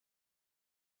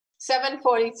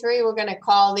7:43, we're going to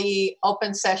call the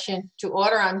open session to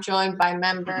order. I'm joined by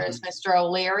members Mr.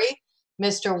 O'Leary,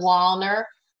 Mr. Wallner,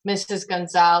 Mrs.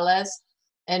 Gonzalez,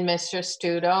 and Mr.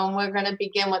 Studo. And we're going to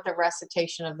begin with the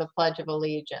recitation of the Pledge of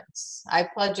Allegiance. I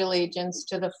pledge allegiance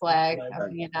to the flag of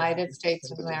the United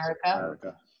States of America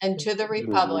and to the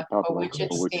republic for which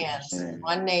it stands,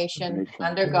 one nation,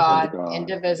 under God,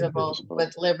 indivisible,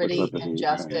 with liberty and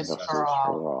justice for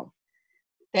all.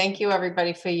 Thank you,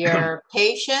 everybody, for your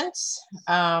patience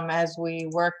as we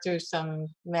work through some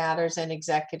matters in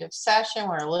executive session.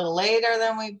 We're a little later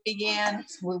than we began.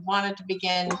 We wanted to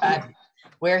begin, but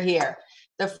we're here.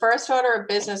 The first order of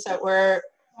business that we're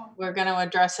going to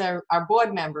address are our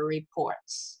board member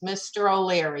reports. Mr.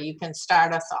 O'Leary, you can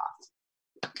start us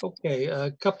off. Okay,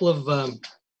 a couple of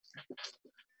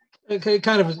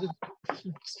kind of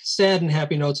sad and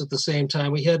happy notes at the same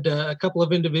time. We had a couple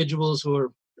of individuals who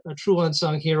are true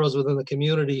unsung heroes within the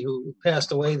community who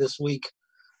passed away this week.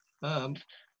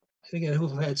 Again, who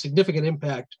had significant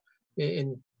impact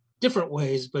in different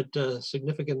ways, but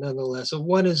significant nonetheless. So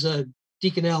one is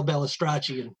Deacon Al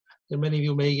Balistracci, and many of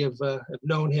you may have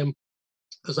known him,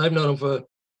 because I've known him for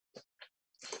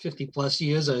 50 plus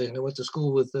years. I went to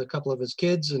school with a couple of his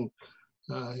kids, and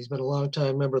he's been a long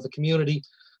time member of the community.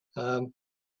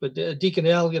 But Deacon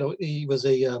Al, he was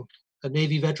a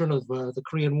Navy veteran of the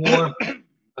Korean War.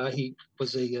 He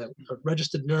was a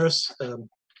registered nurse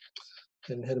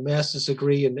and had a master's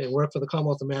degree and worked for the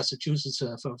Commonwealth of Massachusetts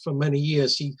for many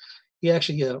years. He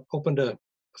actually opened a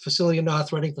facility in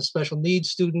North Reading for special needs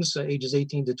students, ages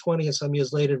 18 to 20, and some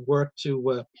years later worked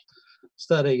to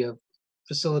start a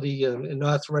facility in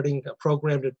North Reading, a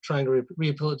program to trying to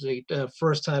rehabilitate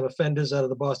first-time offenders out of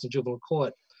the Boston Juvenile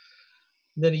Court.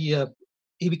 And then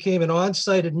he became an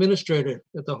on-site administrator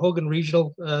at the Hogan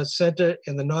Regional Center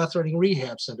and the North Reading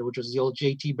Rehab Center, which was the old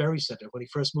J.T. Berry Center. When he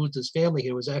first moved his family here,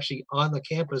 he was actually on the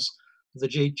campus of the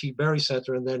J.T. Berry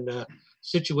Center, and then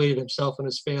situated himself and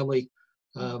his family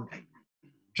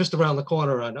just around the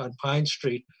corner on Pine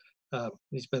Street.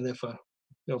 He's been there for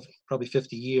probably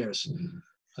 50 years.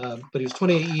 But he was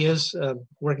 28 years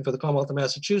working for the Commonwealth of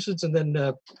Massachusetts, and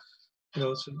then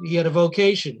so he had a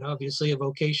vocation. Obviously, a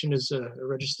vocation is a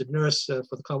registered nurse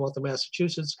for the Commonwealth of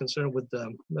Massachusetts, concerned with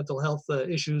mental health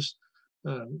issues.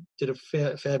 Did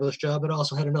a fabulous job, but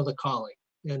also had another calling.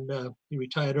 And he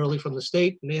retired early from the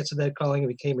state and answered that calling and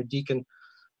became a deacon.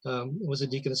 Was a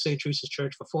deacon of St. Teresa's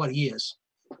Church for 40 years.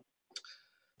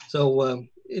 So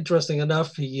interesting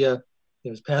enough, he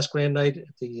was past Grand Knight at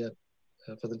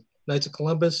for the Knights of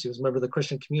Columbus. He was a member of the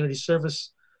Christian Community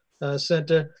Service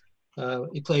Center.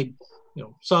 He played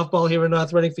softball here in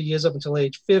North Reading for years up until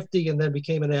age 50, and then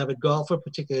became an avid golfer,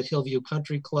 particularly at Hillview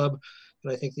Country Club.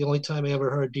 And I think the only time I ever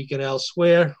heard Deacon Al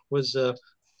swear was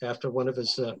after one of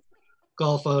his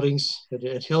golf outings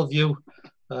at Hillview,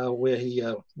 where he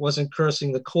wasn't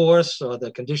cursing the course or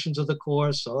the conditions of the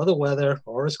course or the weather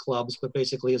or his clubs, but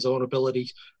basically his own ability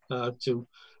to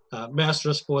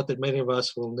master a sport that many of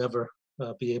us will never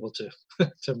be able to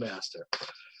to master.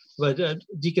 But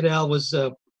Deacon Al was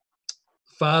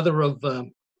father of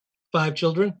 5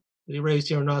 children that he raised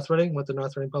here in North Reading, went to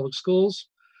North Reading Public Schools,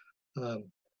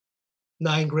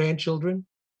 9 grandchildren,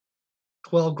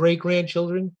 12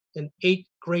 great-grandchildren, and 8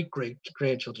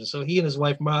 great-great-grandchildren. So he and his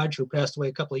wife, Marge, who passed away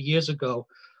a couple of years ago,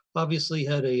 obviously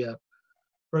had a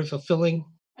very fulfilling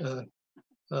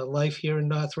life here in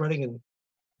North Reading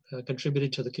and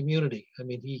contributed to the community. I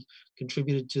mean, he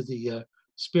contributed to the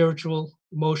spiritual,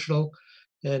 emotional,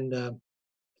 and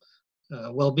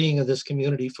well-being of this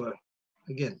community for,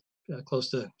 again, close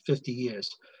to 50 years.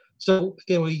 So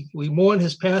again, we mourn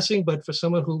his passing, but for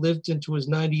someone who lived into his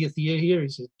 90th year here,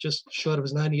 he's just short of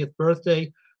his 90th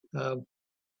birthday.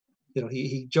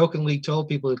 He jokingly told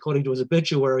people, according to his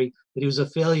obituary, that he was a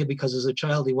failure because as a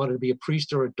child he wanted to be a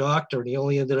priest or a doctor, and he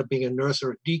only ended up being a nurse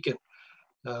or a deacon.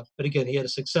 But again, he had a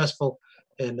successful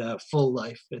and full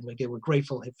life. And again, we're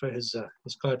grateful for his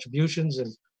contributions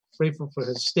and grateful for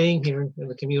his staying here in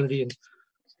the community. And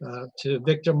to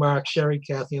Victor, Mark, Sherry,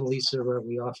 Kathy, and Lisa,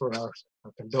 we offer our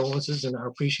condolences and our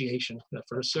appreciation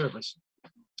for his service.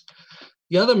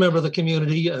 The other member of the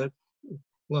community,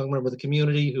 long member of the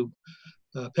community who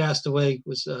passed away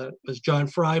was John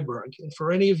Freiberg. And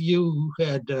for any of you who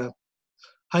had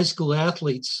high school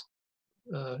athletes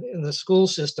in the school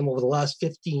system over the last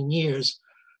 15 years,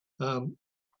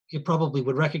 you probably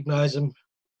would recognize him,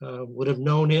 would have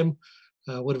known him,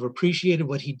 would have appreciated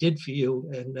what he did for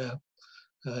you.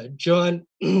 And John,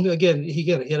 again, he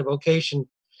had a vocation,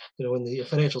 in the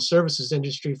financial services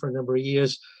industry for a number of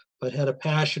years, but had a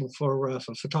passion for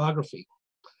photography.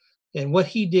 And what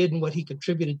he did and what he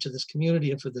contributed to this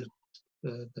community and for the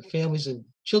the families and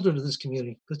children of this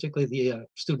community, particularly the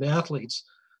student athletes,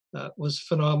 was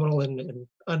phenomenal and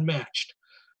unmatched.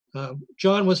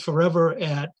 John was forever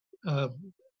at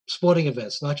sporting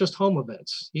events, not just home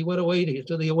events. He went away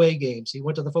to the away games. He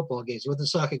went to the football games. He went to the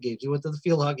soccer games. He went to the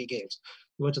field hockey games.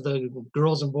 He went to the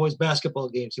girls and boys basketball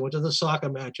games. He went to the soccer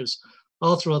matches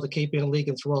all throughout the Cape Ann League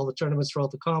and through all the tournaments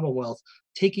throughout the Commonwealth,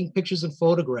 taking pictures and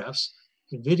photographs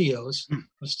and videos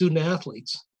of student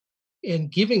athletes and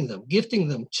gifting them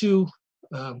to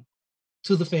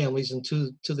the families and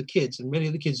to the kids. And many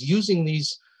of the kids using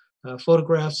these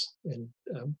photographs and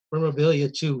memorabilia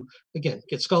to, again,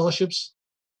 get scholarships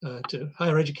to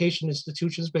higher education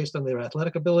institutions based on their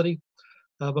athletic ability,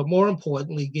 but more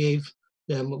importantly, gave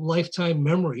them lifetime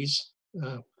memories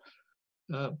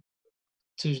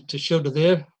to show to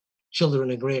their children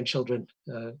and grandchildren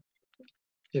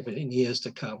in years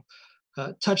to come.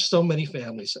 Touched so many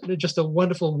families. Just a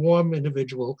wonderful, warm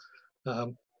individual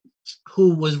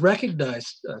who was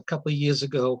recognized a couple of years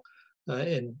ago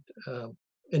and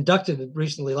inducted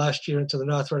recently last year into the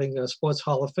North Reading Sports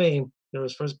Hall of Fame. There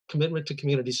was first commitment to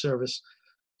community service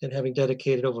and having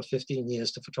dedicated over 15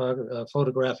 years to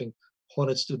photographing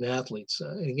Hornet student athletes.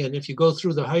 And again, if you go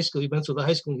through the high school, you've been through the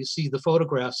high school, and you see the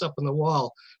photographs up on the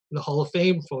wall, the Hall of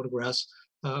Fame photographs.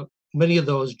 Many of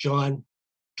those John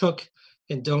took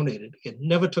and donated. Again,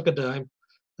 never took a dime.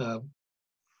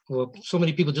 Well, so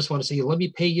many people just want to say, let me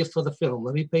pay you for the film.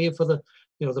 Let me pay you for the,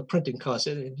 the printing costs.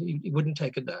 And he wouldn't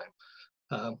take a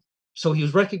dime. So he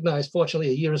was recognized,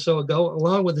 fortunately, a year or so ago,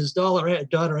 along with his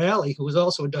daughter, Allie, who was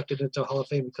also inducted into Hall of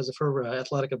Fame because of her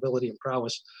athletic ability and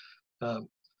prowess.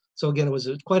 So again, it was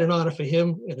quite an honor for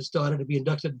him and his daughter to be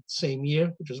inducted the same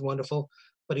year, which was wonderful.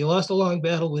 But he lost a long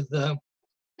battle with a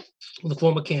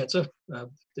form of cancer.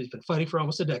 He's been fighting for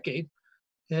almost a decade.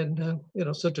 And,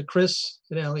 so to Chris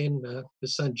and Allie and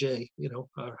his son, Jay,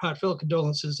 our heartfelt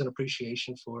condolences and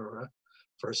appreciation for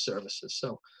his services.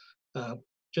 So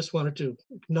just wanted to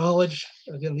acknowledge,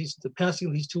 again, the passing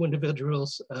of these two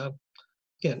individuals.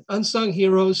 Again, unsung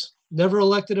heroes, never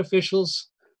elected officials,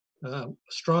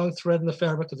 strong thread in the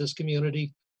fabric of this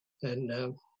community. And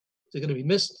they're going to be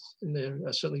missed, and they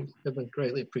certainly have been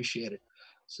greatly appreciated.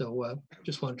 So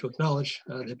just wanted to acknowledge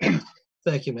that.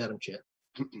 Thank you, Madam Chair.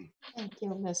 Thank you,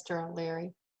 Mr.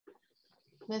 O'Leary.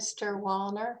 Mr.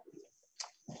 Wallner,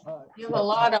 you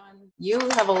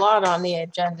have a lot on the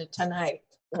agenda tonight.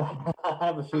 I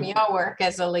have a few. From your work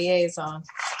as a liaison.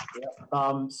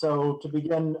 Yeah. So to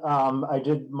begin, I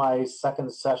did my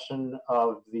second session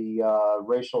of the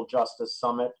Racial Justice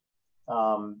Summit,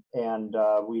 and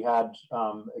we had,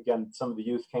 again, some of the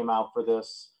youth came out for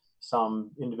this,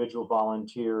 some individual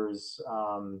volunteers,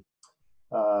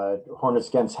 Hornets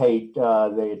Against Hate,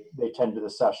 they attend to the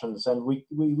sessions, and we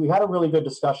had a really good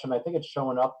discussion. I think it's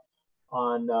showing up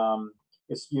on,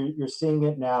 you're seeing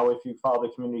it now if you follow the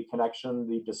Community Connection.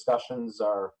 The discussions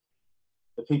are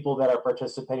the people that are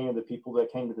participating and the people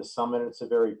that came to the summit. It's a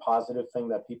very positive thing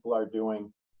that people are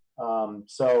doing.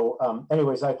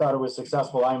 Anyways, I thought it was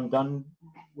successful. I'm done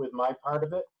with my part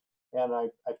of it, and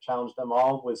I've challenged them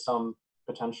all with some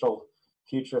potential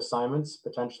future assignments,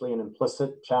 potentially an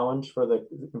implicit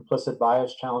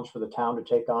bias challenge for the town to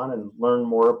take on and learn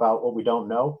more about what we don't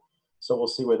know. So we'll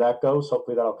see where that goes.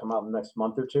 Hopefully that'll come out in the next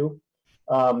month or two.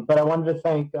 But I wanted to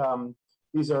thank,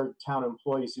 these are town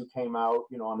employees who came out,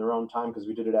 on their own time because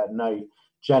we did it at night.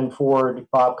 Jen Ford,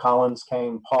 Bob Collins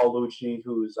came, Paul Lucci,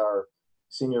 who's our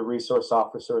senior resource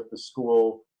officer at the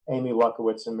school, Amy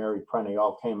Luckowitz and Mary Prenny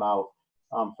all came out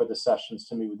for the sessions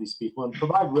to meet with these people and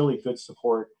provide really good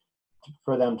support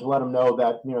for them, to let them know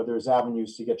that, there's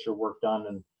avenues to get your work done,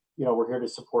 and, we're here to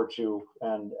support you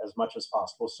and as much as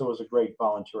possible. So it was a great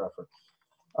volunteer effort.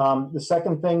 The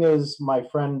second thing is my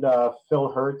friend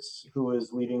Phil Hertz, who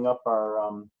is leading up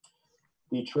our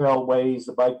the Trailways,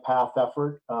 the bike path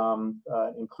effort,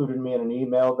 included me in an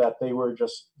email that they were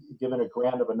just given a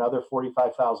grant of another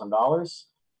 $45,000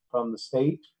 from the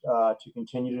state to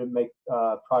continue to make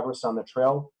progress on the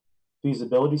trail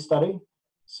feasibility study.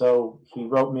 So he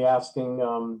wrote me asking,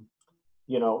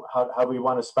 how we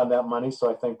want to spend that money.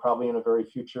 So I think probably in a very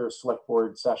future select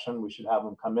board session, we should have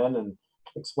him come in and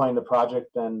explain the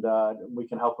project, and we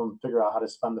can help them figure out how to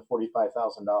spend the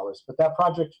 $45,000. But that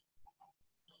project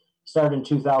started in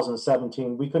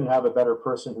 2017. We couldn't have a better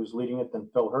person who's leading it than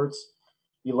Phil Hertz.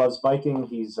 He loves biking.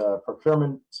 He's a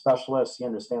procurement specialist. He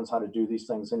understands how to do these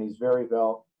things, and he's very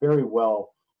well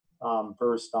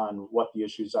versed on what the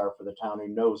issues are for the town. He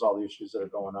knows all the issues that are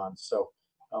going on. So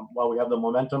while we have the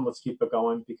momentum, let's keep it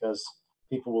going, because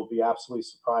people will be absolutely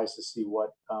surprised to see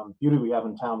what beauty we have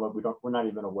in town, but we're not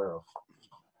even aware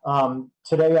of.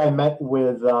 Today I met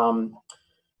with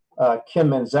Kim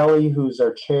Manzelli, who's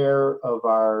our chair of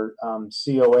our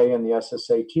COA and the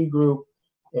SSAT group,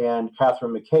 and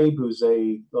Catherine McCabe, who's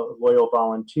a loyal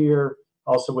volunteer,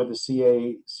 also with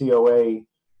the COA,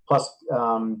 plus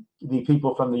the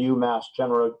people from the UMass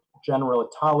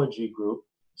Generatology group,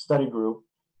 study group,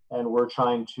 and we're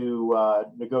trying to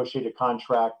negotiate a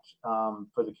contract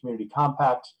for the community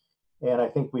compact. And I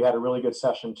think we had a really good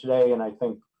session today, and I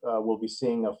think we'll be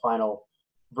seeing a final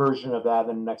version of that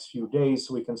in the next few days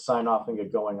so we can sign off and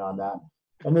get going on that.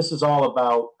 And this is all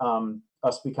about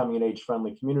us becoming an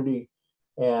age-friendly community,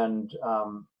 and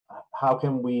how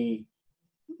can we,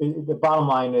 the bottom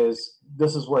line is,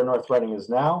 this is where North Reading is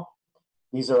now.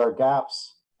 These are our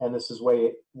gaps, and this is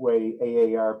way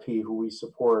AARP, who we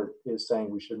support, is saying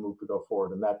we should move to go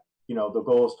forward. And that, you know, the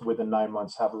goal is to within 9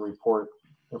 months have a report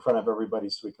in front of everybody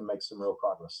so we can make some real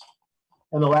progress.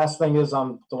 And the last thing is,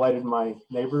 I'm delighted my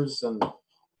neighbors and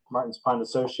Martin's Pond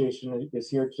Association is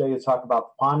here today to talk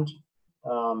about the pond,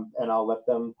 and I'll let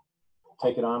them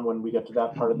take it on when we get to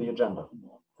that part of the agenda.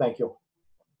 Thank you.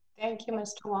 Thank you,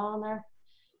 Mr. Wallner.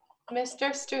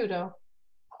 Mr. Studo.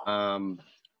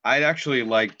 I'd actually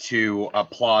like to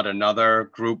applaud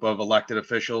another group of elected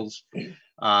officials.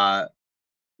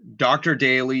 Dr.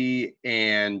 Daly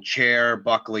and Chair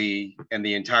Buckley and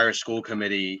the entire school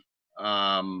committee,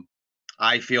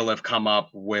 I feel, have come up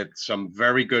with some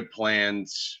very good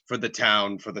plans for the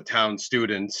town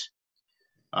students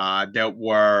that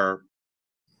were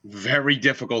very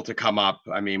difficult to come up.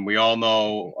 I mean, we all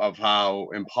know of how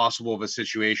impossible of a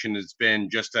situation it's been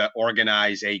just to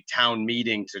organize a town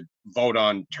meeting to vote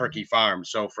on turkey farms.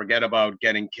 So forget about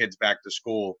getting kids back to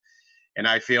school. And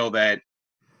I feel that,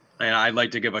 and I'd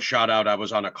like to give a shout out. I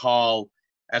was on a call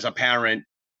as a parent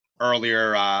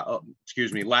earlier,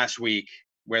 last week,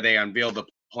 where they unveiled the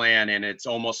plan, and it's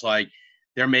almost like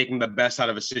they're making the best out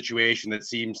of a situation that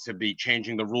seems to be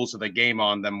changing the rules of the game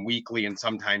on them weekly and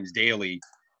sometimes daily.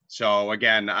 So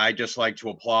again, I just like to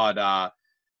applaud,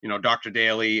 Dr.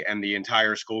 Daly and the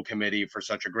entire school committee for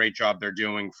such a great job they're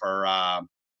doing for,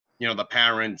 the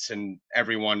parents and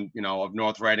everyone, of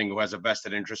North Reading who has a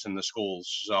vested interest in the schools.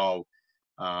 So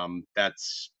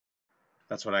that's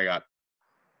what I got.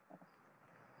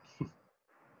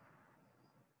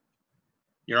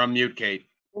 You're on mute, Kate.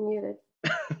 I'm muted.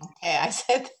 Okay, I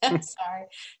said that. Sorry.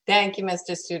 Thank you,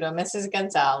 Mr. Studo. Mrs.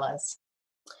 Gonzalez.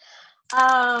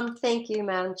 Thank you,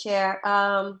 Madam Chair.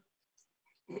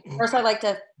 First, I'd like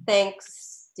to thank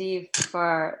Steve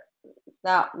for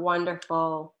that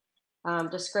wonderful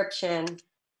description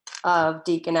of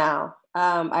Deacon Al.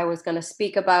 I was going to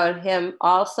speak about him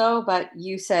also, but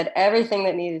you said everything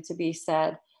that needed to be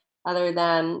said, other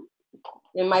than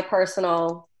in my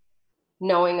personal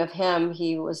knowing of him,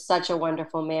 he was such a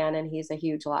wonderful man, and he's a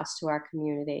huge loss to our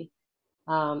community.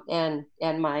 And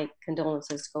my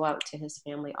condolences go out to his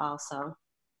family also.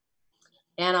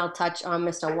 And I'll touch on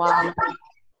Mr. Wallner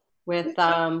with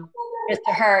Mr.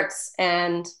 Hertz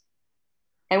and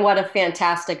what a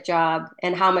fantastic job,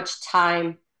 and how much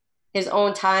time, his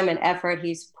own time and effort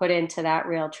he's put into that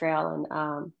rail trail,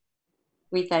 and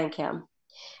we thank him.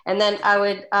 And then I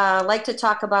would like to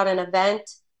talk about an event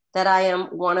that I am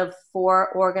one of 4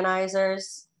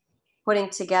 organizers putting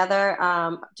together,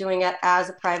 doing it as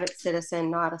a private citizen,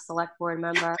 not a select board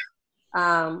member. We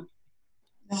are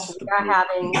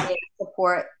having a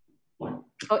support.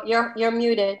 Oh, you're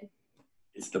muted.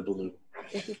 It's the blue.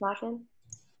 Is he talking?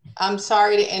 I'm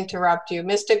sorry to interrupt you.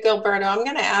 Mr. Gilberto, I'm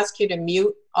going to ask you to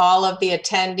mute all of the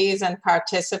attendees and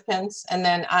participants, and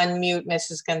then unmute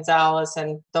Mrs. Gonzalez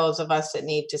and those of us that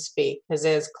need to speak, because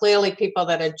there's clearly people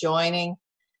that are joining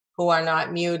who are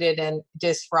not muted and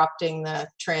disrupting the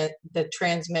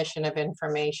transmission of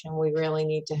information. We really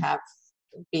need to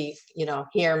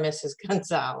hear Mrs.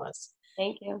 Gonzalez.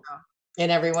 Thank you.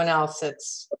 And everyone else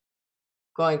that's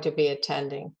going to be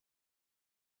attending.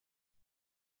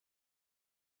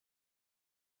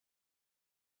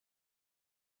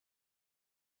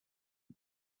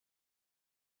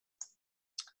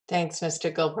 Thanks,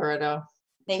 Mr. Gilberto.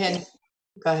 Thank you.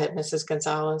 Go ahead, Mrs.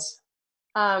 Gonzalez.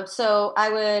 So I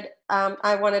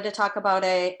wanted to talk about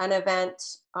an event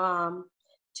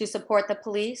to support the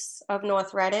police of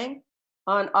North Reading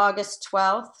on August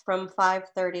 12th from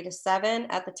 5:30 to 7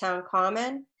 at the Town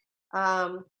Common.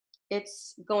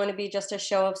 It's going to be just a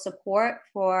show of support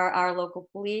for our local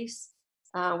police.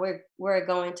 We're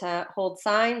going to hold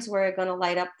signs. We're going to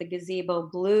light up the gazebo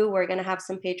blue. We're going to have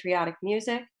some patriotic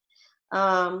music,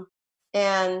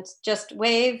 and just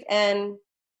wave and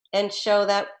show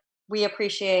that we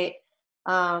appreciate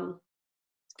our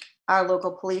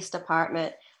local police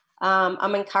department.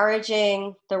 I'm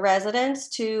encouraging the residents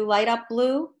to light up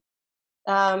blue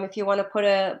if you want to put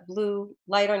a blue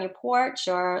light on your porch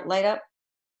or light up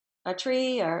a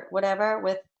tree or whatever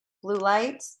with blue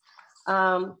lights.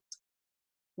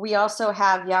 We also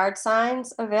have yard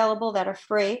signs available that are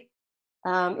free.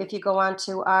 If you go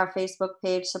onto our Facebook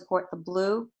page, Support the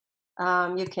Blue,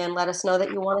 you can let us know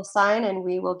that you want a sign and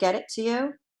we will get it to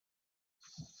you.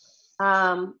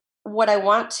 What I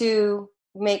want to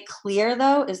make clear,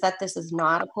 though, is that this is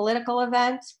not a political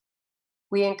event.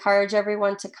 We encourage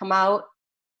everyone to come out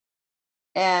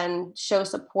and show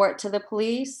support to the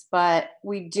police, but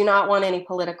we do not want any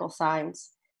political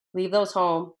signs. Leave those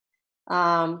home.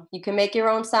 You can make your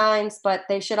own signs, but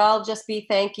they should all just be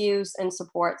thank yous and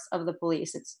supports of the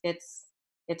police.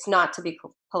 It's not to be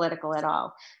political at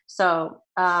all. So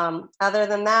other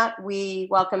than that, we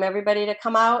welcome everybody to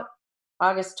come out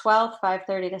August 12th,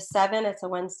 5:30 to 7. It's a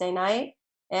Wednesday night,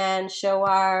 and show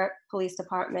our police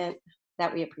department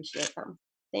that we appreciate them.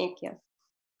 Thank you.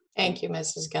 Thank you,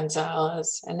 Mrs.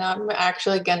 Gonzalez. And I'm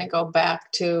actually going to go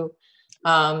back to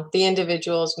the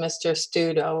individuals Mr.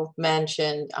 Studo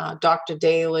mentioned, Dr.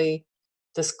 Daly,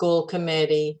 the school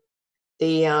committee,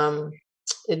 the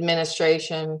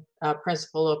administration,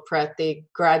 Principal Oprette, the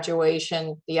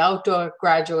graduation, the outdoor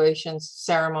graduation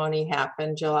ceremony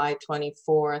happened July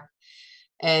 24th,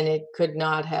 and it could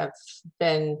not have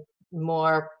been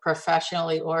more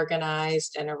professionally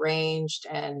organized and arranged,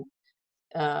 and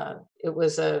it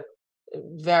was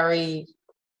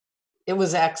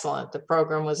excellent. The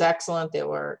program was excellent. There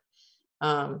were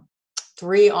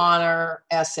 3 honor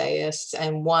essayists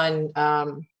and 1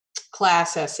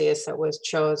 class essayist that was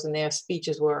chosen. Their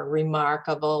speeches were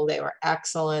remarkable. They were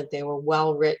excellent. They were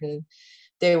well written.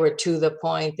 They were to the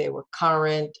point. They were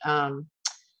current.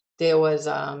 There was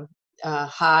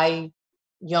Hai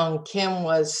Young Kim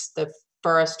was the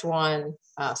first one,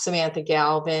 Samantha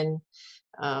Galvin,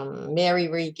 Mary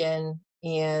Regan,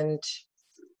 and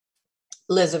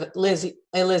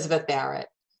Elizabeth Barrett.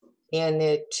 And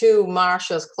the 2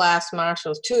 marshals, class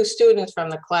marshals, 2 students from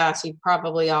the class, you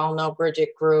probably all know Bridget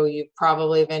Grew. You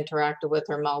probably have interacted with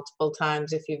her multiple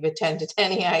times if you've attended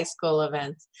any high school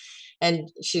events. And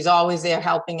she's always there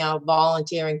helping out,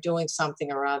 volunteering, doing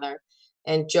something or other.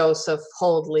 And Joseph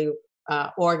Holdley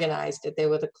organized it. They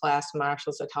were the class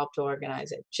marshals that helped to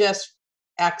organize it. Just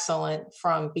excellent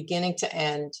from beginning to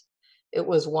end. It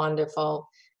was wonderful.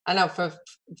 I know for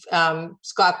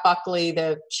Scott Buckley,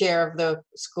 the chair of the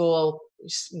school,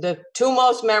 the 2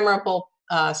 most memorable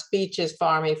speeches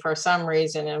for me for some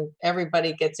reason, and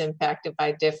everybody gets impacted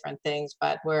by different things,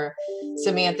 but were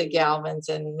Samantha Galvin's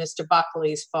and Mr.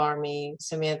 Buckley's for me.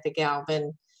 Samantha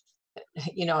Galvin,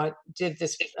 did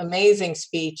this amazing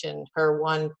speech, and her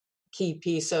one key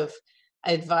piece of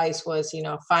advice was,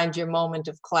 find your moment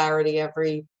of clarity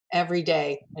every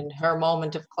day. And her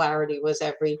moment of clarity was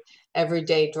every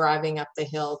day driving up the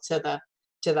hill to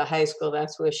the high school.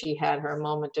 That's where she had her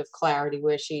moment of clarity,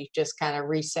 where she just kind of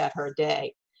reset her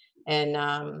day.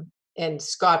 And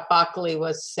Scott Buckley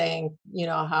was saying,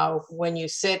 how when you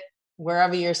sit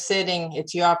wherever you're sitting,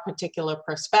 it's your particular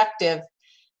perspective,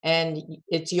 and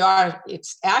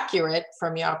it's accurate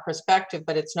from your perspective,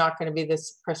 but it's not going to be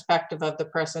this perspective of the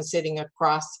person sitting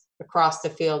across the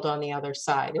field on the other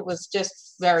side. It was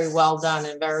just very well done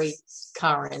and very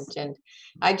current. And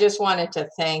I just wanted to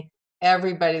thank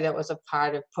everybody that was a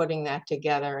part of putting that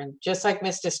together. And just like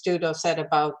Mr. Studo said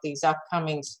about the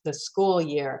school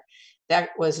year, that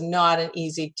was not an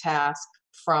easy task,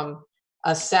 from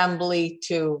assembly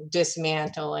to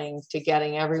dismantling to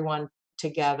getting everyone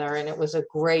together. And it was a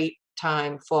great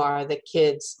time for the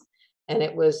kids. And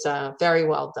it was very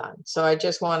well done. So I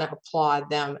just want to applaud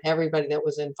them, everybody that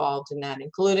was involved in that,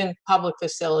 including public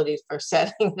facilities for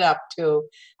setting it up, to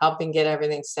helping get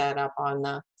everything set up on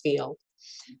the field.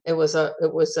 It was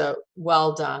a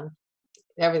well done.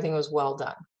 Everything was well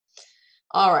done.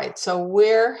 All right, so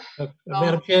we're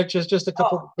Madam Chair, just a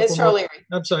couple. Mr. more, O'Leary.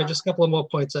 I'm sorry, just a couple of more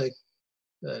points I'd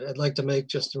like to make,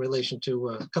 just in relation to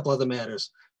a couple other matters,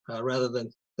 rather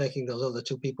than thanking those other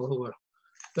 2 people who were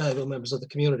valuable members of the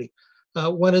community.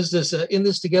 One is this In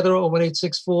This Together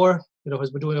 01864,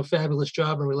 has been doing a fabulous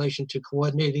job in relation to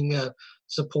coordinating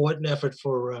support and effort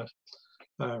for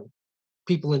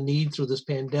people in need through this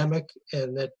pandemic.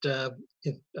 And that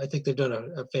I think they've done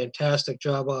a fantastic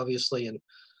job, obviously, and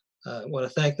I want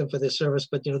to thank them for their service.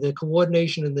 But, their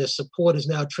coordination and their support is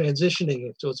now transitioning.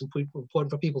 So it's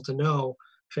important for people to know,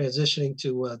 transitioning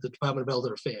to the Department of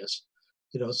Elder Affairs.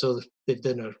 So they've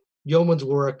done a yeoman's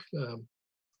work,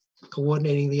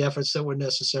 coordinating the efforts that were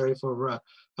necessary for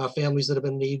our families that have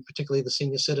been in need, particularly the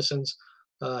senior citizens.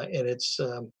 And it's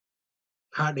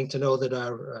heartening to know that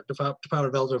our Department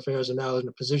of Elder Affairs are now in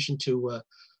a position to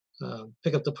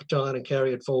pick up the baton and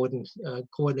carry it forward and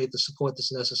coordinate the support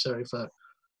that's necessary for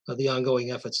the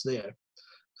ongoing efforts there.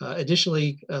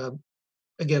 Additionally,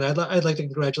 again, I'd like to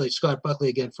congratulate Scott Buckley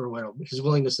again for his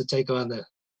willingness to take on the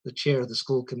chair of the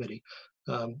school committee.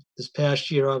 This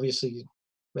past year, obviously,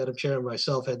 Madam Chair and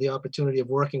myself had the opportunity of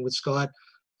working with Scott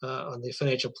on the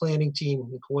financial planning team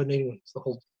and coordinating the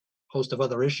whole host of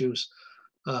other issues.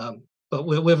 But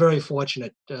we're very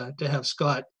fortunate to have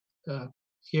Scott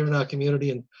here in our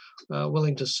community and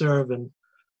willing to serve. And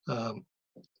I'm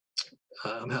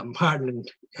heartened and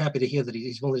happy to hear that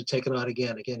he's willing to take it on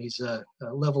again. Again, he's a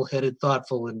level-headed,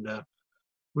 thoughtful, and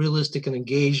realistic and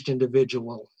engaged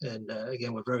individual. And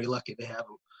again, we're very lucky to have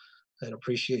him and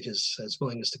appreciate his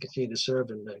willingness to continue to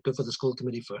serve, and good for the school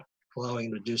committee for allowing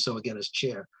him to do so again as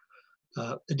chair.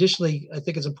 Additionally, I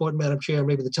think it's important, Madam Chair,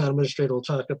 maybe the town administrator will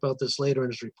talk about this later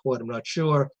in his report, I'm not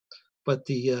sure, but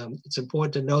it's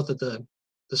important to note that the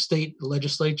state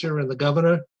legislature and the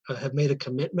governor have made a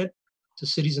commitment to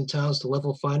cities and towns to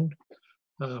level fund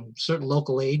certain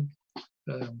local aid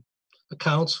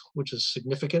accounts, which is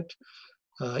significant.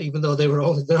 Even though they're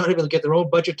not able to get their own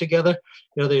budget together,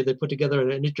 they put together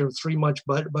an interim 3-month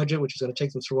budget, which is going to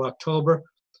take them through October.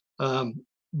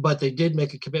 But they did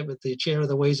make a commitment. The chair of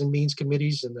the Ways and Means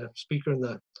committees and the speaker and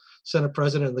the Senate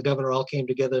president and the governor all came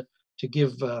together to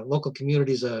give local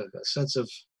communities a sense of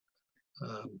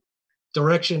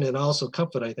direction and also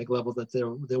comfort, I think, level that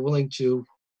they're willing to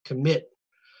commit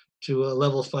to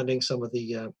level funding some of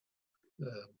the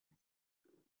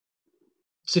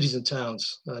cities and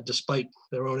towns, despite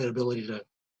their own inability to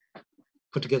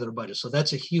put together a budget. So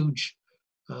that's a huge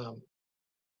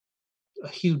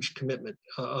commitment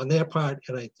on their part,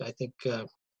 and I think the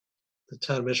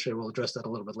town administrator will address that a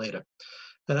little bit later.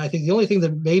 And I think the only thing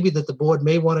that maybe that the board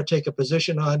may want to take a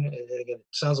position on, and again, it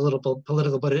sounds a little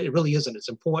political, but it really isn't. It's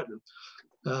important.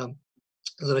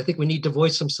 That I think we need to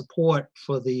voice some support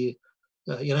for the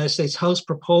United States House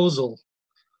proposal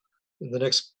in the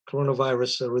next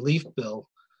coronavirus relief bill,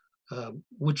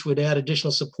 which would add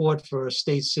additional support for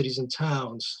states, cities, and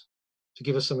towns to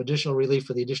give us some additional relief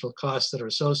for the additional costs that are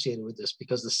associated with this,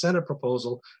 because the Senate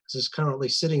proposal, as is currently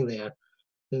sitting there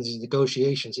in these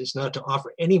negotiations, is not to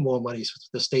offer any more money to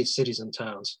the states, cities, and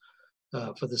towns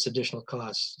for this additional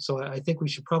cost. So I think we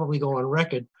should probably go on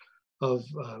record of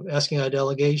asking our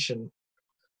delegation,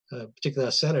 particularly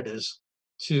our senators,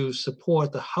 to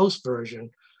support the House version,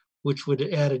 which would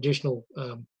add additional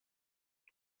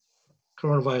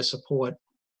coronavirus support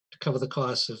to cover the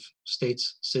costs of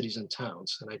states, cities, and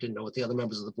towns. And I didn't know what the other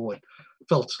members of the board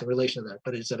felt in relation to that,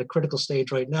 but it's at a critical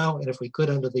stage right now. And if we could,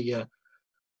 under the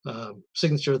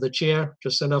signature of the chair,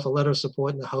 just send off a letter of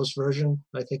support in the House version,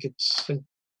 I think it's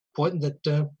important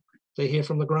that they hear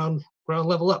from the ground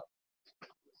level up.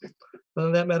 Other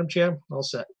than that, Madam Chair, all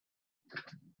set.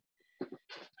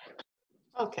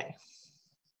 Okay.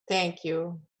 Thank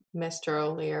you, Mr.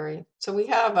 O'Leary. So we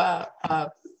have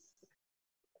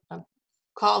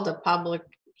called a public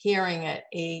hearing at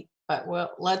 8, but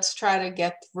let's try to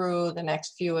get through the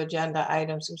next few agenda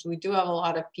items, because we do have a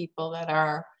lot of people that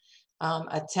are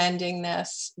attending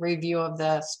this review of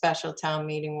the special town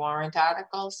meeting warrant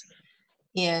articles.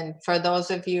 And for those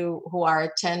of you who are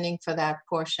attending for that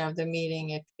portion of the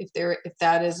meeting, if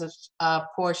that is a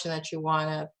portion that you want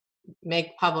to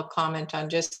make public comment on,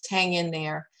 just hang in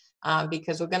there,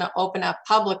 because we're going to open up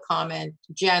public comment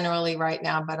generally right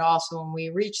now, but also when we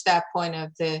reach that point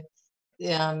of the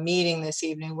meeting this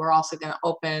evening, we're also going to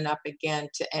open it up again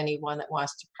to anyone that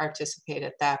wants to participate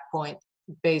at that point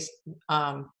based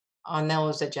on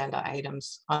those agenda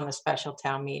items on the special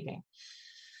town meeting.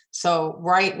 So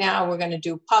right now we're going to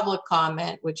do public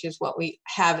comment, which is what we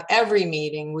have every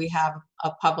meeting. We have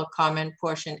a public comment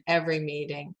portion every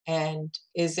meeting. And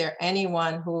is there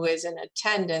anyone who is in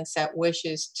attendance that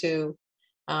wishes to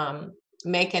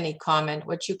make any comment?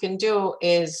 What you can do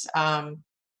is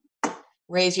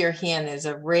raise your hand. There's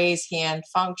a raise hand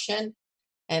function,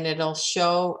 and it'll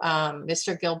show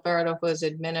Mr. Gilberto, who is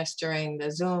administering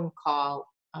the Zoom call,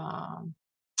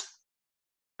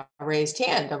 a raised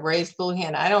hand, a raised blue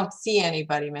hand. I don't see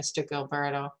anybody, Mr.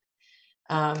 Gilberto.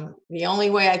 The only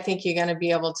way I think you're going to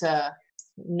be able to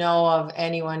know of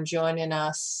anyone joining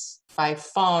us by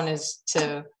phone is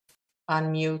to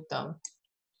unmute them.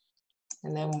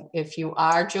 And then if you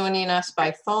are joining us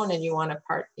by phone and you want to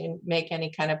make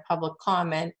any kind of public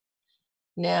comment,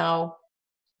 now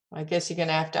I guess you're going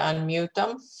to have to unmute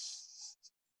them.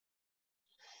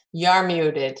 You're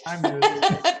muted. I'm muted.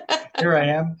 Here I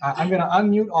am. I'm going to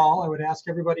unmute all. I would ask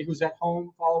everybody who's at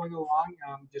home following along,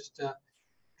 just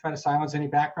try to silence any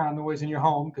background noise in your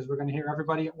home, because we're going to hear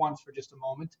everybody at once for just a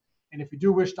moment. And if you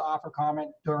do wish to offer comment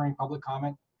during public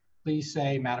comment, please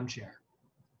say Madam Chair.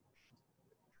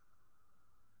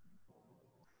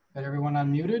 Got everyone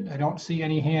unmuted? I don't see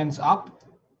any hands up.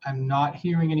 I'm not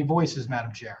hearing any voices,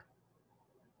 Madam Chair.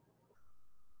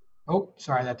 Oh,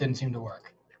 sorry, that didn't seem to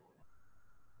work.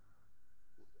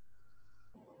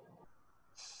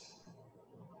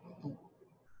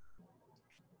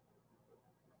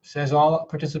 Says all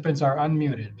participants are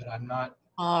unmuted, but I'm not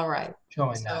All right.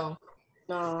 showing that. So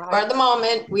No, for the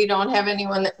moment, we don't have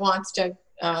anyone that wants to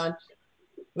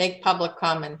make public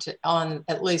comment on,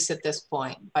 at least at this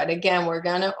point. But again, we're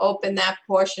going to open that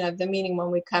portion of the meeting when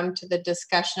we come to the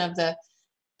discussion of the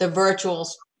virtual,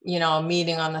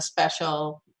 meeting on the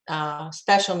special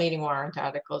meeting warrant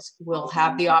articles. We'll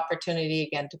have the opportunity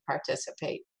again to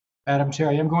participate. Madam Chair,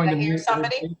 I'm going to Did I hear mute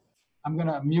somebody? everybody. I'm going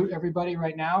to mute everybody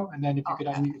right now, and then if you could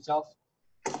Okay. unmute yourself.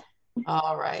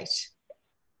 All right.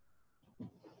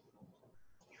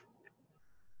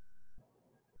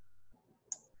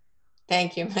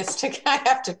 Thank you, Mr. I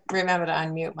have to remember to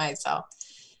unmute myself.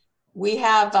 We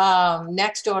have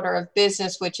next order of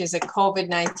business, which is a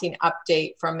COVID-19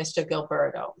 update from Mr.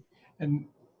 Gilberto. And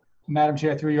Madam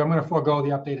Chair, through you, I'm going to forego the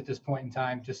update at this point in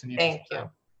time, just in the interest Thank of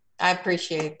you. I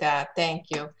appreciate that. Thank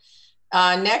you.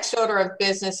 Next order of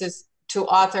business is to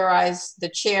authorize the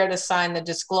chair to sign the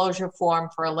disclosure form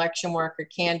for election worker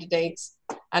candidates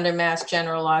under Mass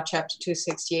General Law, Chapter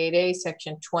 268A,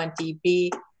 Section 20B.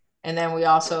 And then we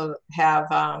also have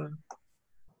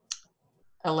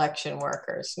election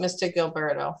workers. Mr.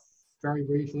 Gilberto. Very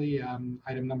briefly,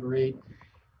 item number 8,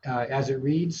 as it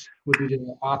reads, would be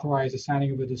to authorize the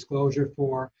signing of a disclosure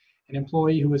for an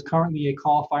employee who is currently a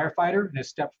call firefighter and has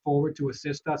stepped forward to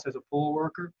assist us as a poll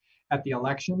worker at the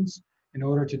elections. In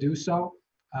order to do so,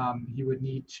 he would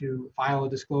need to file a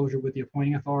disclosure with the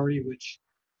appointing authority, which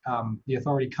the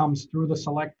authority comes through the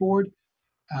select board.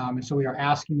 And so we are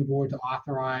asking the board to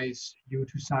authorize you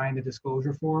to sign the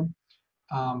disclosure form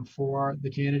for the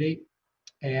candidate.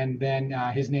 And then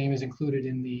his name is included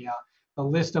in the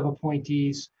list of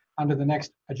appointees under the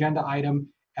next agenda item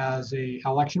as a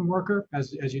election worker.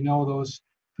 As you know, those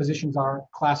positions are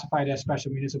classified as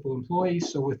special municipal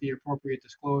employees. So with the appropriate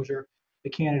disclosure, the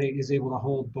candidate is able to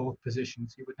hold both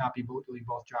positions. He would not be doing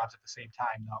both jobs at the same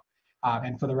time, though.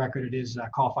 And for the record, it is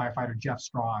call firefighter Jeff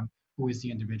Strong, who is the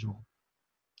individual.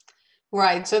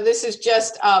 Right, so this is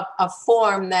just a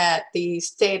form that the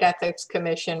State Ethics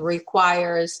Commission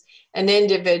requires an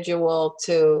individual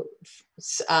to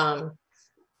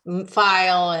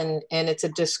file, and it's a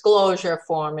disclosure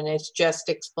form, and it's just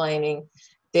explaining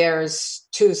there's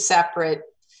 2 separate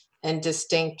and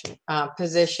distinct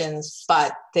positions,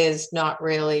 but there's not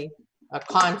really a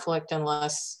conflict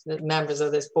unless the members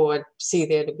of this board see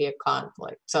there to be a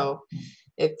conflict. So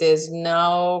if there's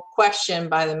no question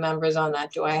by the members on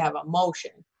that, do I have a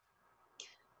motion?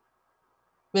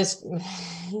 You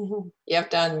have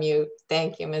to unmute.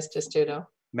 Thank you, Mr. Studo.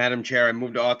 Madam Chair, I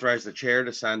move to authorize the chair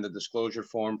to sign the disclosure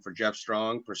form for Jeff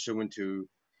Strong pursuant to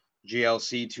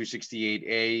GLC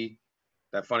 268A,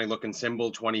 that funny looking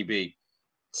symbol, 20B.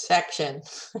 Section.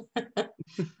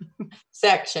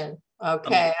 Section.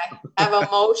 Okay, I have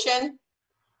a motion.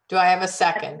 Do I have a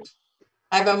second?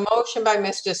 I have a motion by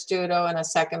Mr. Studo and a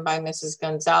second by Mrs.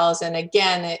 Gonzalez. And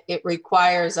again, it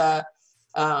requires a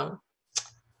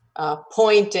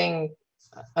appointing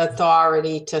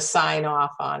authority to sign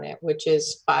off on it, which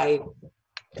is by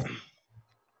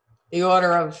the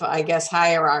order of, I guess,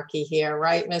 hierarchy here,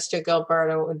 right, Mr.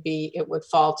 Gilberto? It would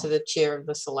fall to the chair of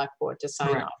the select board to sign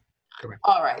Correct. off. Correct.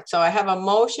 All right, so I have a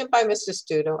motion by Mr.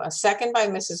 Studo, a second by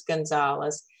Mrs.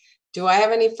 Gonzalez. Do I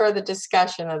have any further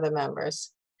discussion of the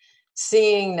members?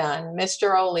 Seeing none,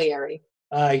 Mr. O'Leary.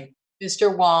 Aye.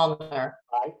 Mr. Wallner.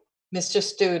 Aye. Mr.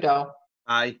 Studo.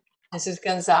 Aye. Mrs.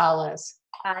 Gonzalez.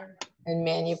 Aye. And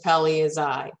Manu Pelley is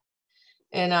aye.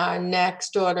 And our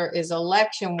next order is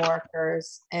election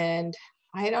workers. And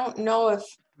I don't know if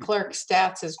Clerk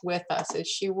Stats is with us. Is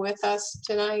she with us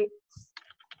tonight?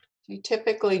 She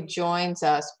typically joins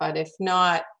us, but if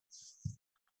not.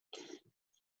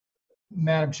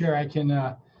 Madam Chair, I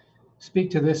can speak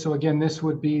to this. So again, this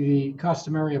would be the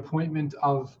customary appointment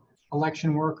of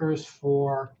election workers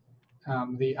for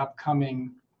the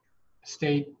upcoming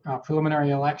state preliminary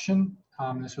election.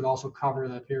 This would also cover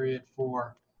the period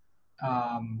for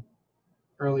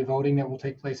early voting that will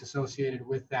take place associated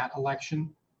with that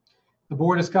election. The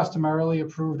board has customarily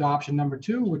approved option number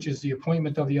 2, which is the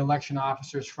appointment of the election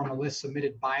officers from a list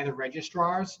submitted by the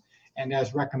registrars and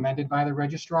as recommended by the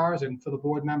registrars. And for the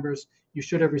board members, you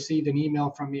should have received an email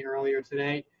from me earlier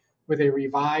today with a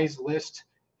revised list.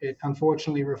 It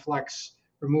unfortunately reflects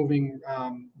removing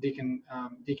Deacon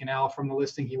Al from the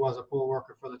listing. He was a poll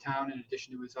worker for the town in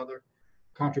addition to his other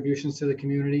contributions to the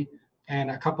community,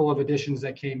 and a couple of additions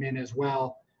that came in as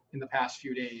well in the past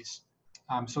few days.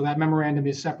 So that memorandum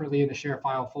is separately in the share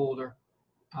file folder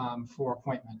for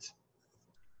appointments.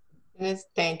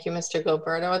 Thank you, Mr.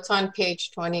 Gilberto. It's on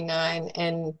page 29,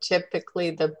 and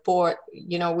typically the board,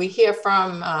 you know, we hear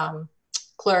from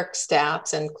Clerk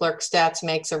Stats, and Clerk Stats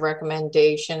makes a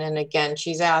recommendation. And again,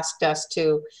 she's asked us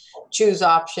to choose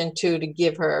option 2 to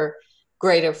give her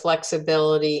greater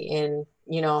flexibility in,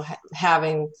 you know,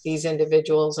 having these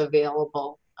individuals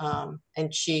available,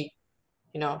 and she,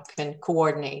 you know, can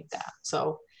coordinate that.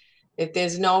 So if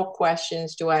there's no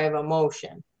questions, do I have a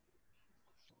motion?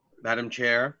 Madam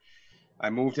Chair, I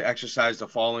move to exercise the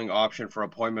following option for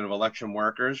appointment of election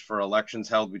workers for elections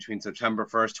held between September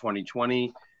 1st,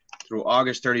 2020 through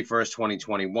August 31st,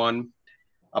 2021.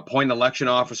 Appoint election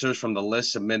officers from the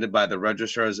list submitted by the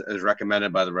registrars as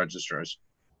recommended by the registrars.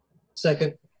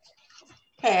 Second.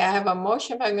 Okay, I have a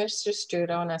motion by Mr.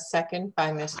 Studo and a second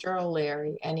by Mr.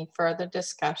 O'Leary. Any further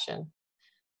discussion?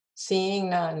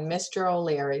 Seeing none. Mr.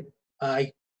 O'Leary.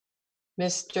 Aye.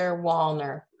 Mr.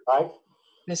 Wallner. Aye.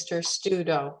 Mr.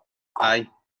 Studo. Aye.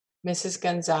 Mrs.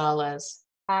 Gonzalez.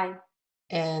 Aye.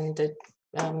 And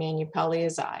Manu Pelley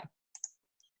is aye.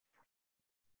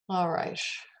 All right.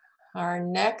 Our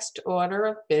next order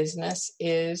of business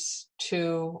is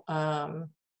to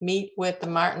meet with the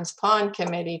Martins Pond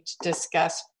Committee to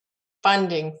discuss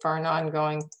funding for an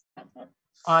ongoing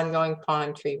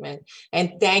pond treatment.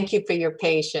 And thank you for your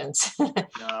patience.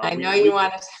 I know you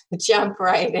want to jump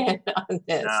right in on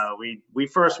this. No, we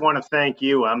first want to thank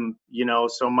you.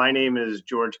 So my name is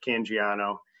George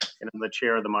Cangiano, and I'm the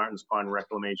chair of the Martins Pond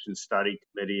Reclamation Study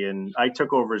Committee. And I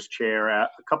took over as chair a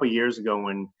couple of years ago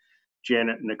when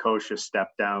Janet Nicosia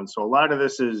stepped down. So a lot of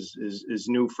this is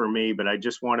new for me, but I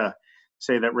just want to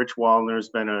say that Rich Wallner has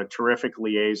been a terrific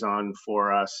liaison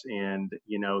for us, and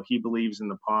he believes in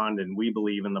the pond and we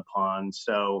believe in the pond.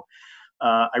 So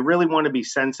I really want to be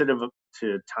sensitive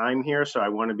to time here, so I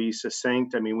want to be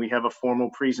succinct. I mean, we have a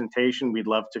formal presentation we'd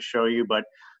love to show you, but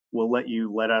we'll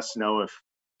let us know if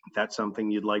that's something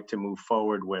you'd like to move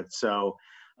forward with. So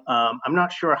I'm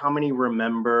not sure how many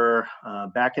remember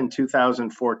back in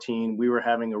 2014, we were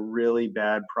having a really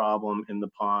bad problem in the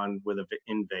pond with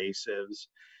invasives,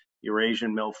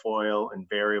 Eurasian milfoil and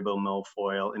variable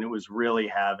milfoil, and it was really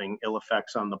having ill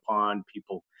effects on the pond.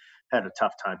 People had a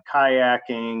tough time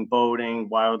kayaking, boating,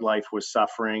 wildlife was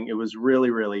suffering. It was really,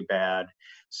 really bad.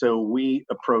 So we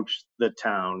approached the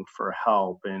town for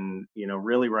help. And,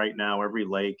 really right now, every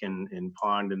lake and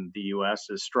pond in the US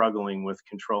is struggling with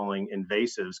controlling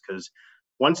invasives, because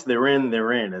once they're in,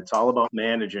 they're in. It's all about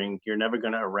managing. You're never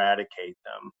going to eradicate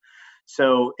them.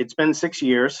 So it's been 6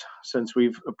 years since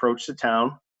we've approached the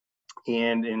town.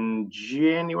 And in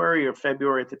January or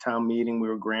February at the town meeting, we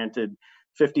were granted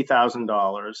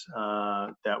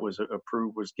 $50,000 that was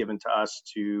approved, was given to us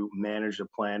to manage a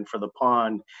plan for the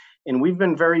pond. And we've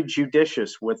been very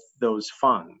judicious with those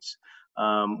funds.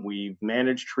 We've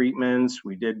managed treatments.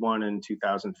 We did one in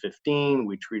 2015.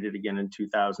 We treated again in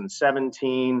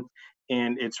 2017.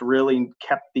 And it's really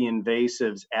kept the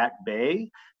invasives at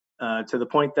bay to the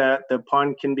point that the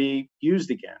pond can be used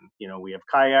again. We have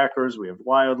kayakers, we have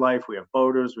wildlife, we have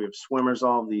boaters, we have swimmers,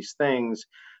 all of these things.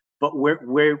 But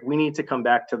we need to come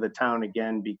back to the town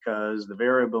again, because the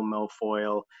variable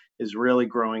milfoil is really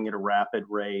growing at a rapid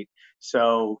rate.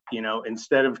 So,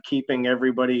 instead of keeping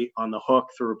everybody on the hook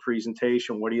through a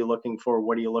presentation, what are you looking for?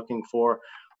 What are you looking for?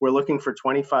 We're looking for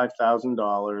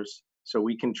 $25,000 so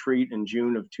we can treat in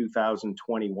June of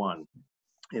 2021.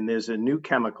 And there's a new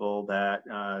chemical that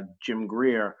Jim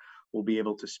Greer will be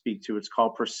able to speak to. It's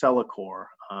called Percellacor.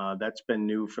 That's been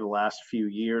new for the last few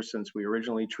years since we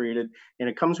originally treated. And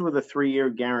it comes with a 3-year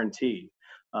guarantee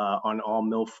on all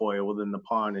milfoil within the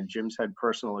pond. And Jim's had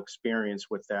personal experience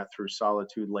with that through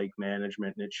Solitude Lake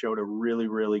Management, and it showed a really,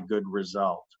 really good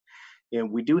result.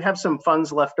 And we do have some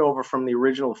funds left over from the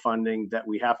original funding that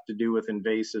we have to do with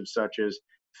invasives such as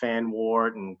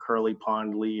fanwort and curly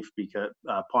pond leaf, because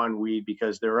pondweed,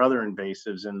 because there are other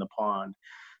invasives in the pond.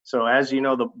 So as you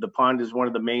know, the pond is one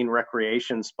of the main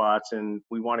recreation spots, and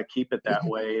we want to keep it that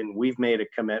way. And we've made a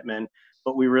commitment,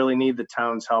 but we really need the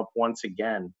town's help once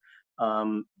again.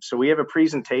 So we have a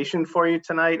presentation for you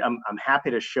tonight. I'm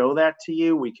happy to show that to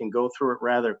you. We can go through it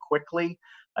rather quickly.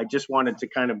 I just wanted to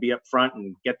kind of be up front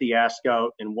and get the ask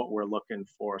out and what we're looking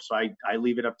for. So I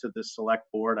leave it up to the select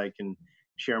board. I can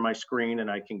share my screen and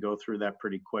I can go through that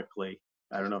pretty quickly.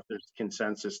 I don't know if there's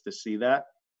consensus to see that.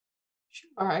 Sure,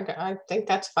 I think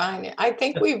that's fine. I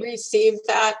think we received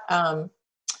that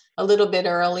a little bit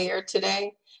earlier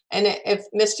today. And if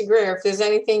Mr. Greer, if there's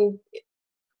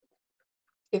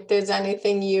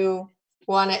anything you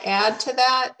want to add to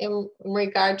that in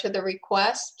regard to the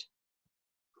request?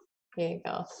 There you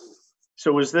go.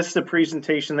 So was this the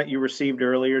presentation that you received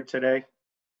earlier today?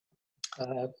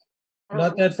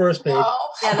 Not that first page. Oh.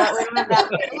 Yeah, that we don't have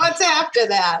that. What's after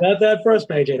that? Not that first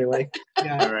page, anyway.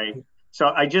 Yeah, All right. So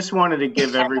I just wanted to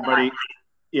give everybody,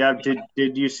 yeah,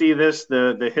 did you see this,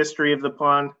 the history of the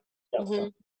pond?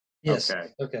 Mhm. Yes. Okay.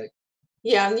 Okay.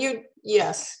 Yeah,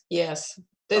 yes.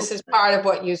 This is Okay. part of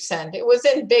what you sent. It was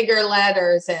in bigger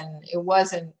letters and it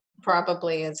wasn't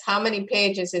probably as, how many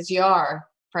pages is your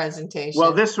presentation?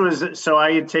 Well, this was, so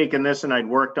I had taken this and I'd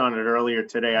worked on it earlier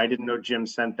today. I didn't know Jim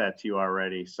sent that to you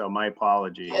already, so my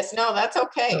apologies. Yes, no, that's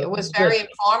okay. It was Good. very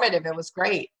informative. It was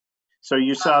great. So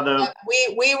you saw the, But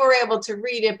we were able to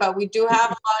read it, but we do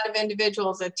have a lot of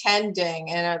individuals attending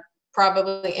and are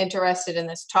probably interested in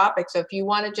this topic. So if you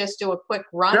want to just do a quick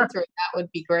run Sure. through, that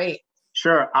would be great.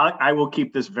 Sure, I will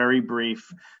keep this very brief.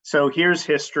 So here's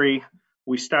history.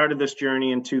 We started this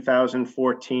journey in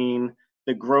 2014.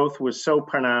 The growth was so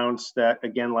pronounced that,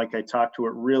 again, like I talked to,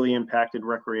 it really impacted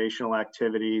recreational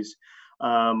activities.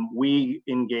 We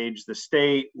engaged the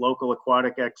state, local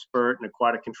aquatic expert, and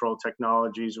aquatic control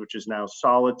technologies, which is now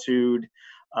Solitude.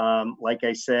 Like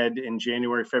I said, in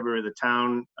January, February, the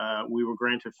town, we were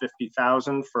granted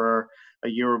 $50,000 for a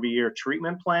year-over-year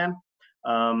treatment plan.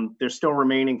 There's still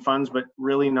remaining funds, but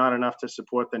really not enough to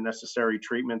support the necessary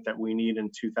treatment that we need in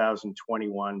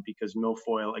 2021 because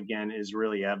milfoil, again, is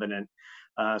really evident.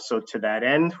 So to that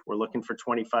end, we're looking for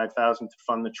 $25,000 to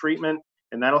fund the treatment,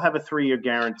 and that'll have a 3-year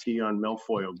guarantee on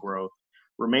milfoil growth.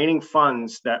 Remaining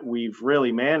funds that we've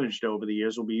really managed over the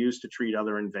years will be used to treat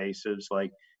other invasives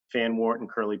like fanwort and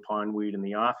curly pondweed in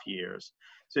the off years.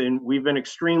 So we've been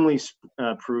extremely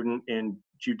prudent and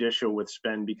judicial with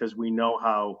spend because we know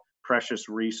how precious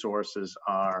resources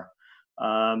are.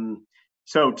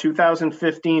 So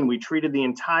 2015, we treated the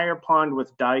entire pond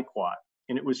with dicot,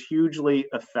 and it was hugely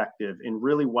effective and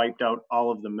really wiped out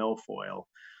all of the milfoil.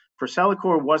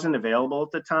 Percellacor wasn't available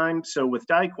at the time, so with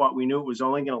dicot, we knew it was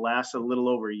only going to last a little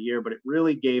over a year, but it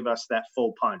really gave us that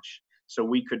full punch. So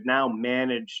we could now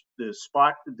manage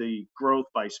the growth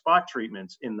by spot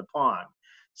treatments in the pond.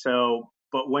 So,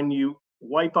 but when you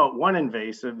wipe out one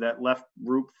invasive, that left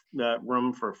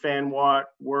room for fanwort,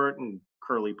 wort, and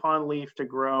curly pond leaf to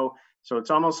grow. So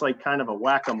it's almost like kind of a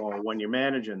whack-a-mole when you're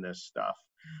managing this stuff.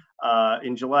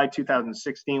 In July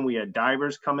 2016, we had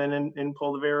divers come in and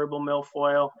pull the variable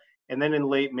milfoil. And then in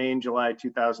late May and July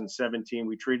 2017,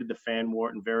 we treated the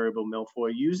fanwort and variable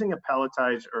milfoil using a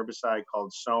pelletized herbicide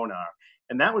called Sonar.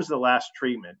 And that was the last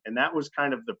treatment. And that was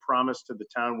kind of the promise to the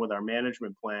town with our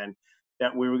management plan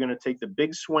that we were going to take the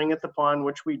big swing at the pond,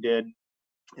 which we did,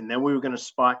 and then we were going to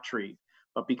spot treat.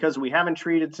 But because we haven't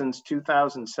treated since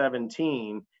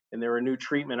 2017 and there are new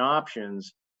treatment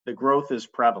options, the growth is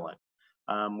prevalent.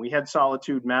 We had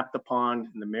Solitude map the pond,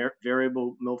 and the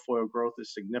variable milfoil growth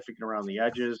is significant around the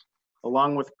edges,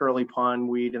 along with curly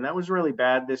pondweed. And that was really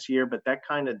bad this year, but that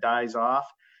kind of dies off.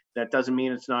 That doesn't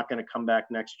mean it's not going to come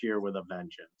back next year with a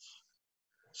vengeance.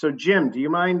 So Jim, do you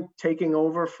mind taking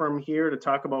over from here to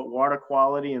talk about water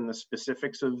quality and the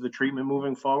specifics of the treatment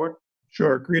moving forward?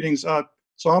 Sure. Greetings.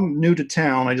 So I'm new to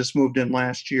town. I just moved in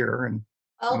last year, and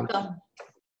Welcome.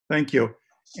 thank you.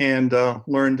 And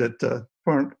learned that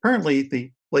apparently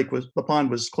the pond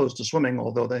was closed to swimming,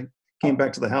 although they came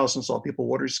back to the house and saw people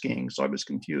water skiing, so I was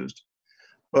confused.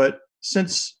 But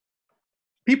since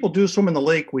people do swim in the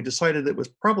lake, we decided it was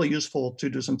probably useful to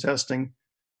do some testing.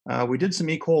 We did some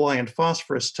E. coli and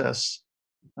phosphorus tests,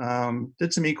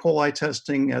 did some E. coli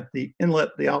testing at the inlet,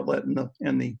 the outlet,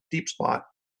 and the deep spot.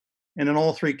 And in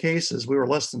all 3 cases, we were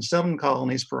less than 7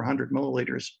 colonies per 100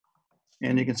 milliliters.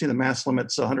 And you can see the mass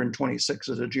limit's 126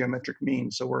 as a geometric mean.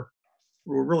 So we're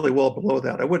really well below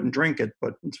that. I wouldn't drink it,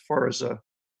 but as far as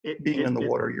being in the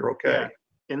water, you're okay. Yeah.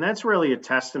 And that's really a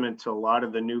testament to a lot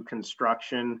of the new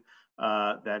construction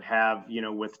that have,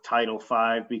 with Title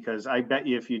V, because I bet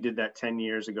you if you did that 10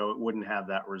 years ago, it wouldn't have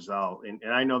that result.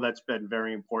 And I know that's been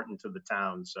very important to the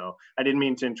town. So I didn't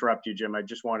mean to interrupt you, Jim. I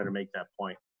just wanted to make that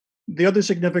point. The other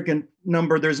significant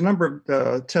number, there's a number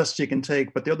of tests you can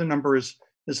take, but the other number is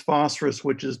phosphorus,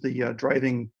 which is the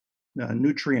driving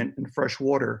nutrient in fresh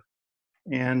water.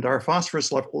 And our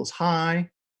phosphorus level is high.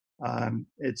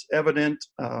 It's evident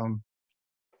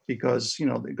because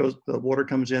the water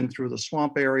comes in through the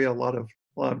swamp area, a lot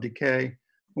of decay.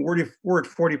 And we're at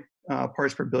 40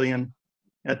 parts per billion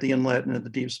at the inlet and at the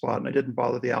deep spot, and I didn't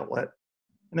bother the outlet.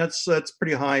 And that's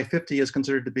pretty high. 50 is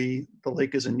considered to be the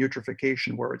lake is in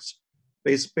eutrophication, where it's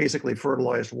basically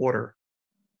fertilized water.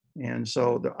 And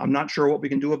so I'm not sure what we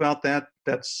can do about that.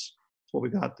 That's what we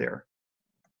got there.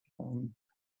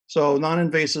 So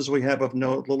non-invasives we have of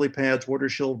note: lily pads, water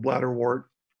shield, bladderwort.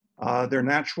 They're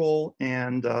natural,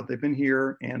 and they've been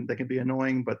here, and they can be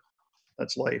annoying, but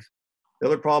that's life. The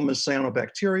other problem is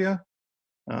cyanobacteria.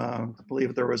 I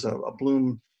believe there was a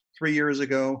bloom 3 years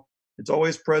ago. It's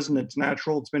always present. It's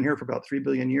natural. It's been here for about 3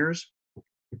 billion years.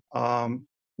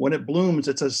 When it blooms,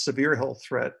 it's a severe health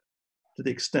threat to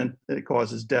the extent that it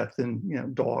causes death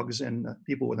in dogs and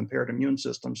people with impaired immune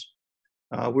systems.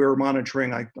 We're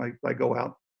monitoring. I go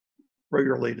out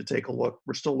regularly to take a look.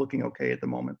 We're still looking okay at the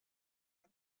moment.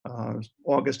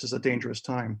 August is a dangerous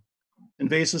time.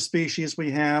 Invasive species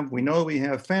we know we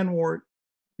have fanwort,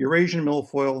 Eurasian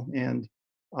milfoil, and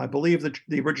I believe that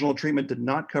the original treatment did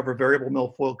not cover variable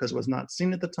milfoil because it was not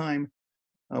seen at the time.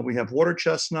 We have water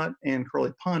chestnut and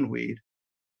curly pondweed.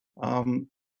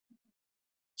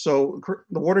 So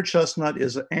the water chestnut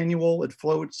is annual. It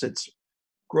floats. It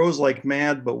grows like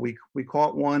mad, but we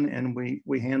caught one and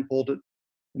we hand pulled it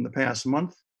in the past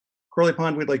month. Curly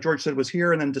pondweed, like George said, was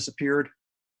here and then disappeared.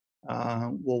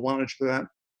 We'll monitor that.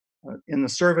 In the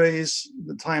surveys,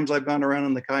 the times I've gone around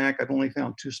in the kayak, I've only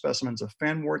found 2 specimens of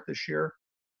fanwort this year.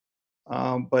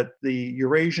 But the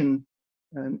Eurasian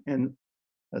and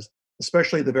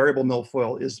especially the variable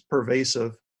milfoil is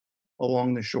pervasive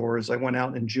along the shores. I went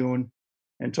out in June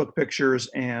and took pictures,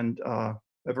 and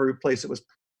every place it was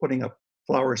putting up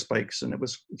flower spikes, and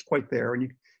it's quite there.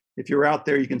 And if you're out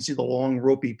there, you can see the long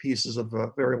ropey pieces of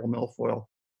variable milfoil.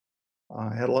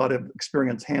 I had a lot of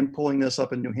experience hand pulling this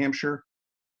up in New Hampshire,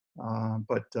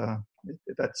 but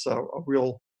that's a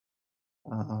real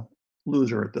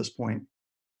loser at this point.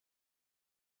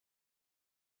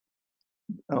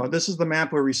 This is the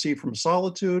map we received from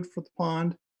Solitude for the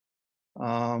pond.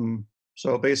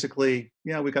 So basically,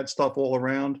 yeah, we got stuff all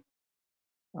around.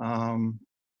 And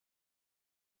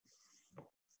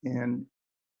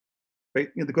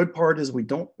the good part is we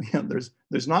don't,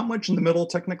 there's not much in the middle.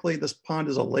 Technically, this pond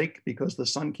is a lake because the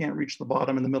sun can't reach the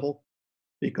bottom in the middle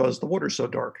because the water's so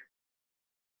dark.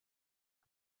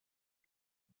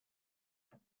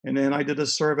 And then I did a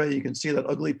survey. You can see that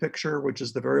ugly picture, which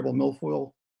is the variable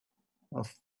milfoil.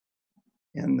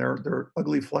 And they're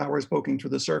ugly flowers poking through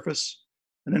the surface.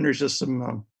 And then there's just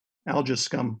some algae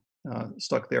scum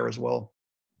stuck there as well.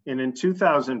 And in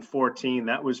 2014,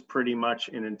 that was pretty much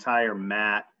an entire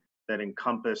mat that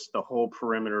encompassed the whole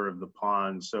perimeter of the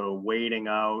pond. So wading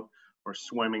out or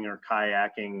swimming or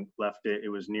kayaking left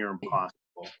it was near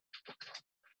impossible.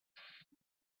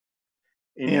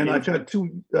 And I've got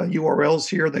 2 URLs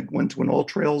here that went to an all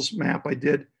trails map I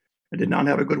did. I did not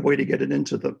have a good way to get it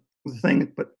into the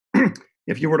thing, but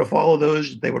if you were to follow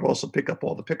those, they would also pick up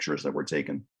all the pictures that were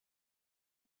taken.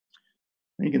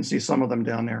 And you can see some of them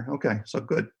down there. Okay, so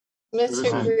good.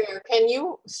 Mr. Greer, can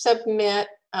you submit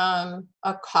a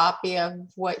copy of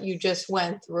what you just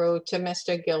went through to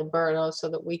Mr. Gilberto so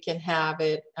that we can have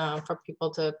it for people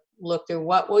to look through?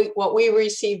 What we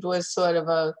received was sort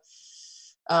of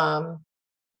an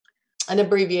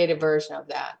abbreviated version of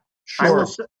that. Sure.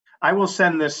 I will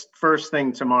send this first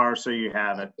thing tomorrow so you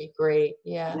have it. That'd be great.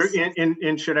 Yes.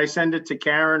 And should I send it to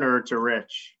Karen or to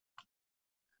Rich?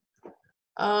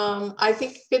 I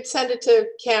think you could send it to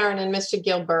Karen and Mr.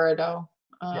 Gilberto,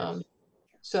 Yes.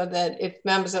 so that if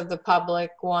members of the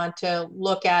public want to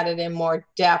look at it in more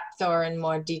depth or in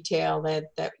more detail,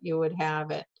 that you would have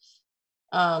it.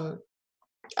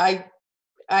 I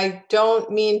don't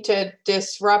mean to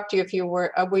disrupt you if you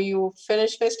were you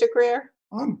finished, Mr. Greer?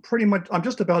 I'm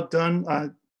just about done.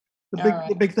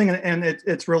 The big thing, and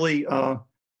it's really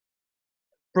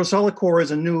Procelicor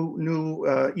is a new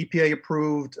EPA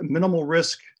approved minimal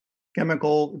risk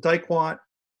chemical, Diquat,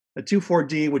 a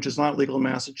 2,4-D, which is not legal in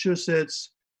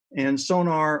Massachusetts, and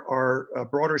Sonar are a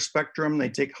broader spectrum. They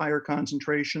take higher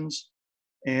concentrations,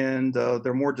 and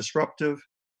they're more disruptive.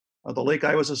 The lake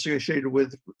I was associated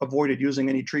with avoided using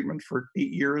any treatment for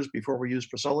 8 years before we used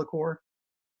Procelicor.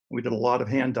 We did a lot of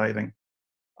hand diving.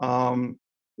 The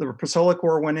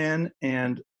Procelicor went in,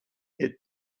 and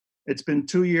it's been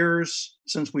 2 years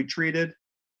since we treated,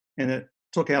 and it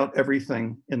took out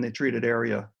everything in the treated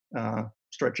area,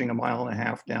 stretching 1.5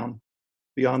 miles down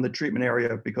beyond the treatment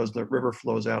area because the river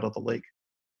flows out of the lake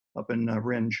up in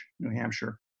Rindge, New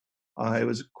Hampshire. It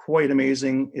was quite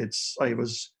amazing.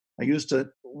 I used to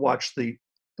watch the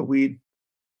weed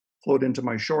float into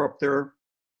my shore up there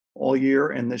all year,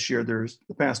 and this year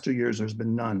the past 2 years there's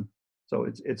been none. So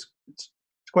it's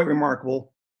quite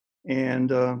remarkable,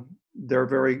 and they're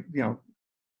very the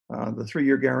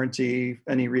 3-year guarantee.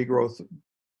 Any regrowth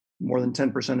more than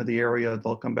 10% of the area,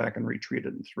 they'll come back and retreat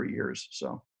it in 3 years.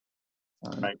 So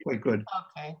Right. quite good.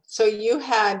 Okay, so you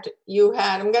had,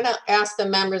 I'm gonna ask the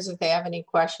members if they have any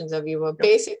questions of you, but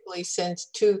basically since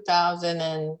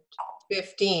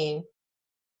 2015,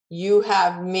 you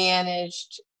have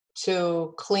managed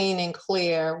to clean and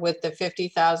clear with the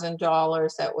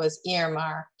 $50,000 that was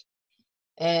earmarked.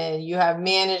 And you have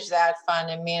managed that fund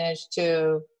and managed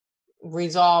to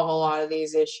resolve a lot of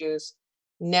these issues.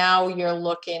 Now you're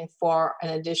looking for an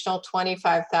additional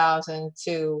 25,000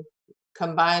 to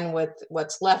combine with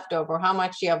what's left over. How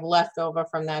much do you have left over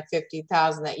from that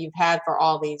 50,000 that you've had for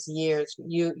all these years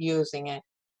you using it?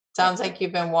 Sounds like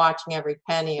you've been watching every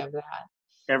penny of that.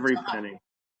 Every penny.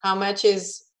 How much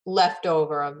is left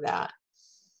over of that?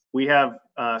 We have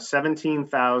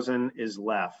 17,000 is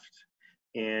left.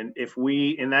 And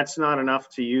and that's not enough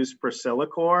to use Priscilla.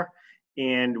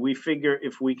 And we figure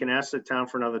if we can ask the town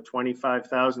for another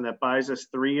 25,000, that buys us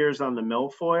 3 years on the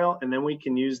milfoil, and then we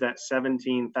can use that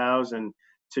 17,000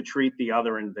 to treat the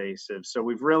other invasives. So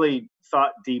we've really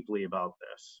thought deeply about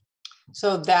this.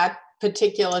 So that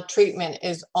particular treatment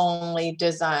is only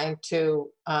designed to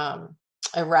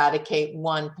eradicate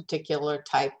one particular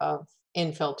type of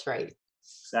infiltrate.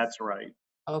 That's right.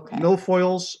 Okay.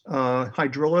 Milfoils,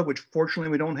 hydrilla, which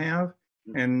fortunately we don't have,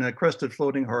 and crested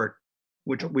floating heart,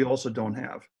 which we also don't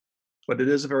have. But it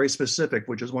is very specific,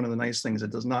 which is one of the nice things.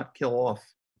 It does not kill off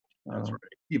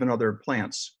even other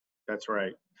plants. That's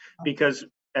right. Because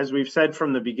as we've said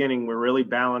from the beginning, we're really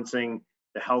balancing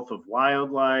the health of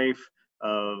wildlife,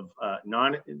 of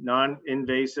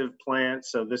non-invasive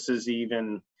plants. So this is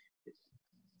it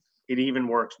even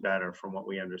works better from what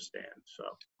we understand. So.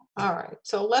 All right.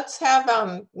 So let's have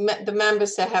the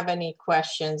members that have any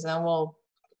questions, and we'll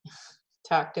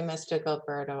talk to Mr.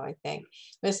 Gilberto, I think.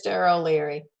 Mr.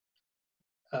 O'Leary.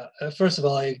 First of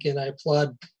all, I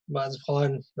applaud Martin's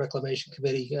Pond Reclamation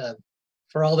Committee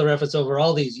for all their efforts over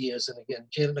all these years. And again,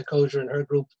 Janet Nicosia and her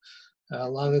group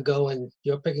long ago, and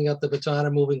you're picking up the baton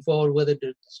and moving forward with it.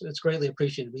 It's greatly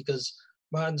appreciated, because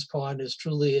Martin's Pond is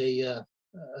truly a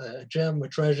gem, a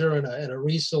treasure, and a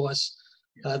resource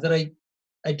that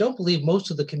I don't believe most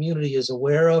of the community is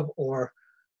aware of or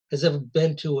has ever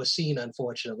been to or seen,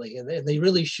 unfortunately, and they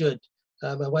really should.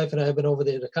 My wife and I have been over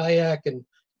there to kayak, and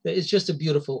it's just a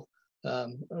beautiful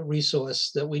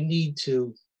resource that we need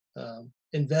to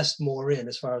invest more in,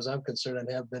 as far as I'm concerned,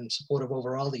 and have been supportive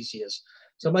over all these years.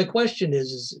 So my question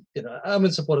is I'm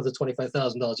in support of the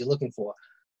 $25,000 you're looking for,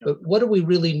 but what do we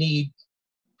really need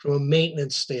from a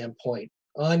maintenance standpoint,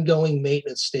 ongoing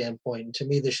maintenance standpoint? And to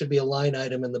me, there should be a line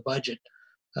item in the budget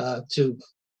to.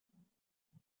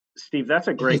 Steve, that's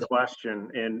a great question,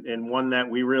 and one that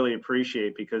we really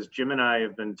appreciate, because Jim and I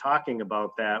have been talking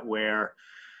about that, where,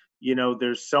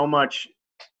 there's so much,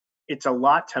 it's a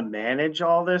lot to manage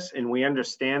all this, and we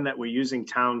understand that we're using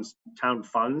town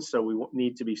funds, so we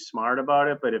need to be smart about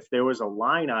it. But if there was a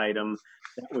line item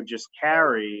that would just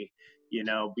carry,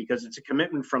 because it's a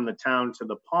commitment from the town to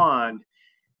the pond,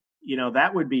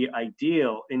 that would be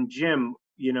ideal. And Jim,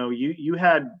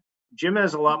 Jim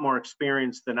has a lot more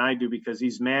experience than I do, because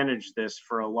he's managed this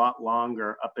for a lot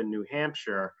longer up in New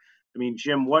Hampshire. I mean,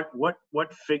 Jim, what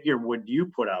figure would you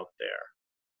put out there?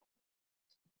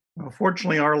 Well,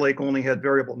 fortunately, our lake only had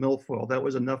variable milfoil. That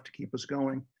was enough to keep us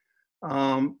going.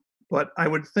 But I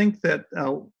would think that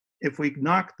if we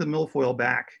knock the milfoil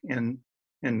back and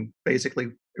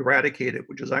basically eradicate it,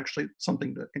 which is actually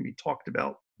something that can be talked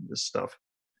about, this stuff,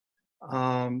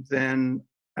 then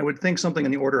I would think something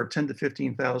in the order of 10 to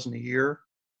 15,000 a year,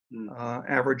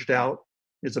 averaged out,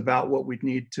 is about what we'd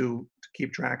need to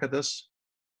keep track of this.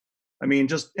 I mean,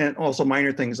 and also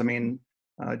minor things. I mean,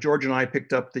 George and I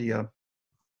picked up the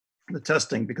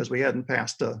testing because we hadn't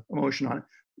passed a motion on it,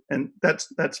 and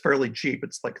that's fairly cheap.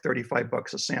 It's like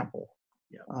 $35 a sample.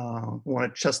 Yeah. We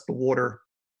want to test the water,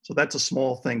 so that's a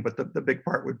small thing. But the big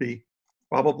part would be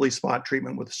probably spot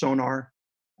treatment with sonar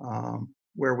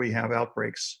where we have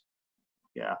outbreaks.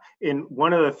 Yeah, and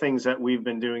one of the things that we've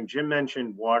been doing, Jim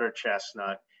mentioned water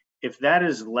chestnut. If that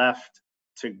is left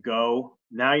to go,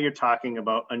 now you're talking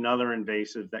about another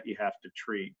invasive that you have to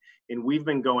treat. And we've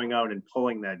been going out and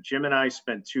pulling that. Jim and I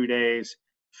spent 2 days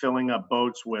filling up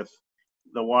boats with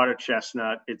the water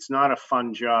chestnut. It's not a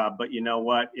fun job, but you know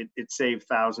what? It saved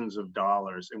thousands of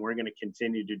dollars, and we're going to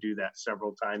continue to do that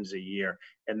several times a year.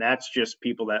 And that's just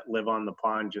people that live on the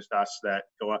pond, just us that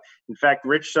go out. In fact,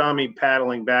 Rich saw me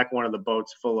paddling back one of the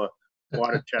boats full of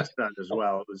water chestnut as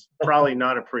well. It was probably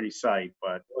not a pretty sight,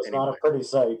 but it was anyway. not a pretty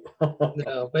sight.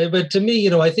 No, but to me,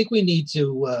 I think we need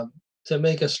to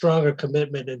make a stronger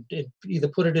commitment and either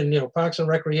put it in, Parks and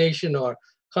Recreation or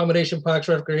combination Parks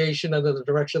Recreation under the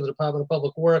direction of the Department of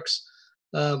Public Works,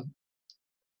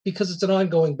 because it's an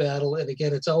ongoing battle. And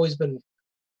again, it's always been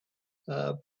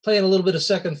playing a little bit of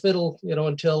second fiddle,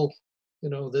 until,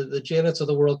 the Janets of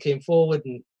the world came forward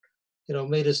and,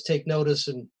 made us take notice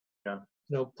and,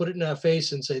 put it in our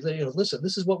face and say, listen,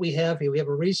 this is what we have here. We have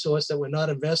a resource that we're not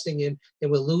investing in and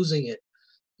we're losing it.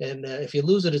 And if you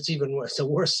lose it, it's even worse, it's a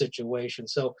worse situation.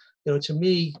 So, to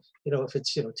me, if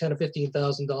it's, $10,000 or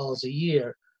 $15,000 a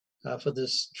year for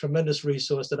this tremendous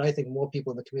resource that I think more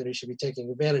people in the community should be taking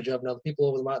advantage of. Now, the people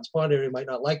over the Martins Pond area might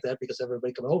not like that because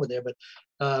everybody coming over there, but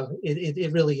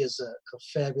it really is a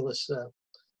fabulous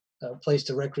place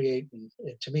to recreate. And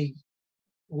to me,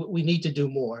 we need to do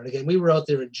more. And again, we were out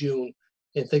there in June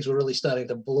and things were really starting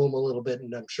to bloom a little bit.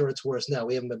 And I'm sure it's worse now.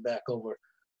 We haven't been back over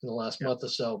in the last month or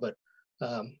so, but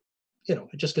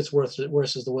it just gets worse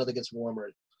as the weather gets warmer.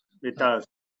 It does.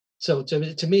 So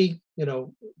to me,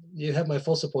 you have my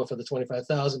full support for the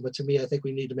 25,000, but to me, I think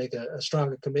we need to make a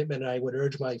stronger commitment. I would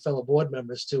urge my fellow board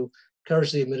members to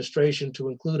encourage the administration to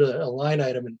include a line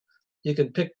item, and you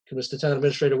can pick, Mr. Town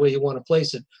Administrator, where you want to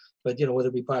place it, but whether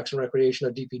it be Parks and Recreation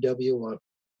or DPW or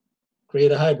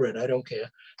create a hybrid, I don't care.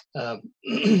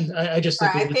 I just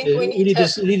think we need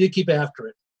to keep after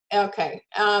it. Okay,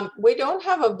 we don't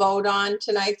have a vote on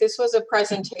tonight. This was a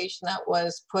presentation that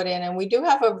was put in, and we do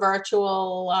have a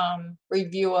virtual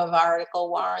review of article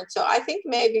warrant. So I think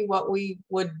maybe what we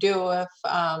would do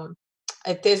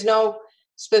if there's no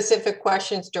specific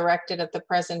questions directed at the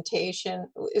presentation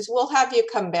is we'll have you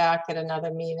come back at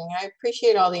another meeting. I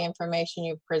appreciate all the information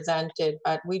you've presented,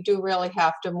 but we do really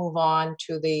have to move on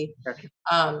to the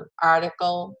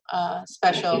article,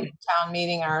 special town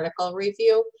meeting article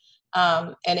review.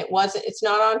 And it's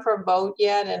not on for a vote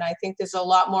yet. And I think there's a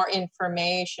lot more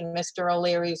information. Mr.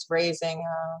 O'Leary's raising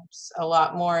a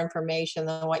lot more information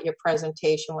than what your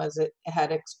presentation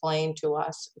had explained to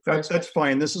us. That's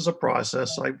fine. This is a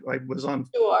process. I was on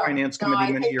finance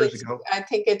committee many years ago. I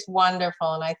think it's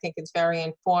wonderful. And I think it's very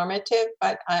informative,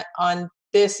 but on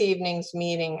this evening's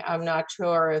meeting, I'm not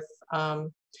sure if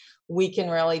we can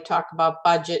really talk about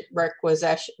budget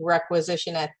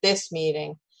requisition at this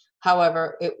meeting.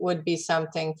 However, it would be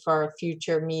something for a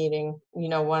future meeting,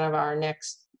 one of our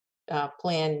next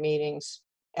planned meetings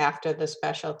after the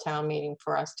special town meeting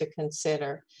for us to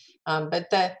consider.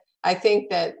 But I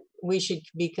think that we should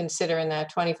be considering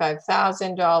that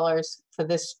 $25,000 for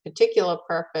this particular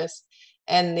purpose,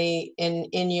 and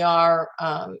in your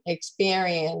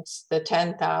experience, the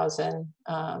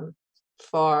 $10,000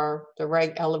 for the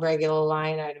regular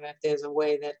line item, if there's a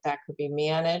way that could be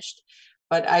managed.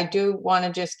 But I do want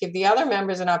to just give the other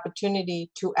members an opportunity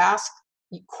to ask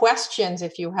questions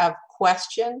if you have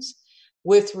questions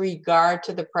with regard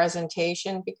to the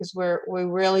presentation, because we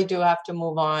really do have to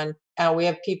move on. We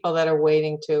have people that are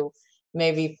waiting to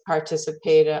maybe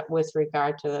participate with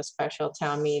regard to the special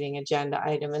town meeting agenda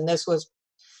item. And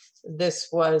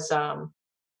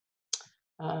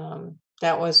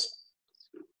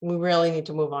we really need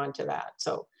to move on to that.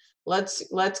 So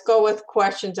let's go with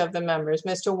questions of the members.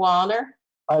 Mr. Wallner?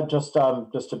 Just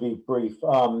to be brief,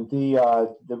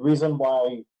 the reason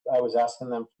why I was asking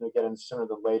them to get in sooner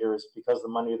than later is because the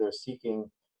money they're seeking,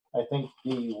 I think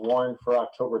the warrant for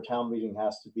October town meeting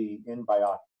has to be in by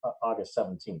August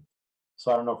 17th.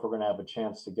 So I don't know if we're going to have a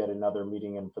chance to get another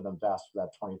meeting in for them to ask for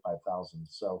that 25,000.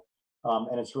 So,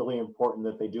 and it's really important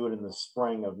that they do it in the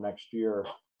spring of next year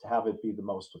to have it be the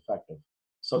most effective.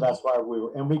 So that's why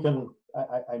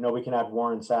I know we can add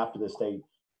warrants after this date,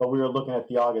 but we were looking at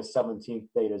the August 17th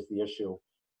date as the issue.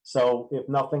 So if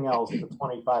nothing else, the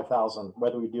 25,000,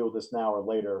 whether we deal with this now or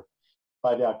later,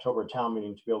 by the October town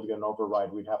meeting to be able to get an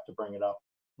override, we'd have to bring it up.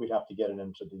 We'd have to get it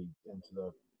into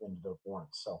the warrant.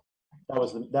 So that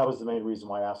was the main reason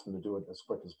why I asked them to do it as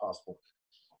quick as possible.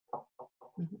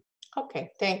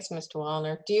 Okay, thanks, Mr.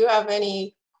 Wallner. Do you have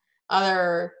any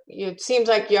other? It seems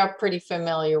like you're pretty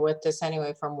familiar with this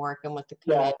anyway from working with the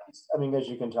committee. Yeah, I mean, as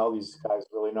you can tell, these guys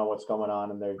really know what's going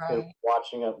on, and they're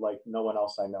watching it like no one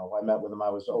else I know. I met with them. I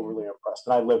was overly impressed,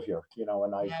 and I live here,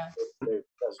 and they're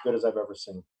as good as I've ever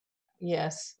seen.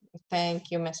 Yes,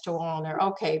 thank you, Mr. Wallner.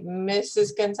 Okay,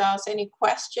 Mrs. Gonzalez, any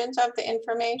questions of the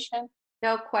information?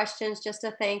 No questions, just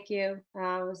a thank you.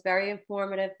 It was very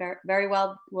informative, very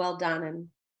well done, and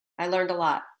I learned a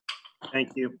lot.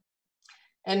 Thank you.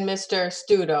 And Mr.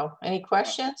 Studo, any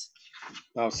questions?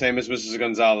 No, same as Mrs.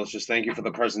 Gonzalez. Just thank you for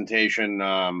the presentation.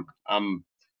 I'm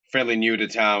fairly new to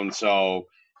town, so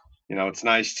it's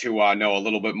nice to know a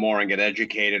little bit more and get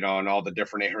educated on all the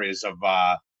different areas of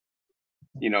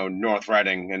North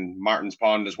Reading. And Martins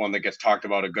Pond is one that gets talked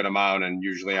about a good amount, and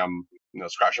usually I'm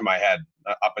scratching my head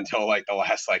up until like the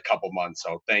last couple months.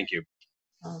 So thank you.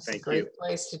 It's a great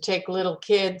place to take little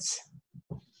kids.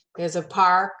 There's a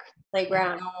park.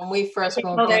 playground. When we first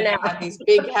Go moved there in, they now. had these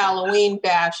big Halloween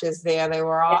bashes there. They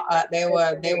were all, they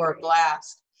were a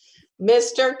blast.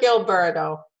 Mr.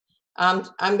 Gilberto, I'm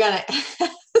gonna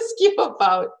ask you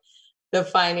about the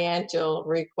financial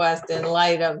request in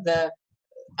light of the,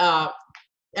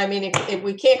 I mean,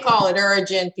 we can't call it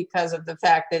urgent because of the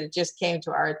fact that it just came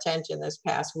to our attention this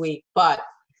past week, but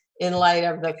in light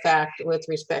of the fact with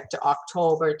respect to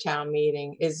October town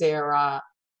meeting, is there a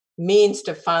means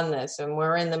to fund this? And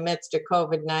we're in the midst of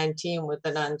COVID-19 with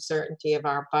an uncertainty of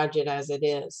our budget as it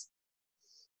is.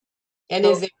 And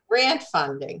is there grant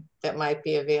funding that might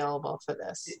be available for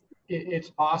this? It's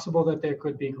possible that there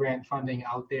could be grant funding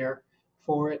out there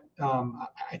for it.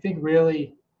 I think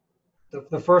really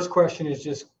the first question is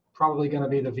just probably going to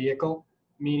be the vehicle,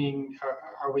 meaning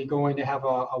are we going to have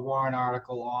a warrant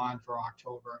article on for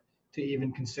October to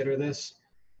even consider this?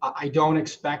 I don't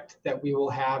expect that we will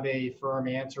have a firm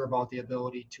answer about the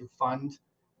ability to fund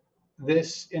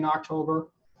this in October,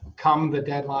 come the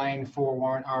deadline for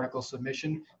warrant article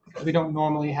submission, because we don't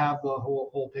normally have the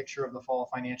whole picture of the fall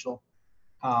financial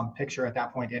picture at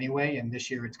that point anyway, and this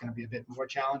year it's going to be a bit more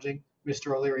challenging.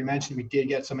 Mr. O'Leary mentioned we did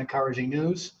get some encouraging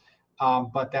news,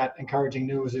 but that encouraging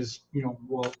news is,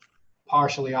 will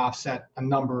partially offset a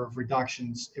number of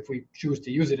reductions if we choose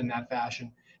to use it in that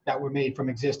fashion that were made from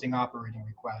existing operating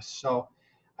requests. So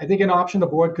I think an option the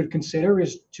board could consider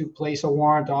is to place a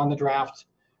warrant on the draft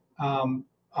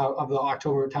of the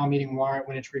October town meeting warrant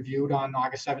when it's reviewed on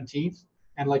August 17th.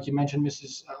 And like you mentioned,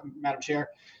 Madam Chair,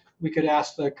 we could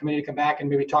ask the committee to come back and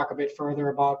maybe talk a bit further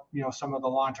about, some of the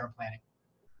long-term planning.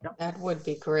 That would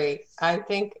be great. I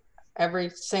think every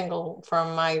single,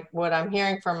 what I'm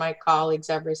hearing from my colleagues,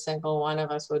 every single one of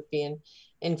us would be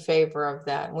in favor of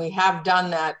that. And we have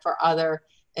done that for other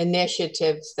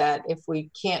initiatives that if we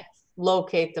can't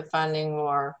locate the funding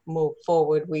or move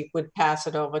forward, we would pass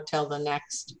it over till the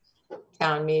next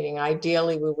town meeting.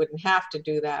 Ideally, we wouldn't have to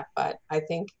do that, but I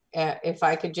think if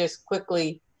I could just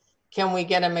quickly, can we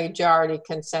get a majority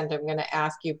consent? I'm going to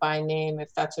ask you by name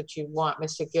if that's what you want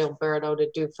Mr. Gilberto to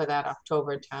do for that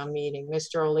October town meeting.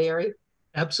 Mr. O'Leary?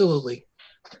 Absolutely.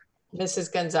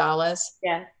 Mrs. Gonzalez?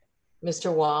 Yeah.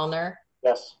 Mr. Wallner?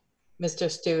 Yes. Mr.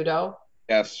 Studo?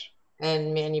 Yes.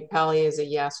 And Manu Pelley is a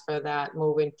yes for that,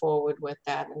 moving forward with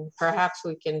that. And perhaps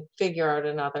we can figure out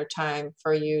another time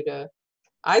for you to,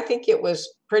 I think it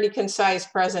was pretty concise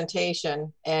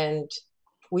presentation, and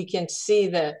we can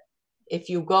see if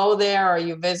you go there or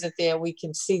you visit there, we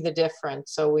can see the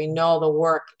difference. So we know the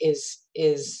work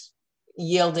is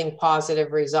yielding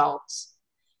positive results.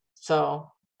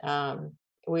 So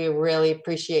we really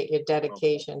appreciate your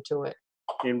dedication to it.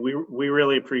 And we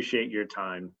really appreciate your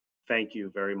time. Thank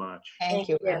you very much. Thank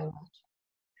you very much.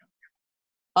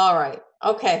 All right.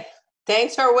 Okay.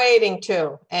 Thanks for waiting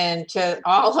too. And to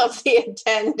all of the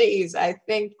attendees, I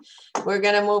think we're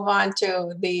going to move on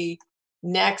to the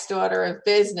next order of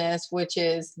business, which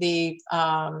is the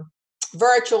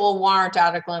virtual warrant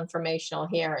article informational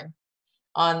hearing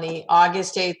on the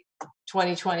August 8th,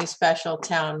 2020 special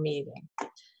town meeting.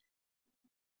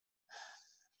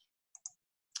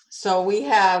 So we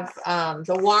have,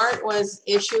 the warrant was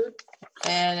issued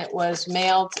and it was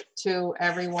mailed to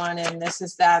everyone, and this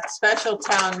is that special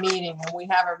town meeting, and we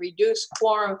have a reduced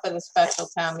quorum for the special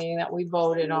town meeting that we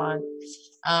voted on,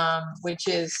 which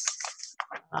is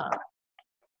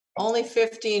only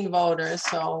 15 voters,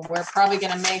 so we're probably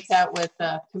going to make that with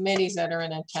the committees that are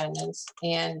in attendance,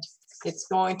 and it's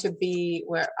going to be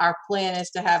where our plan is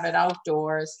to have it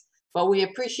outdoors. But we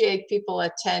appreciate people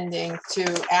attending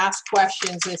to ask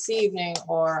questions this evening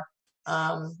or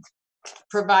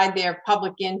provide their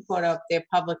public input of their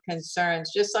public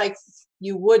concerns, just like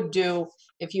you would do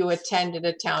if you attended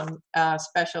a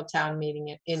special town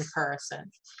meeting in person.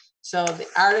 So the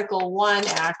Article 1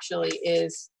 actually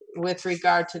is with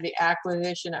regard to the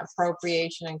acquisition,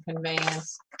 appropriation, and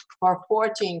conveyance for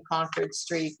 14 Concord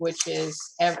Street, which is,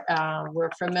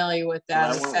 we're familiar with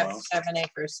that, Well, 7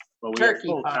 acres. Well, we have Turkey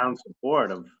full farm. town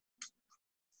support of.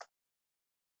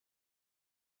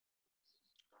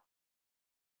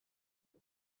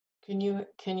 Can you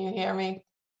hear me?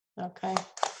 Okay.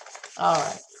 All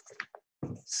right.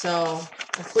 So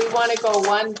if we want to go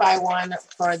one by one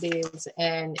for these,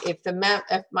 and if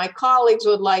my colleagues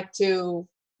would like to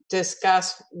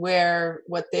discuss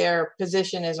what their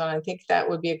position is on, I think that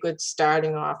would be a good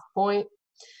starting off point.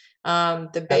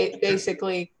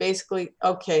 Basically,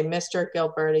 okay, Mr.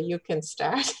 Gilberto, you can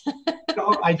start.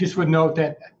 I just would note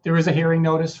that there is a hearing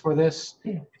notice for this.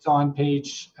 It's on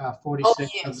page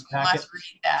 46 of the packet. Must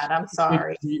read that. I'm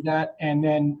sorry. Read that. And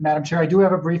then, Madam Chair, I do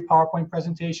have a brief PowerPoint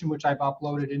presentation, which I've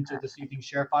uploaded into this evening's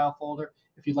share file folder.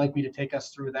 If you'd like me to take us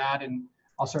through that, and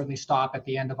I'll certainly stop at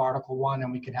the end of Article 1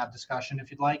 and we can have discussion if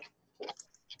you'd like.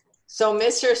 So,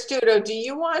 Mr. Studo, do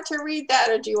you want to read that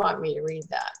or do you want me to read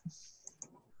that?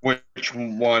 Which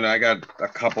one? I got a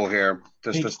couple here.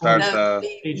 Just Page to start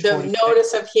 40. The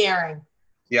notice of hearing.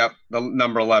 Yep, the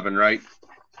number 11, right?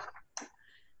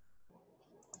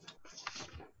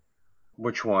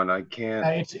 Which one? I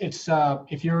can't. It's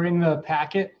if you're in the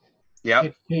packet, Yep.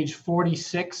 it's page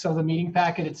 46 of the meeting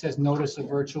packet. It says notice of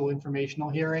virtual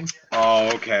informational hearing.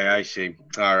 Oh, okay, I see.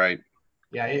 All right.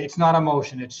 Yeah, it's not a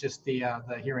motion. It's just the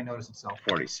hearing notice itself.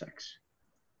 46.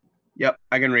 Yep,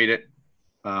 I can read it.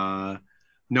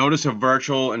 Notice of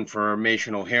virtual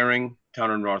informational hearing, Town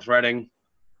of North Reading.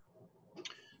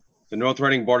 The North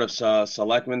Reading Board of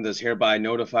Selectmen does hereby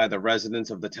notify the residents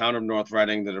of the Town of North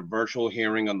Reading that a virtual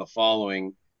hearing on the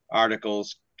following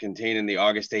articles contained in the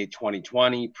August 8,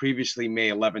 2020, previously May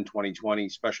 11, 2020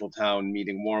 special town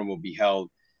meeting warrant will be held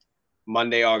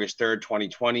Monday, August 3rd,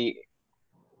 2020,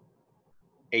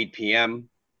 8 p.m.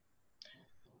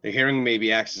 The hearing may be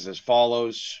accessed as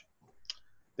follows.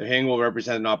 The hearing will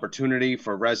represent an opportunity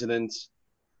for residents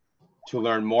to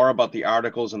learn more about the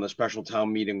articles in the special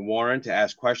town meeting warrant, to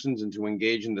ask questions, and to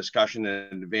engage in discussion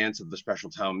in advance of the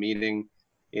special town meeting.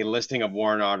 A listing of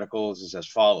warrant articles is as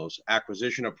follows.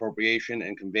 Acquisition, appropriation,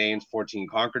 and conveyance, 14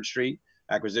 Concord Street.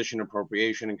 Acquisition,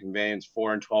 appropriation, and conveyance,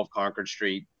 4 and 12 Concord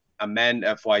Street. Amend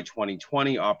FY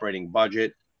 2020 operating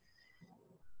budget.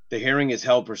 The hearing is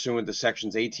held pursuant to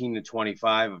sections 18 to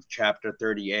 25 of Chapter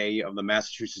 30A of the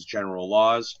Massachusetts General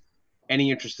Laws.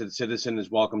 Any interested citizen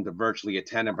is welcome to virtually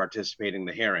attend and participate in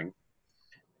the hearing.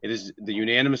 It is the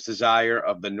unanimous desire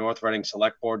of the North Reading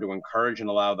Select Board to encourage and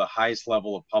allow the highest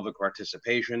level of public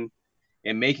participation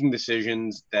in making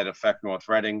decisions that affect North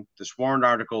Reading. This warrant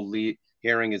article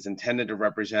hearing is intended to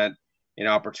represent an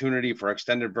opportunity for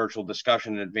extended virtual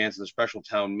discussion in advance of the special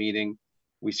town meeting.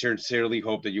 We sincerely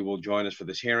hope that you will join us for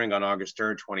this hearing on August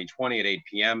 3rd, 2020 at 8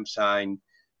 p.m. Signed,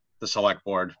 the Select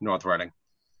Board, North Reading.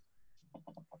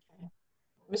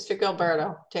 Mr.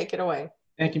 Gilberto, take it away.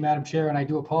 Thank you, Madam Chair, and I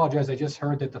do apologize. I just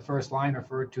heard that the first line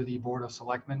referred to the Board of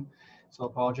Selectmen, so I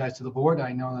apologize to the board.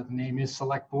 I know that the name is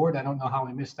Select Board. I don't know how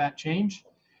I missed that change.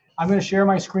 I'm going to share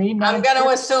my screen. I'm going to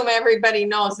assume everybody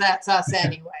knows that's us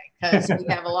anyway, because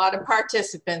we have a lot of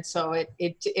participants, so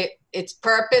its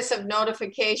purpose of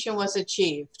notification was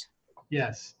achieved.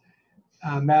 Yes.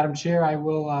 Madam Chair, I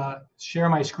will share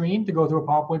my screen to go through a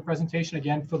PowerPoint presentation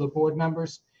again for the board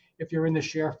members. If you're in the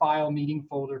share file meeting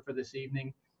folder for this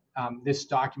evening, this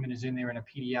document is in there in a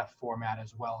PDF format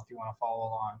as well if you want to follow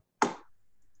along. All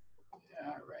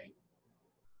right.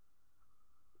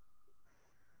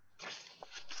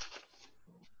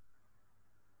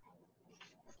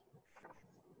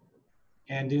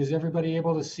 And is everybody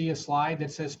able to see a slide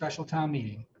that says special town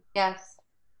meeting? Yes.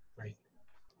 Great.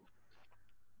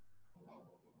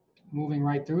 Moving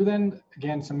right through then,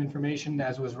 again, some information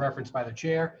as was referenced by the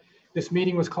chair. This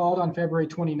meeting was called on February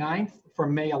 29th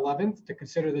from May 11th to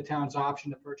consider the town's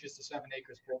option to purchase the 7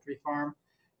 acres poultry farm.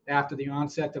 After the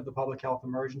onset of the public health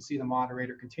emergency, the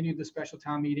moderator continued the special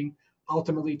town meeting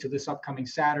ultimately to this upcoming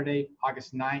Saturday,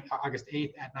 August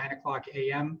 8th at 9:00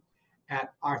 a.m.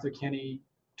 at Arthur Kenny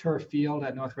Turf Field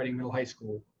at North Reading Middle High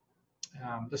School.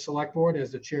 The select board,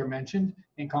 as the chair mentioned,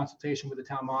 in consultation with the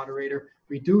town moderator,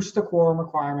 reduced the quorum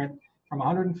requirement from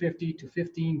 150 to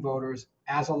 15 voters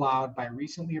as allowed by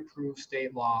recently approved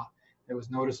state law. There was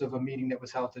notice of a meeting that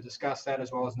was held to discuss that,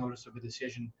 as well as notice of a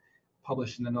decision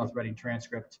published in the North Reading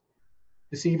transcript.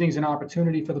 This evening is an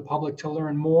opportunity for the public to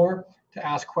learn more, to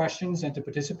ask questions, and to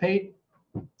participate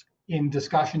in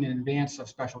discussion in advance of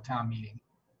special town meeting.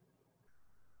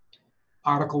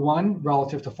 Article 1,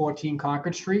 relative to 14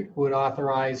 Concord Street, would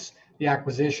authorize the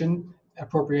acquisition,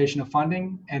 appropriation of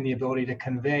funding, and the ability to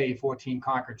convey 14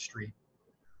 Concord Street.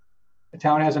 The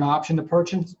town has an option to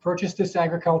purchase this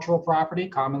agricultural property,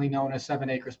 commonly known as 7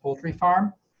 Acres Poultry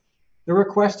Farm. The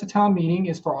request to town meeting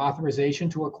is for authorization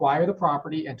to acquire the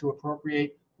property and to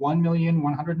appropriate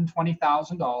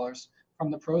 $1,120,000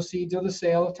 from the proceeds of the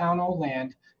sale of town-owned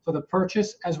land for the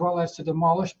purchase, as well as to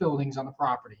demolish buildings on the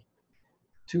property.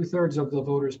 2/3 of the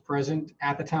voters present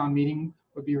at the town meeting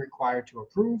would be required to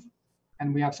approve,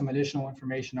 and we have some additional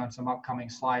information on some upcoming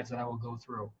slides that I will go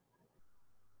through.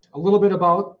 A little bit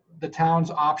about the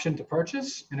town's option to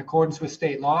purchase. In accordance with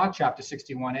state law, Chapter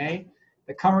 61A,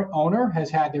 the current owner has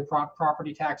had their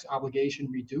property tax obligation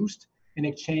reduced in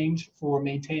exchange for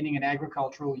maintaining an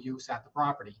agricultural use at the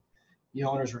property. The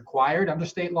owner is required under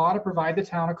state law to provide the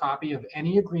town a copy of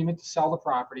any agreement to sell the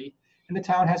property, and the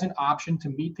town has an option to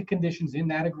meet the conditions in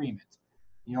that agreement.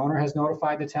 The owner has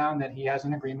notified the town that he has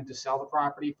an agreement to sell the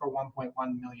property for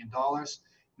 $1.1 million.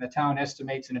 And And the town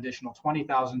estimates an additional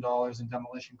 $20,000 in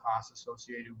demolition costs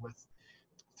associated with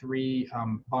 3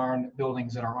 barn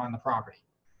buildings that are on the property.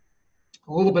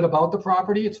 A little bit about the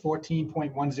property. It's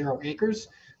 14.10 acres,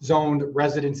 zoned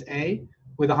Residence A,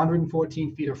 with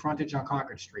 114 feet of frontage on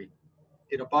Concord Street.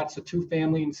 It abuts a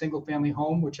 2-family and single-family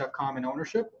home, which have common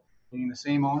ownership, meaning the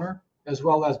same owner, as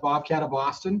well as Bobcat of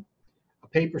Boston, a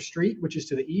paper street, which is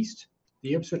to the east,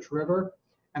 the Ipswich River,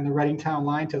 and the Reading Town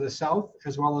Line to the south,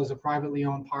 as well as a privately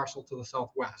owned parcel to the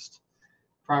southwest.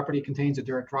 Property contains a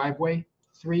dirt driveway,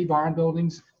 3 barn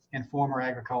buildings, and former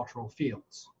agricultural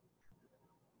fields.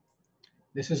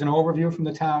 This is an overview from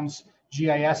the town's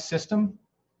GIS system.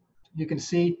 You can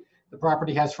see the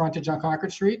property has frontage on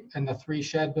Concord Street and the 3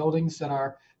 shed buildings that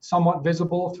are somewhat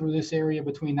visible through this area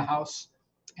between the house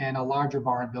and a larger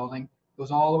barn building. It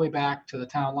goes all the way back to the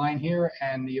town line here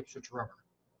and the Ipswich River.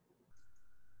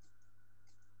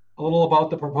 A little about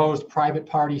the proposed private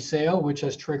party sale, which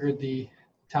has triggered the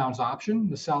town's option.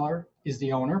 The seller is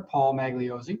the owner, Paul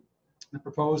Magliozzi. The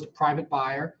proposed private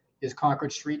buyer is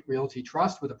Concord Street Realty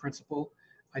Trust with a principal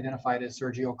identified as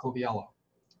Sergio Coviello.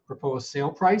 Proposed sale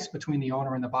price between the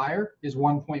owner and the buyer is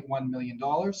 $1.1 million.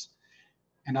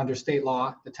 And under state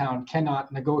law, the town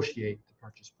cannot negotiate the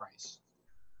purchase price.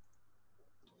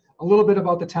 A little bit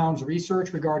about the town's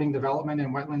research regarding development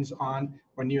and wetlands on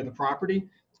or near the property.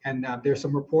 And there's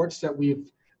some reports that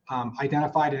we've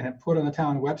identified and have put on the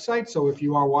town website. So if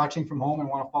you are watching from home and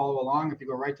want to follow along, if you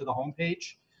go right to the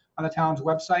homepage on the town's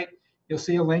website, you'll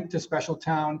see a link to special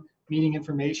town meeting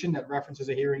information that references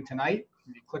a hearing tonight.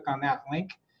 If you click on that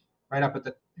link, right up at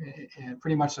the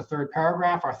pretty much the 3rd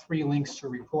paragraph are 3 links to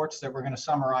reports that we're going to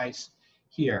summarize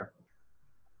here.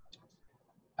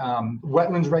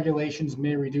 Wetlands regulations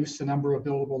may reduce the number of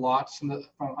buildable lots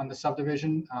on the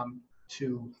subdivision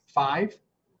to 5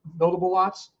 buildable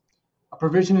lots. A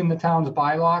provision in the town's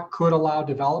bylaw could allow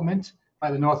development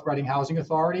by the North Reading Housing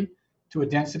Authority to a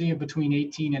density of between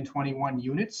 18 and 21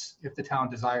 units if the town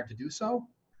desired to do so.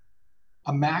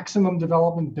 A maximum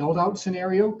development build-out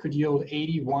scenario could yield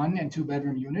 81 and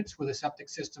 2-bedroom units with a septic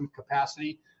system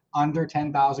capacity under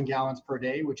 10,000 gallons per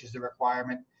day, which is the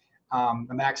requirement,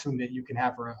 the maximum that you can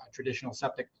have for a traditional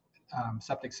septic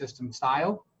system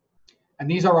style. And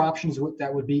these are options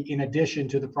that would be in addition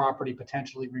to the property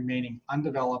potentially remaining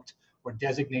undeveloped or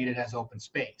designated as open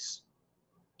space.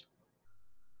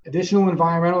 Additional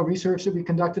environmental research that we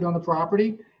conducted on the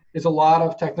property. There's a lot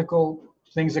of technical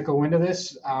things that go into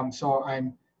this. So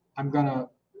I'm gonna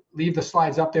leave the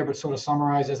slides up there, but sort of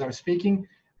summarize as I was speaking.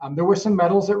 There were some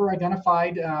metals that were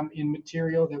identified in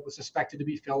material that was suspected to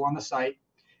be fill on the site.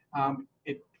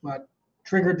 It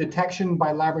triggered detection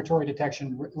by laboratory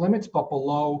detection limits, but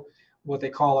below what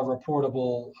they call a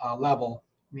reportable level,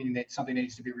 meaning that something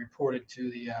needs to be reported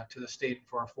to the state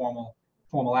for a formal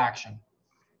action.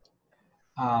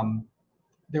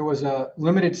 There was a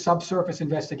limited subsurface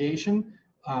investigation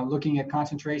looking at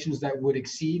concentrations that would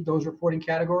exceed those reporting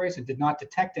categories and did not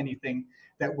detect anything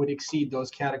that would exceed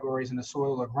those categories in the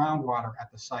soil or groundwater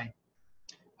at the site.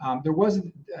 There was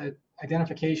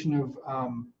identification of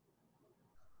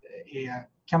a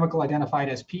chemical identified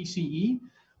as PCE,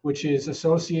 which is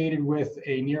associated with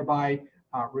a nearby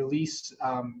release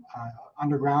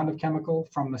underground of chemical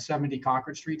from the 70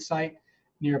 Concord Street site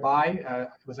nearby.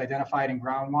 It was identified in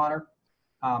groundwater.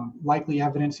 Likely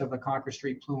evidence of the Concord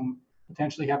Street plume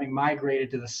potentially having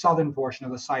migrated to the southern portion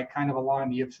of the site, kind of along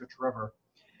the Ipswich River.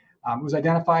 It was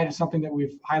identified as something that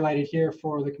we've highlighted here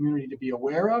for the community to be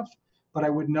aware of, but I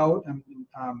would note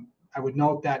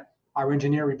that our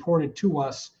engineer reported to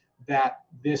us that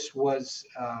this was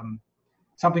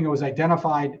something that was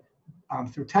identified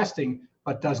through testing,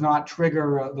 but does not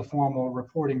trigger the formal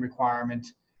reporting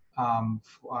requirement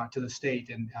to the state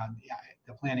and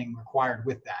the planning required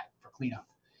with that for cleanup.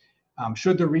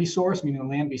 Should the resource, meaning the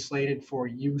land, be slated for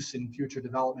use in future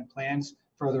development plans,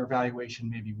 further evaluation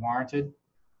may be warranted.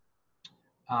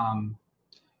 Our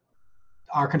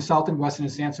consultant, Weston &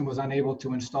 Sampson, was unable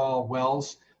to install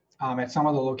wells at some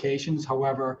of the locations.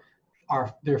 However,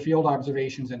 their field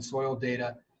observations and soil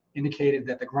data indicated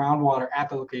that the groundwater at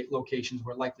the locations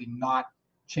were likely not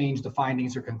change the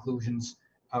findings or conclusions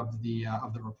of the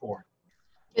report.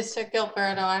 Mr.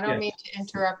 Gilberto, I don't mean to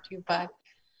interrupt you, but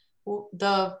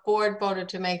the board voted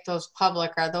to make those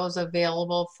public. Are those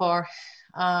available for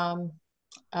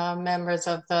members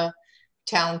of the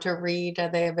town to read? Are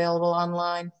they available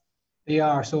online? They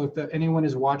are. So if anyone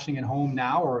is watching at home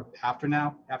now or after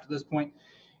this point,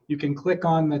 you can click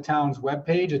on the town's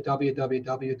webpage at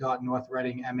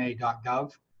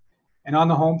www.northreadingma.gov. And on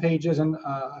the homepage is a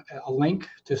link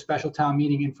to special town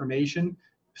meeting information,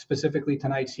 specifically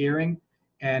tonight's hearing.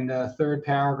 And a 3rd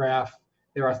paragraph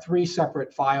There are 3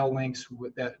 separate file links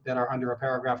that are under a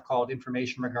paragraph called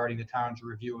information regarding the town's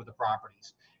review of the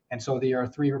properties. And so there are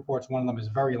 3 reports, one of them is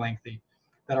very lengthy,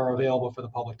 that are available for the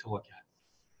public to look at.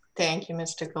 Thank you,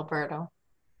 Mr. Gilberto.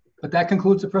 But that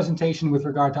concludes the presentation with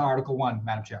regard to Article 1,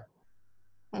 Madam Chair.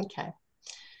 Okay.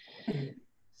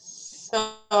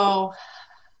 So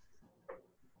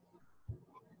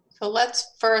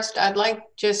let's first, I'd like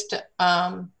just,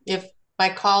 if my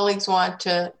colleagues want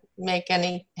to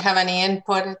have any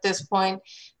input at this point,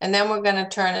 and then we're going to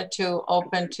turn it to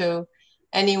open to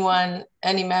anyone,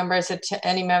 any members of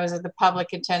the public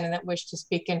attending that wish to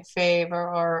speak in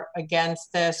favor or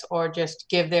against this, or just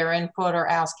give their input or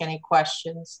ask any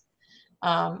questions.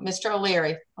 Mr.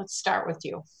 O'Leary, let's start with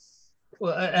you.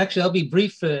 Well, actually, I'll be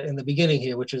brief in the beginning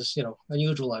here, which is,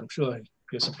 unusual, I'm sure.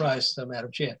 You're surprised,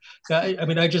 Madam Chair. I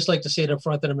mean, I'd just like to say it up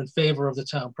front that I'm in favor of the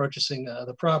town purchasing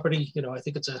the property. I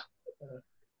think it's a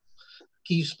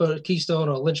keystone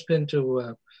or linchpin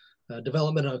to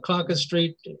development on Concord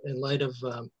Street in light of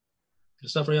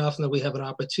it's not very often that we have an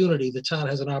opportunity. The town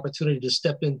has an opportunity to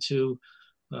step into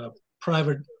a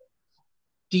private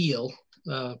deal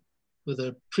with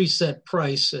a preset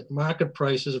price at market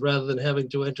prices rather than having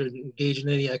to engage in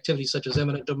any activity such as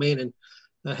eminent domain and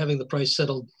having the price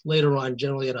settled later on,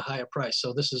 generally at a higher price.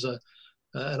 So this is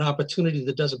an opportunity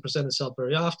that doesn't present itself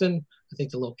very often. I think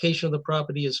the location of the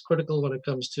property is critical when it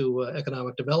comes to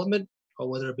economic development, or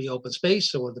whether it be open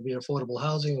space or whether it be affordable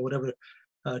housing or whatever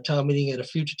town meeting at a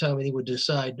future town meeting would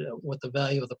decide what the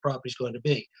value of the property is going to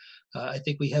be. I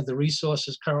think we have the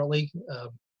resources currently,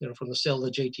 from the sale of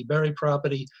the J.T. Berry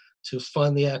property to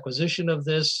fund the acquisition of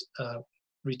this,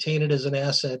 retain it as an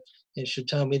asset, and should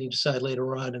town meeting decide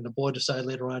later on and the board decide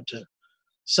later on to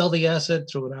sell the asset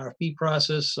through an RFP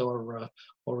process or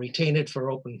retain it for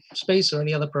open space or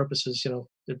any other purposes,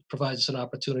 it provides us an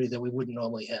opportunity that we wouldn't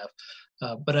normally have.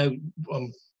 But I'm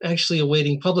actually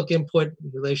awaiting public input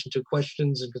in relation to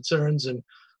questions and concerns, and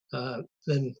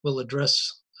then we'll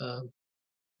address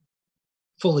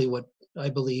fully what I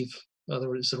believe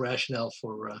is the rationale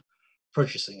for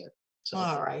purchasing it. So,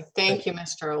 all right. Thank you,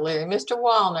 Mr. O'Leary. Mr.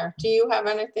 Wallner, do you have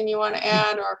anything you want to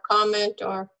add or comment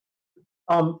or?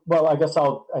 Well, I guess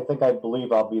I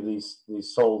believe I'll be the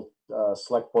sole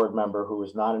select board member who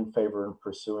is not in favor of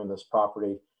pursuing this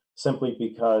property, simply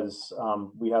because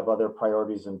we have other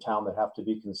priorities in town that have to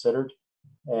be considered.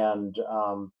 And,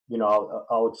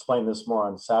 I'll explain this more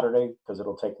on Saturday because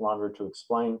it'll take longer to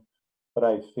explain. But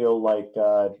I feel like,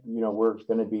 we're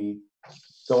going to be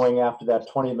going after that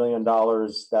 $20 million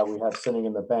that we have sitting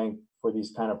in the bank for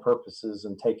these kind of purposes,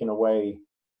 and taking away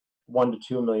 $1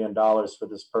 to $2 million for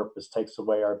this purpose takes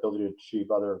away our ability to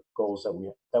achieve other goals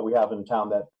that we have in town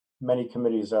that many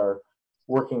committees are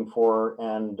working for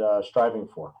and striving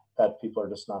for, that people are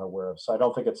just not aware of. So I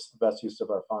don't think it's the best use of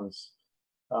our funds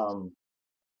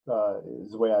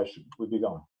is the way would be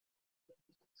going.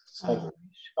 Thank you.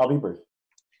 I'll be brief.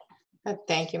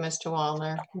 Thank you, Mr.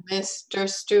 Wallner. Mr.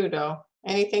 Studo,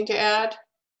 anything to add?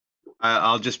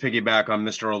 I'll just piggyback on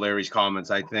Mr. O'Leary's comments.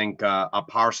 I think a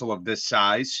parcel of this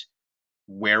size,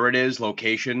 where it is,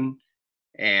 location,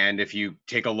 and if you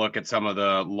take a look at some of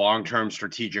the long-term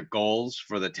strategic goals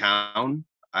for the town,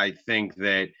 I think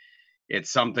that it's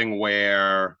something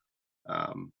where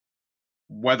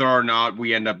whether or not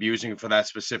we end up using it for that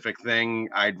specific thing,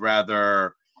 I'd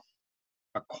rather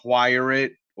acquire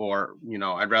it, or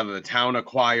I'd rather the town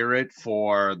acquire it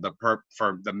for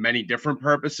the many different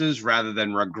purposes rather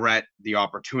than regret the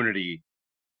opportunity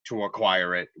to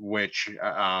acquire it, which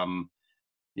I've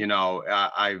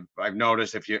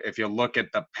noticed if you look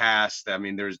at the past, I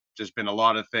mean, there's just been a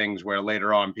lot of things where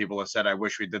later on people have said, I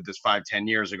wish we did this 5-10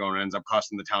 years ago, and it ends up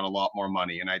costing the town a lot more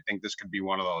money. And I think this could be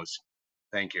one of those.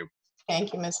 Thank you.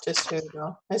 Thank you, Mr.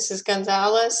 Studo. Mrs.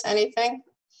 Gonzalez, anything?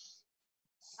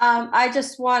 I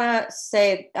just want to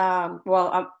say, I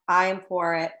am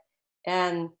for it.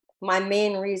 And my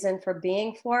main reason for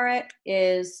being for it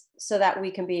is so that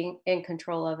we can be in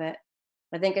control of it.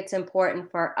 I think it's important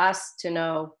for us to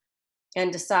know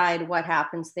and decide what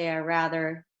happens there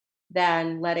rather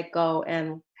than let it go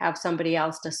and have somebody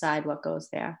else decide what goes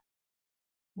there.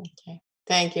 Okay.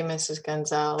 Thank you, Mrs.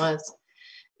 Gonzalez.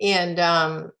 And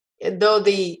though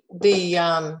the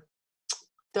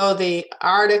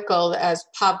article as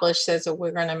published says that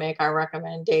we're going to make our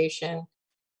recommendation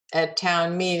at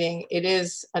town meeting, it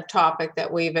is a topic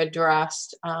that we've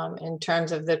addressed in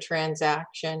terms of the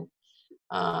transaction.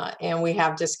 And we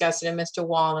have discussed it, and Mr.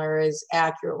 Wallner is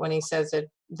accurate when he says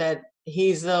that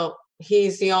he's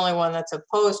the only one that's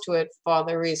opposed to it for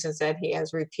the reasons that he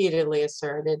has repeatedly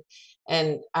asserted,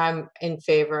 and I'm in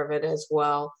favor of it as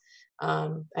well.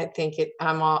 I think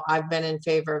I've been in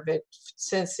favor of it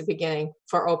since the beginning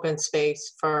for open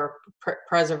space, for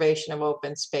preservation of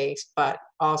open space, but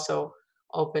also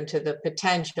open to the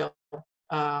potential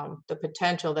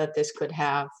that this could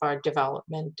have for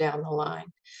development down the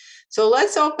line. So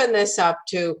let's open this up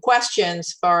to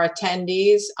questions for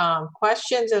attendees,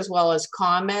 questions as well as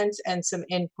comments and some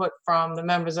input from the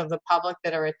members of the public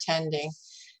that are attending.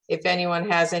 If anyone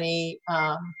has any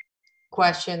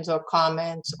questions or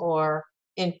comments or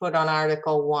input on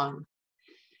Article 1.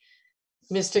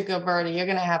 Mr. Gilberti, you're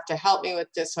going to have to help me with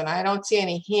this one. I don't see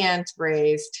any hands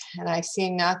raised, and I see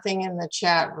nothing in the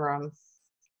chat room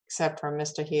except for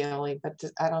Mr. Healy, but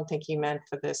I don't think he meant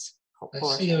for this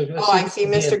portion. I see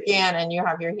Mr. Gannon, you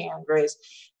have your hand raised.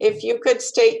 If you could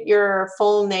state your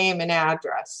full name and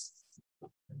address.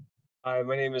 Hi,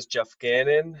 my name is Jeff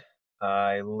Gannon.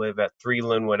 I live at 3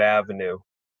 Linwood Avenue.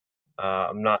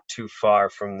 I'm not too far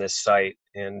from this site,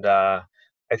 and I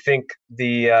think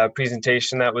the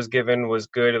presentation that was given was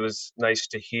good. It was nice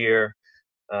to hear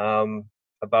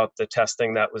about the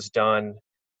testing that was done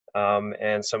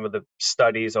and some of the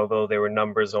studies, although they were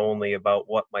numbers only, about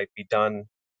what might be done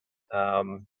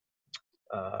or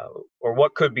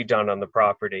what could be done on the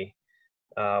property.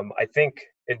 I think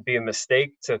it'd be a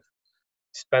mistake to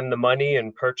spend the money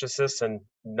and purchase this and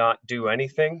not do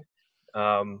anything.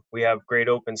 We have great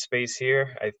open space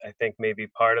here. I think maybe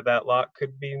part of that lot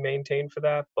could be maintained for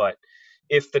that, but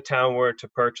if the town were to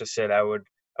purchase it, I would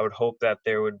hope that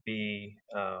there would be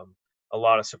a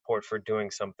lot of support for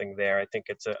doing something there. I think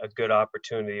it's a good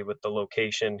opportunity with the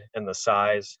location and the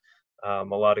size. A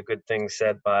lot of good things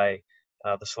said by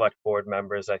the select board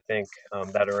members, I think,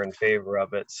 that are in favor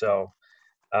of it. So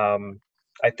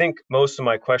I think most of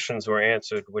my questions were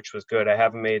answered, which was good. I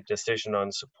haven't made a decision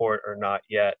on support or not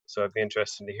yet, so I'd be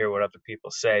interested to hear what other people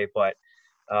say. But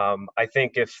I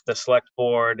think if the select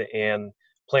board and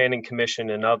planning commission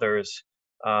and others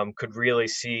could really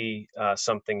see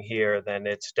something here, then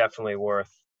it's definitely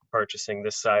worth purchasing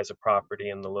this size of property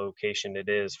and the location it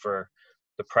is for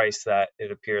the price that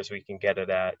it appears we can get it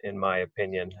at, in my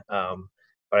opinion.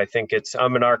 But I think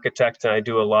I'm an architect and I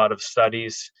do a lot of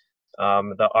studies.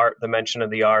 The mention of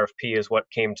the RFP is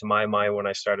what came to my mind when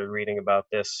I started reading about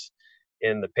this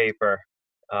in the paper.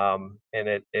 And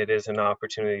it is an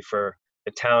opportunity for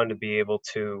the town to be able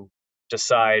to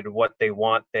decide what they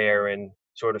want there and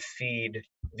sort of feed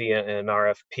via an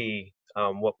RFP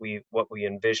what we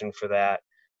envision for that.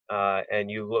 And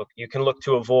you can look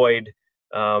to avoid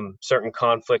certain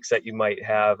conflicts that you might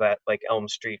have at like Elm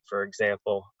Street, for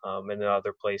example, and in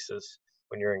other places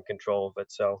when you're in control of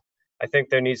it. So I think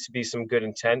there needs to be some good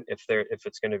intent if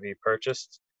it's going to be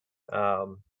purchased.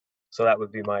 So that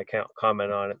would be my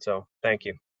comment on it. So thank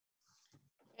you.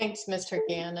 Thanks, Mr.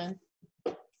 Gannon.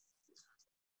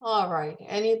 All right,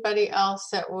 anybody else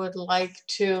that would like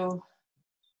to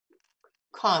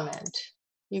comment?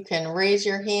 You can raise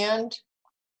your hand.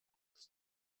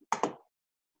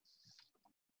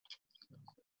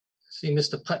 See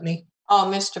Mr. Putney.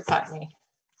 Oh, Mr. Putney.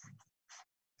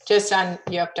 Just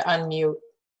you have to unmute.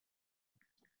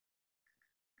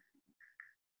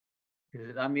 Is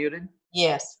it unmuted?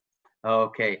 Yes.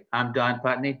 Okay, I'm Don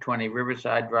Putney, 20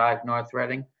 Riverside Drive, North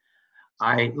Reading.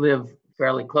 I live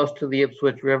fairly close to the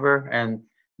Ipswich River and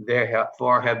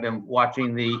therefore have been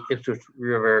watching the Ipswich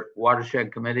River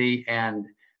Watershed Committee and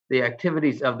the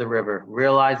activities of the river,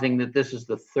 realizing that this is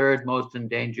the third most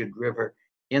endangered river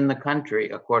in the country,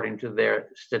 according to their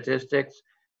statistics.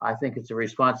 I think it's a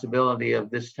responsibility of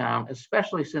this town,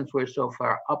 especially since we're so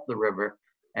far up the river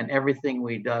and everything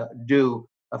we do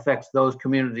affects those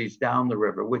communities down the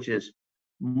river, which is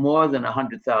more than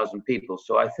 100,000 people.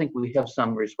 So I think we have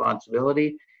some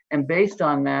responsibility. And based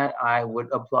on that, I would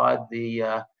applaud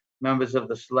the members of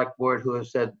the select board who have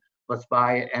said, let's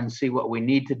buy it and see what we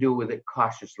need to do with it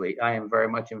cautiously. I am very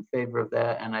much in favor of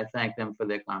that, and I thank them for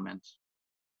their comments.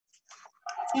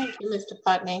 Thank you, Mr.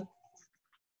 Putney.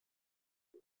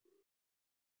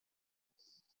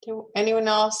 Anyone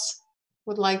else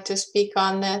would like to speak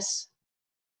on this?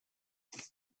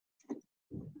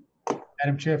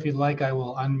 Madam Chair, if you'd like, I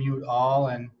will unmute all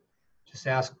and just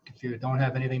ask if you don't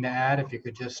have anything to add, if you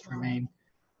could just remain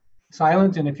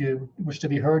silent, and if you wish to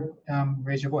be heard,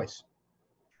 raise your voice.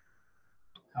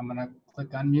 I'm going to click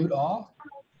unmute all.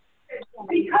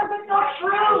 Because it's not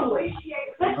true.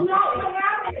 That's not what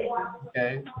happened.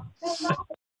 Okay.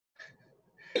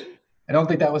 I don't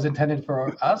think that was intended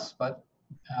for us, but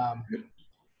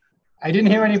I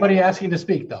didn't hear anybody asking to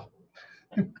speak, though.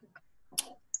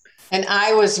 And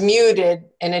I was muted,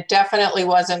 and it definitely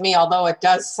wasn't me, although it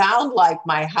does sound like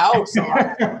my house.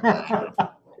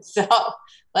 So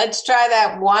Let's try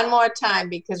that one more time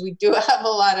because we do have a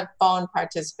lot of phone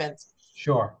participants.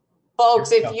 Sure.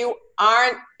 Folks, Here we go.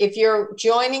 if you're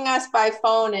joining us by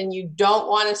phone and you don't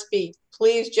want to speak,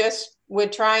 please we're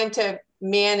trying to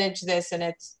manage this,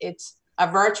 and it's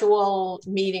a virtual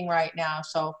meeting right now.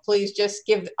 So please just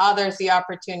give others the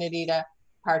opportunity to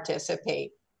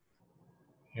participate.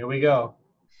 Here we go.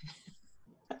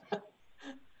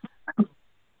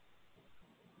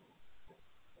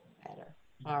 Better.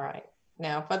 All right.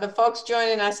 Now, for the folks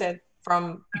joining us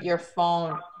from your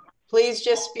phone, please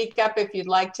just speak up if you'd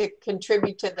like to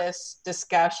contribute to this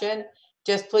discussion.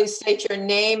 Just please state your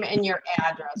name and your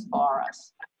address for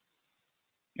us.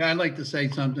 Yeah, I'd like to say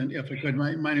something if I could.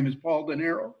 My name is Paul De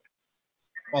Niro.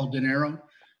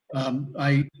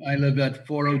 I live at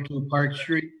 402 Park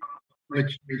Street,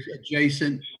 which is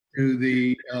adjacent to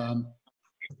the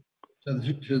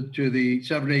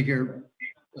 7-acre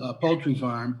poultry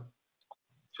farm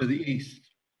to the east.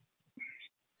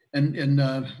 And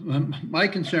my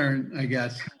concern, I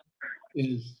guess,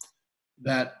 is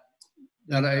that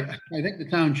I think the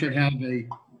town should have a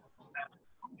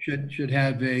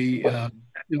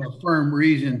firm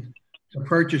reason to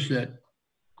purchase it,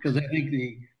 because I think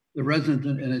the residents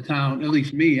in the town, at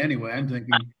least me anyway, I'm thinking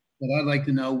that I'd like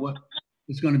to know what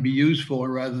it's going to be used for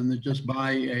rather than to just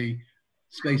buy a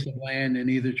space of land and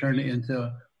either turn it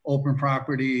into open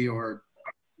property or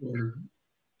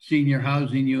senior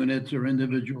housing units or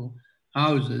individual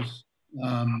houses.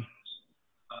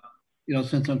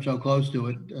 Since I'm so close to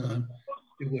it,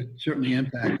 it would certainly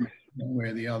impact me one way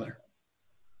or the other.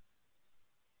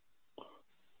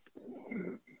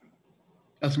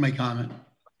 That's my comment.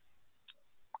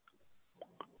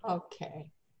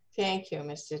 Okay. Thank you,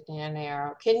 Mr. De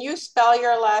Niro. Can you spell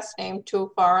your last name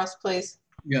too for us, please?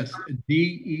 Yes,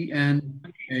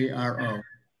 D-E-N-A-R-O.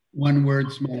 One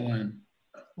word, small n.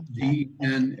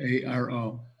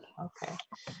 D-E-N-A-R-O. Okay.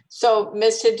 So,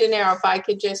 Mr. De Niro, if I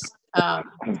could just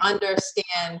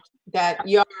understand that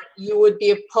you would be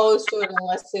opposed to it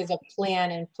unless there's a plan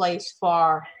in place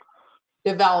for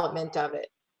development of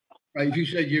it. Right. If you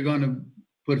said you're going to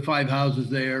put 5 houses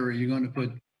there, or you're going to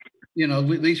put, at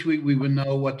least we would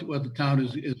know what the town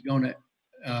is going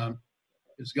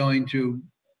to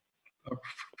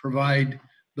provide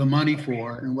the money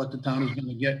for, and what the town is going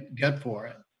to get for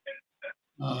it.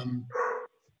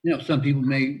 Some people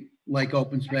may like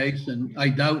open space, and I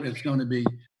doubt it's going to be.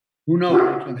 Who knows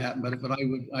what's going to happen? But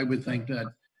I would think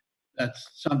that's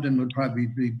something would probably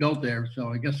be built there. So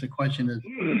I guess the question is,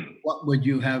 what would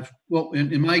you have? Well,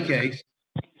 in my case,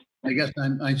 I guess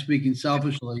I'm speaking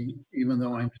selfishly, even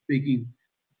though I'm speaking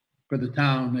for the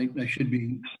town. I should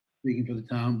be speaking for the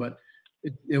town, but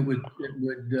it would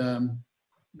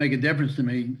make a difference to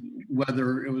me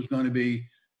whether it was going to be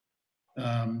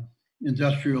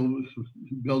industrial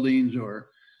buildings or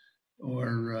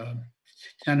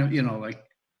tenant, like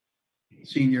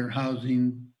senior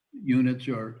housing units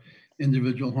or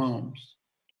individual homes.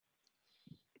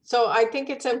 So I think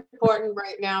it's important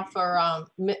right now for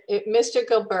Mr.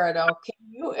 Gilberto, can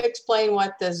you explain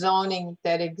what the zoning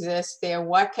that exists there,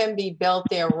 what can be built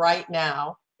there right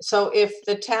now? So if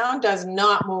the town does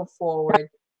not move forward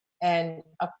and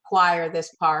acquire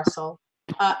this parcel,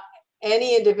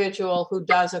 any individual who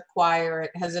does acquire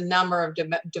it has a number of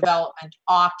development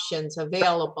options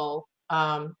available,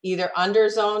 either under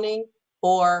zoning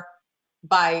or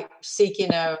by seeking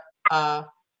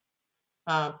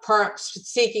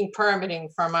seeking permitting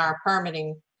from our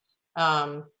permitting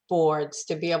boards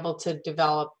to be able to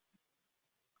develop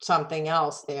something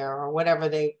else there, or whatever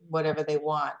they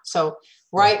want. So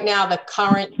right now, the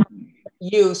current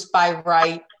use by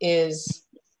right is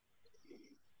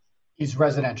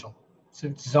residential. So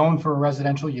it's zoned for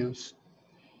residential use,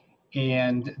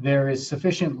 and there is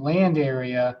sufficient land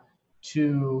area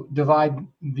to divide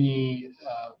the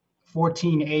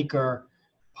 14-acre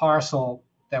parcel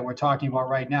that we're talking about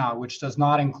right now, which does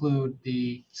not include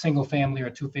the single-family or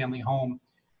two-family home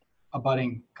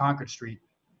abutting Concord Street.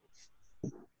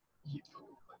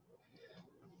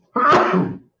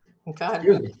 God bless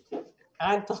you.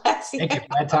 Thank you.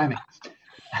 Bad timing.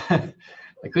 I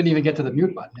couldn't even get to the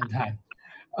mute button in time.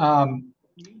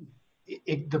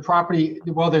 The property,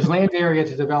 well, there's land area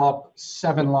to develop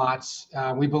 7 lots.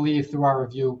 We believe through our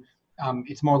review,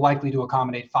 it's more likely to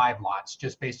accommodate 5 lots,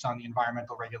 just based on the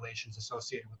environmental regulations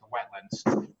associated with the wetlands.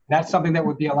 That's something that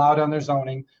would be allowed under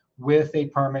zoning with a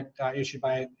permit issued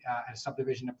by a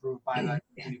subdivision approved by the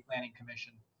Community Planning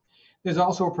Commission. There's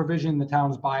also a provision in the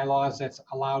town's bylaws that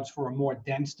allows for a more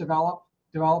dense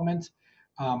development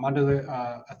under the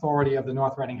authority of the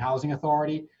North Reading Housing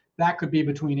Authority. That could be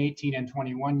between 18 and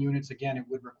 21 units. Again, it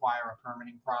would require a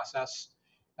permitting process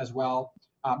as well.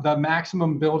 The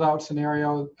maximum build-out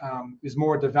scenario is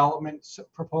more development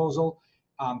proposal.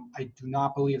 I do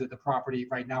not believe that the property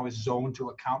right now is zoned to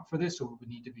account for this, so it would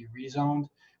need to be rezoned.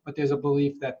 But there's a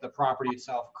belief that the property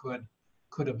itself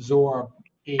could absorb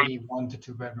 1 to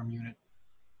 2 bedroom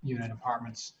unit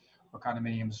apartments or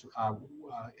condominiums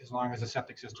as long as the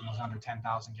septic system was under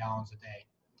 10,000 gallons a day.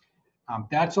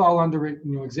 That's all under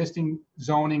existing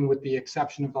zoning, with the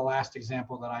exception of the last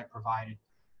example that I provided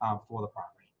for the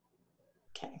property.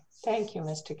 Okay, thank you,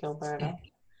 Mr. Gilberto.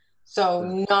 So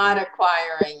not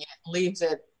acquiring it leaves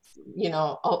it,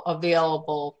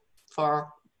 available for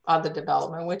other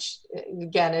development, which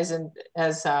again isn't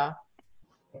as,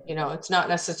 it's not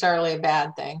necessarily a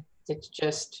bad thing. It's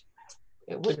just,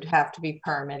 it would have to be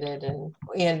permitted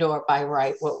and or by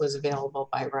right, what was available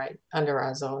by right under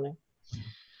our zoning.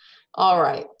 All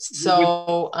right,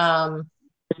 so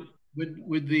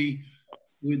Would the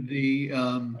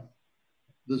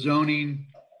zoning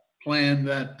plan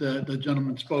that the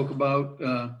gentleman spoke about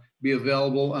be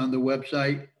available on the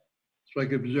website, so I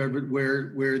could observe it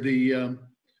where the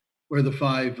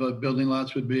 5 building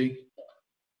lots would be?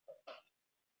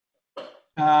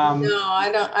 no,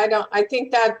 I don't. I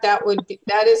think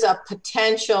that is a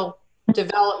potential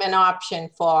development option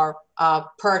for a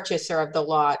purchaser of the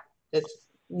lot. It's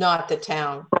not the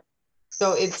town.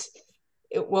 So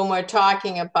when we're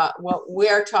talking about, what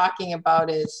we're talking about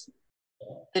is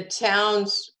the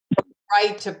town's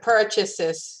right to purchase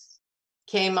this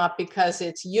came up because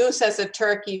its use as a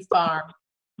turkey farm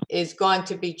is going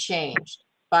to be changed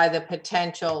by the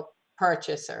potential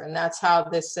purchaser. And that's how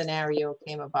this scenario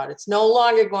came about. It's no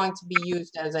longer going to be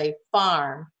used as a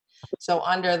farm. So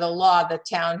under the law, the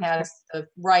town has the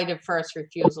right of first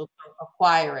refusal to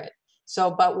acquire it. So,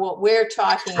 but what we're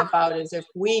talking about is if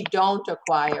we don't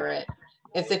acquire it,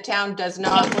 if the town does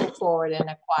not move forward and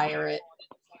acquire it,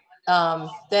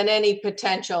 then any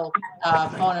potential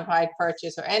bona fide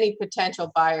purchaser, any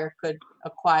potential buyer could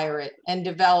acquire it and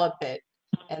develop it.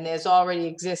 And there's already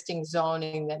existing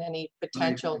zoning that any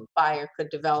potential buyer could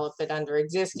develop it under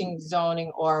existing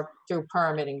zoning or through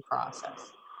permitting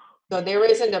process. So there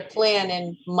isn't a plan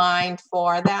in mind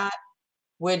for that.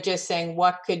 We're just saying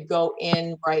what could go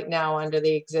in right now under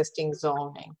the existing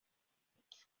zoning.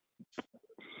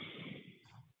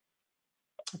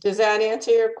 Does that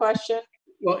answer your question?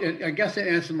 Well, I guess it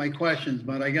answered my questions,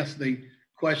 but I guess the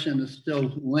question is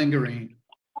still lingering.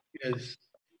 Is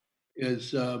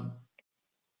is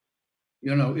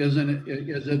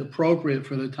it appropriate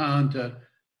for the town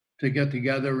to get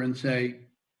together and say,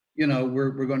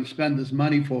 we're going to spend this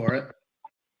money for it,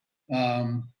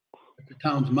 the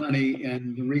town's money,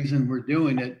 and the reason we're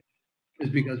doing it is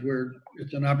because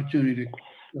it's an opportunity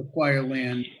to acquire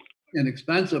land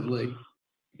inexpensively,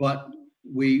 but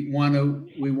we want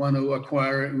to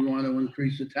acquire it, and we want to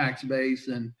increase the tax base,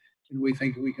 and we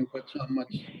think we can put so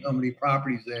many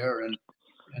properties there, and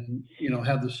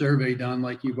have the survey done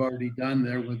like you've already done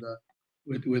there with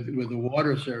the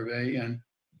water survey, and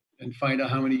find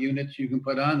out how many units you can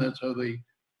put on that, so the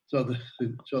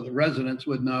residents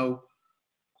would know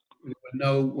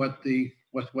what the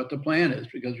plan is.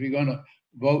 Because if you're going to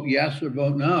vote yes or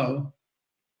vote no,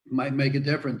 it might make a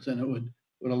difference, and it would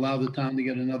allow the town to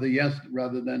get another yes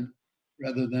rather than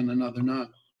another no.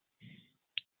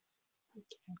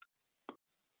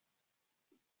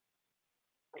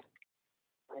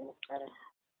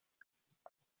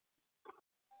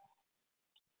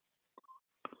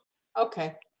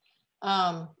 Okay.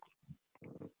 I'm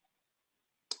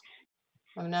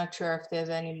not sure if there's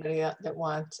anybody else that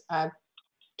wants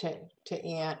to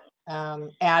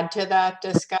add to that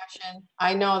discussion.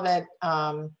 I know that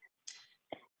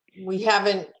we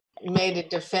haven't made a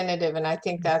definitive, and I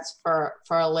think that's for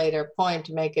a later point,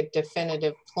 to make a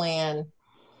definitive plan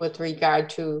with regard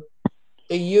to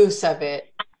the use of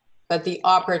it, but the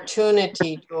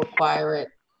opportunity to acquire it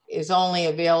is only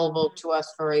available to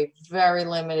us for a very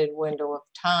limited window of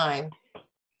time.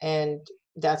 And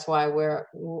that's why we're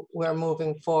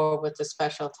moving forward with the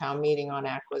special town meeting on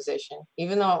acquisition.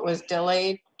 Even though it was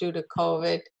delayed due to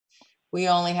COVID, we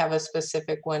only have a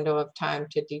specific window of time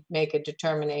to make a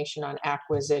determination on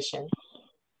acquisition.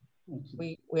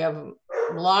 We have a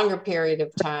longer period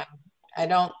of time. I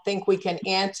don't think we can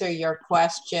answer your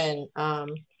question,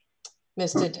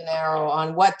 Mr. De Niro,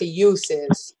 on what the use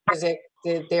is, because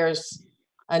there's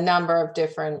a number of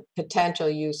different potential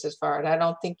uses for it. I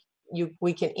don't think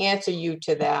we can answer you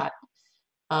to that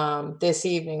this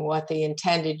evening, what the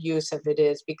intended use of it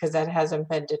is, because that hasn't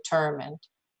been determined.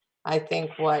 I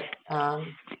think what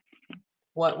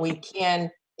we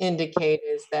can indicate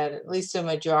is that at least a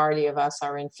majority of us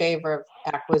are in favor of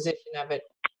acquisition of it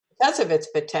because of its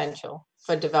potential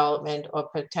for development or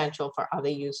potential for other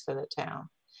use for the town.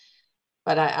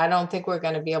 But I don't think we're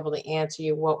going to be able to answer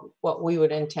you what we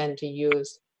would intend to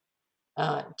use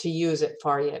it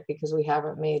for yet, because we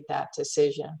haven't made that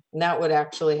decision. And that would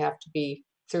actually have to be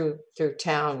through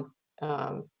town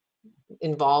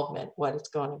involvement, what it's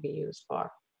going to be used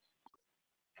for.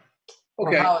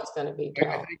 Okay. Or how it's going to be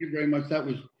developed. Thank you very much.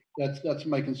 That's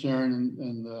my concern,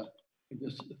 and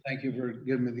just thank you for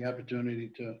giving me the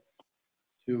opportunity to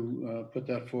put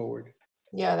that forward.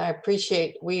 Yeah, I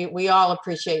appreciate, we all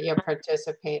appreciate your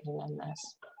participating in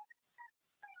this.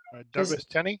 Douglas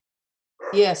Tenney?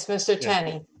 Yes, Mr. Yes.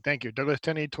 Tenney. Thank you. Douglas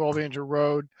Tenney, 12 Angel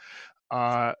Road.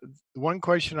 One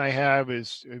question I have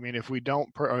is, I mean, if we don't,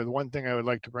 or the one thing I would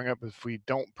like to bring up is if we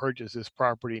don't purchase this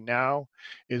property now,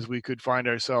 is we could find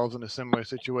ourselves in a similar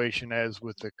situation as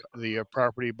with the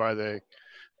property by the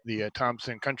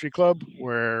Thompson Country Club,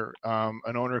 where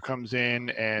an owner comes in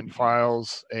and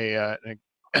files a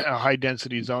high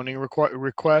density zoning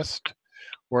request,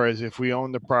 whereas if we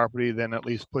own the property, then at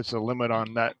least puts a limit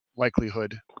on that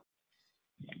likelihood.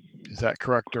 Is that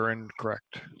correct or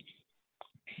incorrect?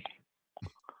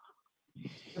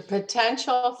 The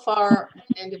potential for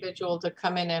an individual to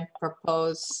come in and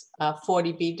propose a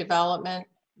 40B development,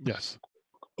 Yes.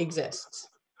 exists.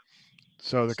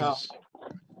 So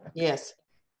yes,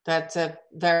 that's a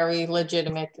very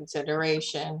legitimate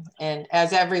consideration, and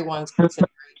as everyone's considerations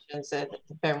that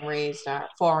have been raised are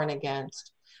for and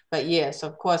against. But yes,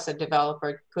 of course, a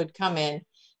developer could come in,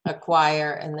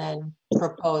 acquire, and then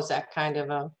propose that kind of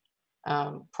a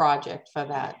project for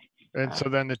that. And so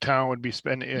then the town would be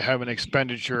have an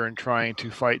expenditure in trying to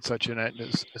fight such an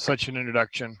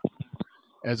introduction,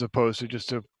 as opposed to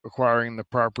just acquiring the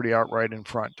property outright in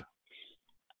front.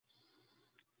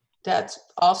 That's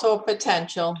also a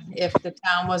potential if the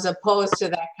town was opposed to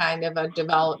that kind of a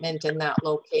development in that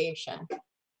location.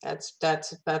 That's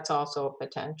also a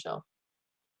potential.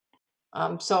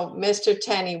 So Mr.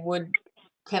 Tenney,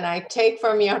 can I take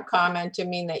from your comment to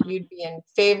mean that you'd be in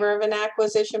favor of an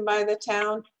acquisition by the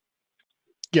town?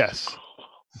 Yes.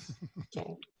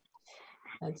 Okay,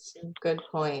 that's a good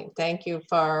point. Thank you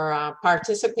for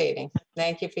participating.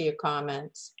 Thank you for your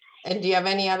comments. And do you have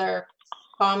any other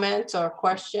comments or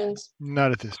questions?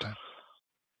 Not at this time.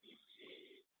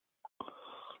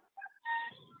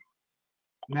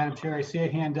 Madam Chair, I see a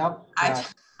hand up.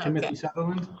 Timothy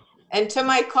Sutherland. And to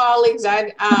my colleagues,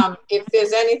 if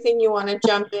there's anything you want to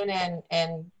jump in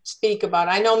and speak about,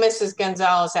 I know Mrs.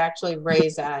 Gonzalez actually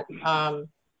raised that.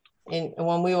 And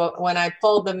when I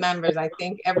pulled the members, I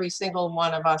think every single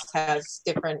one of us has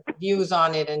different views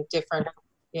on it and different,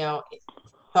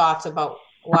 thoughts about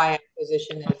why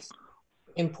acquisition is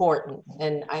important.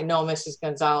 And I know Mrs.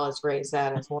 Gonzalez raised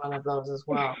that as one of those as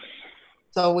well.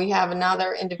 So we have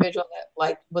another individual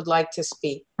that would like to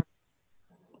speak.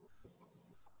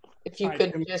 If you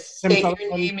could just state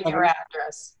your name and your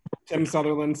address. Tim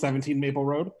Sutherland, 17 Maple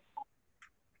Road.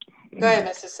 Go ahead,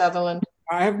 Mrs. Sutherland.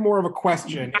 I have more of a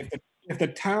question. If the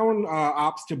town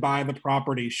opts to buy the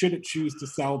property, should it choose to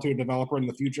sell to a developer in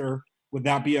the future, would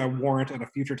that be a warrant at a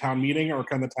future town meeting, or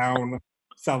can the town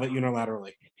sell it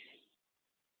unilaterally?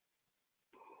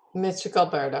 Mr.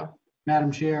 Gilberto.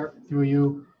 Madam Chair, through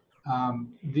you,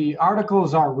 the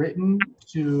articles are written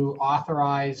to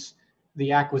authorize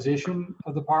the acquisition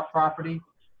of the property,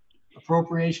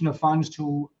 appropriation of funds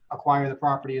to acquire the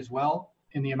property as well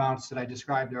in the amounts that I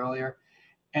described earlier,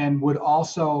 and would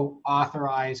also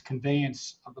authorize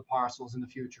conveyance of the parcels in the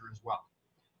future as well.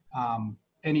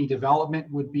 Any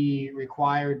development would be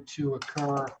required to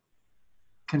occur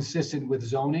consistent with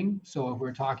zoning. So if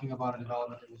we're talking about a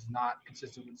development that was not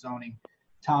consistent with zoning,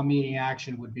 town meeting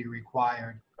action would be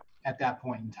required at that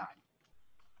point in time.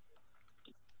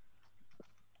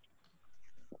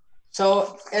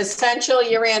 So essentially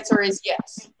your answer is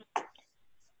yes.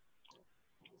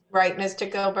 Right, Mr.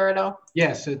 Gilberto?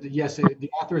 Yes, the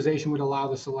authorization would allow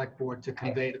the select board to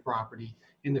convey the property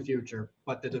in the future,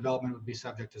 but the development would be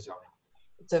subject to zoning.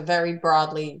 It's a very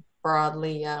broadly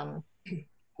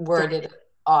worded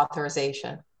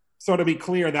authorization. So to be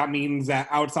clear, that means that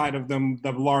outside of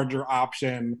the larger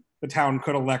option, the town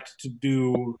could elect to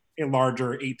do a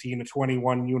larger 18 to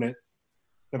 21 unit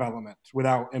development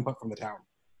without input from the town.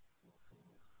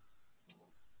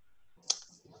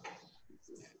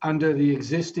 Under the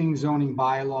existing zoning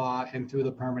bylaw and through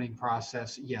the permitting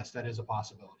process, yes, that is a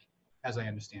possibility, as I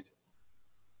understand it.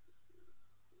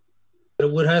 But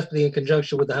it would have to be in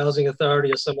conjunction with the housing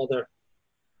authority or some other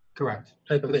correct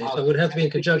type of aid. So it would have to be in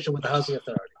conjunction with the housing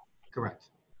authority. Correct.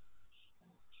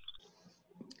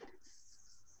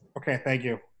 Okay, thank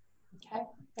you. Okay.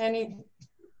 Any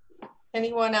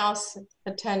Anyone else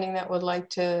attending that would like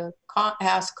to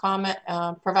ask comment,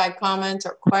 provide comments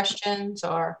or questions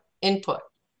or input?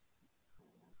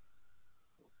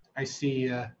 I see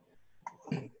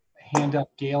hand up,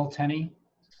 Gail Tenney.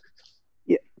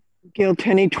 Yeah, Gail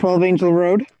Tenney, 12 Angel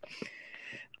Road.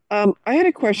 I had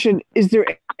a question. Is there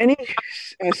any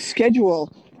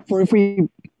schedule for if we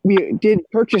did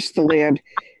purchase the land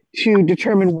to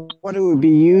determine what it would be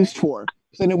used for?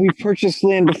 Because I know we've purchased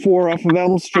land before off of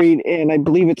Elm Street, and I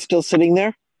believe it's still sitting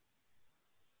there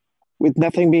with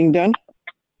nothing being done.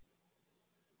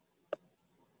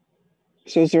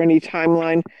 So is there any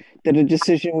timeline that a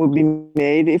decision would be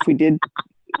made if we did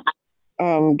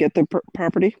get the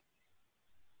property?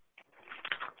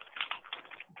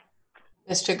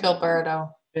 Mr. Gilberto.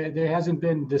 There hasn't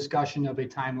been discussion of a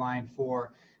timeline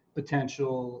for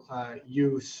potential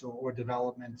use or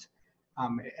development.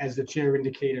 As the chair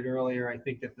indicated earlier, I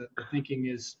think that the thinking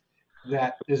is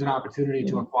that there's an opportunity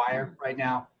to acquire right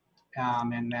now,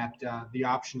 and that the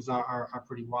options are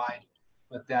pretty wide,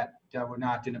 but that we're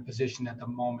not in a position at the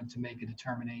moment to make a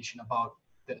determination about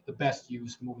the best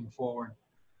use moving forward,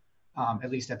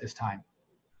 at least at this time.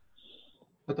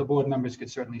 But the board members could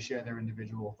certainly share their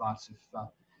individual thoughts if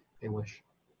they wish.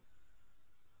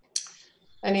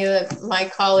 Any of my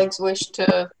colleagues wish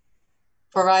to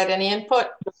provide any input?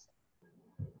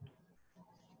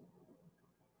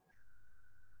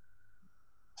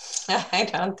 I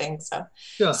don't think so.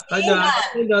 Sure,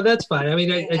 no, that's fine. I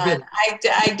mean,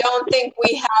 I don't think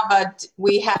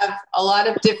we have a lot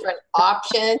of different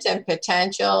options and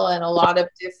potential and a lot of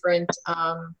different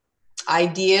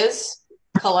ideas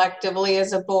collectively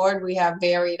as a board. We have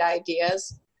varied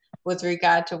ideas with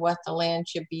regard to what the land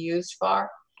should be used for.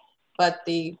 But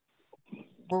the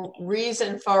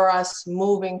reason for us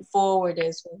moving forward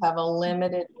is we have a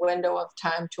limited window of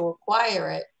time to acquire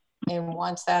it. And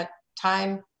once that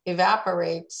time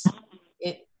evaporates,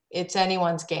 it's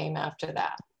anyone's game after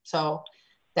that. So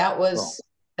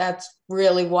that's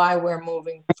really why we're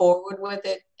moving forward with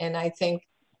it. And I think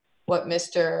what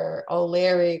Mr.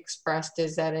 O'Leary expressed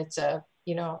is that it's a,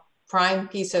 prime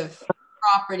piece of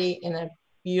property in a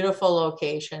beautiful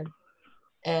location.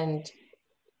 And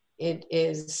it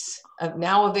is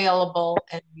now available,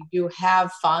 and we do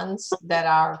have funds that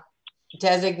are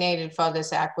designated for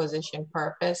this acquisition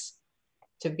purpose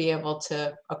to be able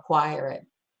to acquire it.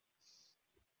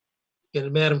 Yeah,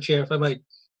 Madam Chair, if I might.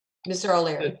 Mr.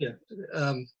 O'Leary.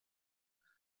 Yeah.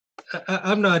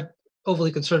 I'm not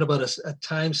overly concerned about a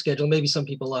time schedule. Maybe some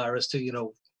people are as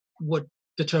to, what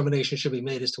determination should be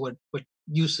made as to what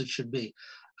use it should be.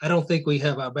 I don't think we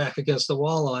have our back against the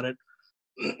wall on it.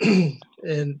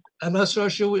 And I'm not so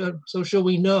sure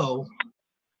we know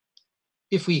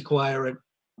if we acquire it,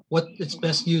 what its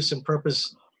best use and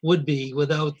purpose would be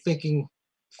without thinking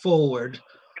forward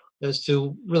as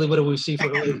to really what do we see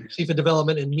for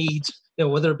development and needs,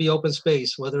 whether it be open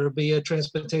space, whether it be a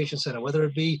transportation center, whether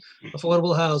it be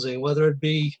affordable housing, whether it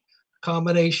be a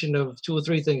combination of 2 or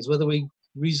 3 things, whether we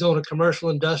rezone a commercial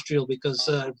industrial because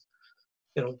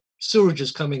sewage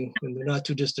is coming in the not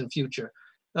too distant future.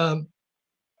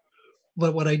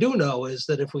 But what I do know is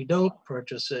that if we don't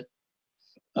purchase it,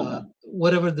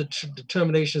 whatever the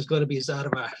determination is going to be is out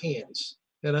of our hands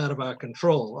and out of our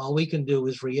control. All we can do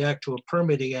is react to a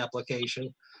permitting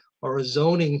application or a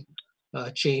zoning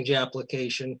change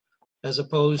application, as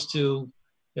opposed to,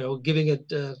 giving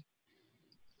it a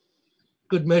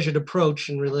good measured approach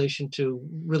in relation to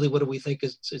really what do we think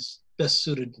is best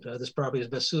suited, this property is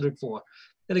best suited for.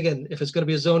 And again, if it's going to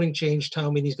be a zoning change,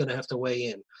 town meeting is going to have to weigh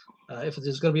in. If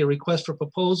there's going to be a request for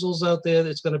proposals out there,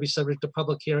 it's going to be subject to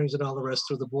public hearings and all the rest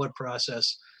through the board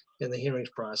process and the hearings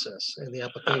process and the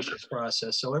applications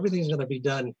process. So everything's going to be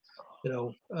done,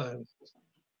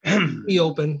 be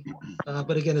open.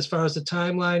 But again, as far as the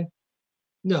timeline,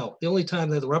 no. The only time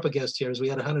that we're up against here is we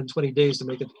had 120 days to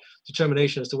make a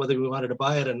determination as to whether we wanted to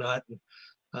buy it or not.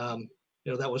 And,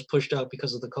 that was pushed out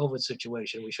because of the COVID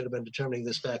situation. We should have been determining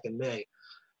this back in May.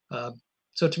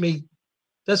 So to me,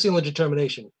 that's the only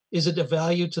determination. Is it a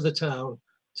value to the town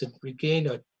to regain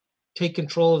or take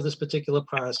control of this particular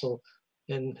parcel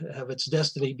and have its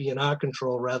destiny be in our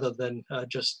control rather than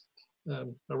just a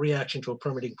reaction to a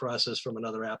permitting process from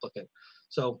another applicant?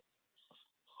 So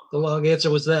the long answer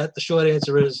was that. The short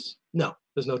answer is no,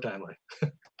 there's no timeline.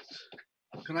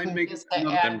 Can I make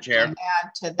Madam Chair? Add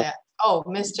to that. Oh,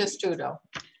 Mr. Studo.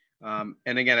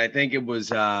 And again, I think it was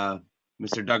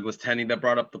Mr. Douglas Tenney that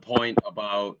brought up the point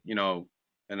about,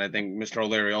 and I think Mr.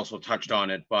 O'Leary also touched on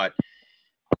it, but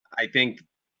I think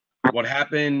what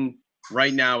happened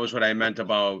right now is what I meant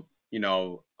about,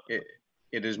 it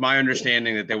is my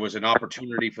understanding that there was an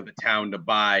opportunity for the town to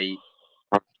buy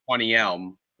 20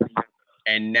 Elm,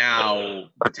 and now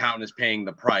the town is paying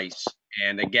the price.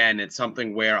 And again, it's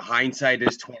something where hindsight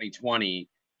is 20/20,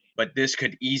 but this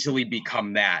could easily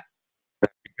become that.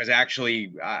 Because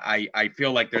actually, I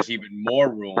feel like there's even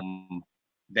more room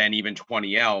than even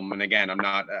 20 Elm. And again, I'm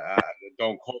not,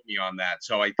 don't quote me on that.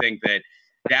 So I think that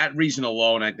that reason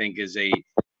alone, I think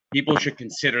people should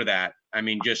consider that. I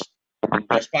mean, just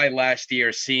by last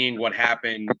year, seeing what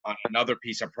happened on another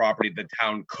piece of property the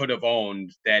town could have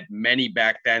owned that many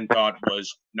back then thought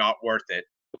was not worth it.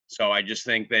 So I just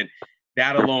think that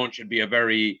that alone should be a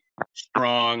very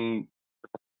strong,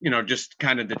 just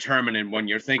kind of determinant when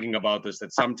you're thinking about this,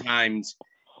 that sometimes,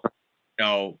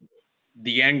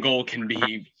 the end goal can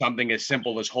be something as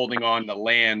simple as holding on to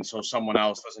land so someone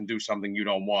else doesn't do something you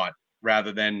don't want,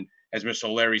 rather than, as Mr.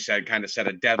 O'Leary said, kind of set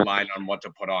a deadline on what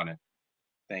to put on it.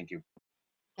 Thank you.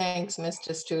 Thanks,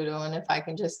 Mr. Studo. And if I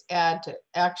can just add to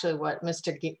actually what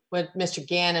Mr.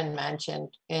 Gannon mentioned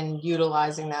in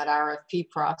utilizing that RFP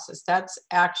process, that's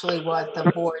actually what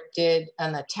the board did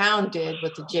and the town did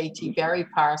with the JT Berry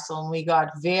parcel. And we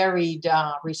got varied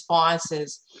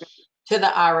responses to the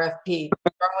RFP,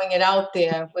 throwing it out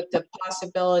there with the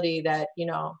possibility that,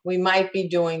 we might be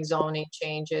doing zoning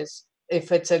changes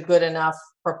if it's a good enough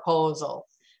proposal.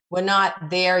 We're not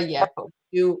there yet, but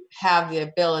we do have the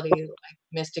ability, like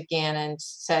Mr. Gannon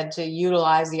said, to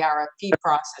utilize the RFP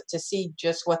process to see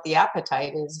just what the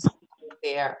appetite is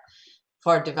there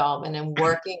for development, and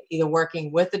either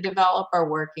working with the developer,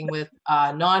 working with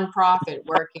a nonprofit,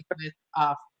 working with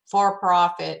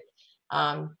for-profit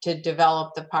to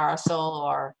develop the parcel,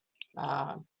 or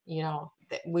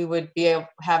we would be able to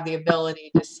have the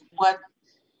ability to see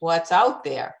what's out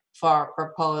there for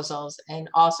proposals, and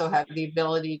also have the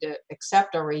ability to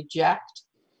accept or reject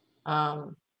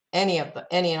any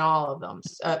and all of them.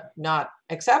 Not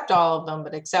accept all of them,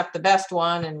 but accept the best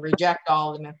one and reject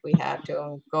all of them if we had to,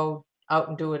 and go out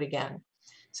and do it again.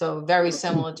 So very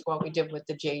similar to what we did with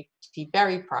the JT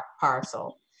Berry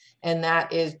parcel. And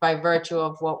that is by virtue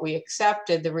of what we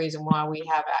accepted, the reason why we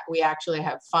actually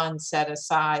have funds set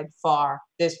aside for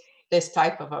this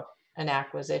type of an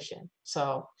acquisition.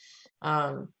 So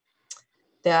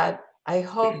that I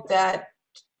hope that,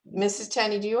 Mrs.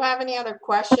 Tenney, do you have any other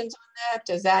questions on that?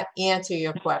 Does that answer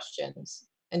your questions?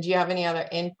 And do you have any other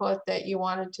input that you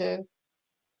wanted to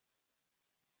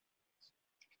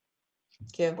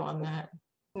give on that?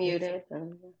 Muted.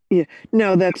 Yeah,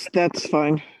 no, that's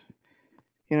fine.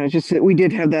 Just that we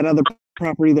did have that other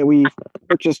property that we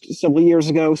purchased several years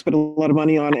ago, spent a lot of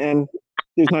money on, and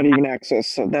there's not even access.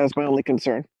 So that was my only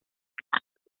concern.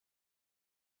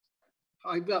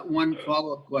 I've got one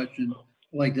follow-up question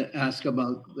I'd like to ask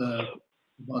about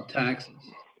taxes.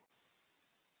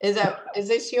 Is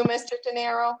this you, Mr. De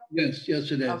Niro? Yes,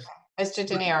 it is. Okay. Mr.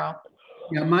 De Niro.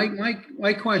 Yeah,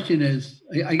 my question is,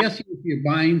 I guess if you're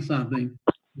buying something,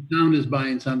 the town is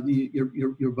buying something,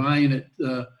 you're buying it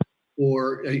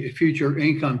for a future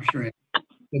income stream.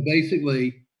 So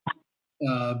basically,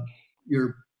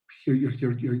 you're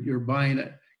buying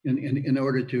it in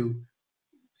order to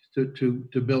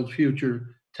build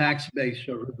future tax-based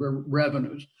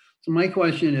revenues. So my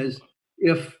question is,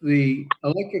 if the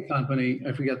electric company,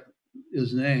 I forget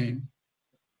his name,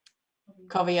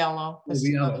 Coviello.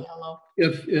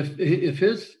 If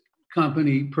his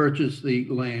company purchased the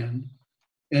land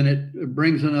and it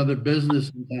brings another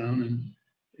business in town,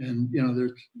 and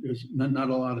there's not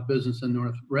a lot of business in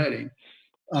North Reading,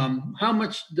 how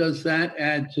much does that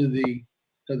add to the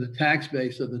tax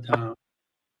base of the town?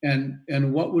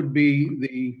 And what would be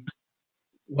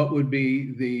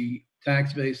the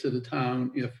tax base of the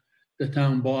town if the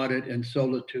town bought it and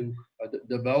sold it to a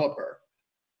developer?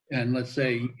 And let's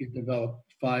say you develop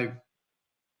 5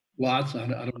 lots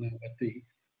on it. I don't know what the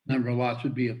number of lots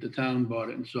would be if the town bought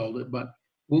it and sold it, but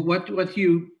what do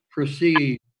you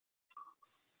perceive?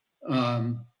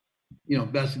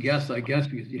 Best guess, I guess,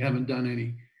 because you haven't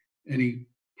done any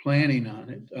planning on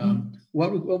it.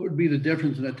 What would be the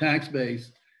difference in the tax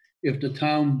base if the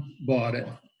town bought it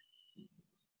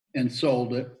and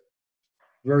sold it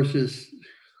versus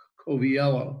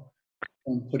Coviello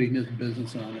and putting his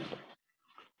business on it?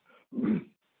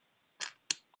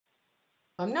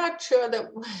 I'm not sure that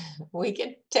we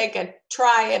can take a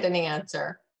try at an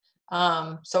answer.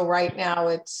 So right now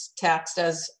it's taxed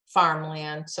as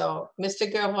farmland. So Mr.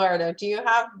 Gilberto, do you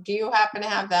happen to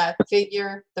have the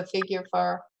figure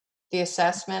for the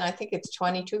assessment? I think it's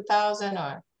 22,000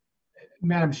 or?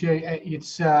 Madam Chair,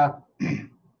 it's I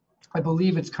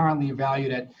believe it's currently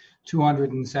valued at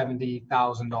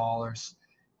 $270,000.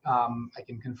 I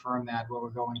can confirm that while we're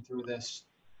going through this.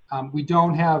 We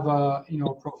don't have a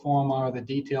pro forma or the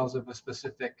details of a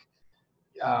specific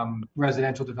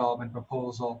residential development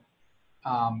proposal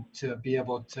to be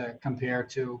able to compare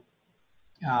to.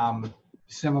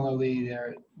 Similarly,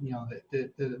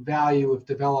 the value if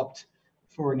developed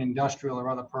for an industrial or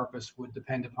other purpose would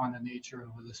depend upon the nature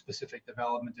of the specific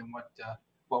development and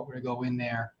what were to go in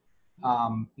there,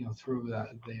 through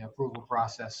the approval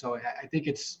process. So I think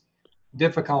it's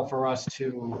difficult for us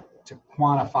to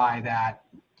quantify that.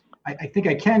 I think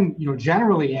I can,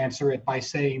 generally answer it by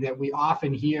saying that we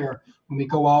often hear when we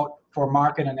go out for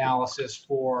market analysis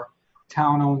for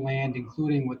town-owned land,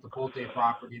 including with the Pulte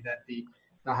property, that the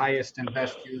highest and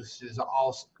best use is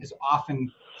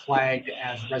often flagged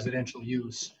as residential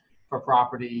use for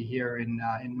property here in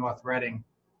North Reading,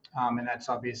 and that's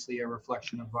obviously a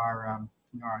reflection of our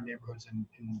neighborhoods and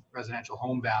residential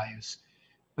home values.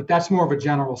 But that's more of a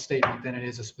general statement than it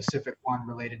is a specific one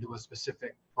related to a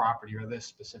specific property or this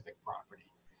specific property.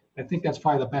 I think that's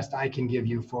probably the best I can give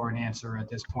you for an answer at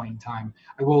this point in time.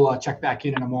 I will check back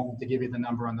in a moment to give you the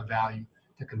number on the value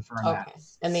to confirm that. Okay,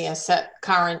 and the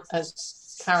current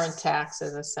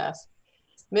taxes assessed.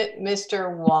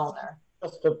 Mr. Wallner.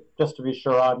 Just to be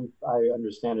sure I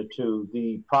understand it too,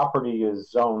 the property is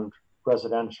zoned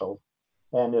residential,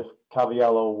 and if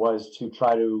Caviello was to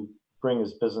try to bring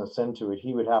his business into it,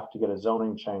 he would have to get a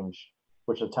zoning change,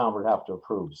 which the town would have to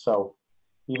approve. So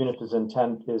even if his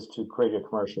intent is to create a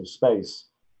commercial space,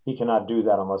 he cannot do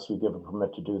that unless we give a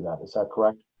permit to do that. Is that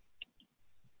correct?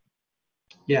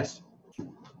 Yes.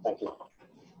 Thank you.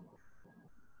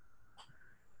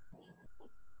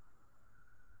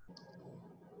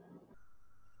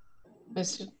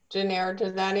 Mr. Gennaro,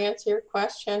 does that answer your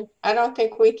question? I don't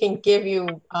think we can give you,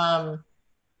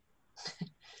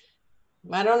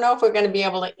 I don't know if we're going to be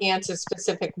able to answer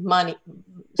specific money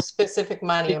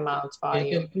amounts for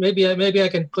you. Maybe I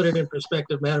can put it in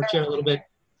perspective, Madam Chair, a little bit.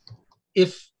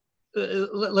 If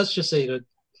let's just say that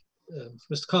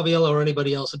Mr. Caviello or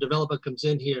anybody else, a developer comes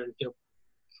in here and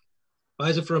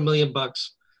buys it for $1 million,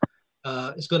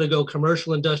 it's going to go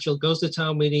commercial, industrial, goes to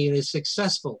town meeting, and is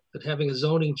successful at having a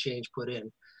zoning change put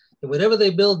in, and whatever they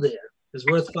build there is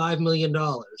worth $5 million.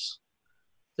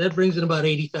 That brings in about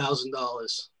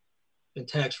 $80,000 in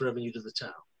tax revenue to the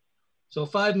town. So a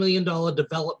 $5 million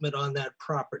development on that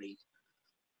property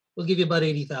will give you about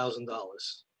 $80,000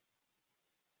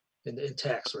 in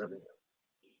tax revenue.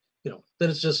 Then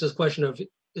it's just a question of,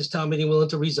 is town meeting willing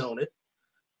to rezone it?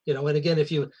 And again,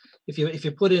 if you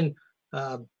put in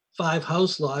 5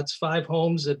 house lots, 5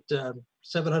 homes at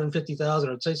 750,000,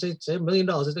 or say $1 million,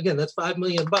 again, that's $5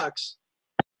 million.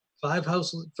 5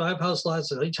 house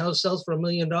lots, and each house sells for $1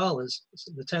 million.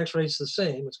 The tax rate's the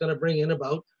same. It's going to bring in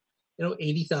about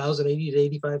 $80,000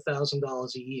 to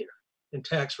 $85,000 a year in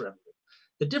tax revenue.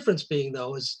 The difference being,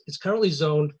 though, is it's currently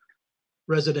zoned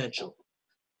residential.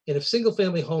 And if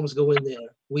single-family homes go in there,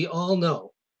 we all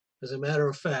know, as a matter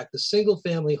of fact, the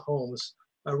single-family homes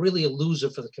are really a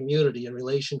loser for the community in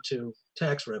relation to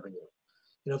tax revenue.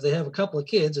 If they have a couple of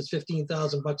kids, it's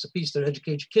 $15,000 a piece to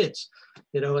educate your kids.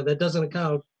 And that doesn't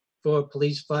account for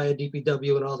police, fire,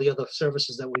 DPW, and all the other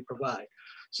services that we provide.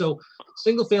 So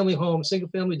single-family homes,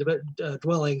 single-family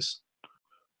dwellings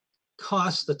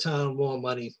cost the town more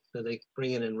money than they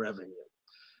bring in revenue.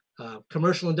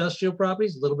 Commercial industrial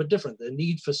properties, a little bit different. The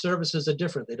need for services are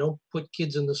different. They don't put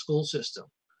kids in the school system.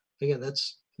 Again,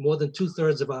 that's more than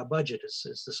 2/3 of our budget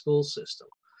is the school system.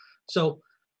 So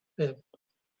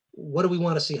what do we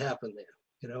want to see happen there?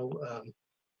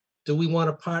 Do we want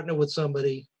to partner with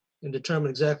somebody and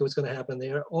determine exactly what's going to happen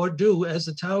there? Or as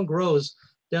the town grows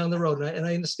down the road, and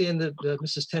I understand that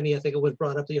Mrs. Tenney, I think it was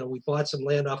brought up, we bought some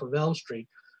land off of Elm Street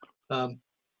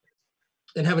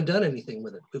and haven't done anything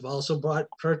with it. We've also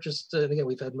purchased, and again,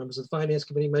 we've had members of the Finance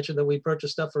Committee mention that we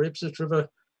purchased stuff for Ipswich River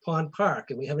Pond Park,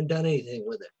 and we haven't done anything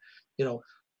with it.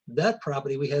 That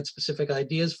property, we had specific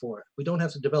ideas for it. We don't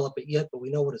have to develop it yet, but we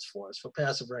know what it's for. It's for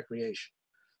passive recreation.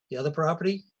 The other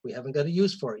property, we haven't got a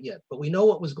use for it yet, but we know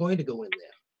what was going to go in there.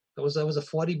 That was a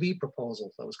 40B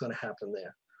proposal that was going to happen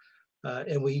there.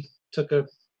 And we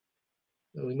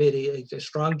made a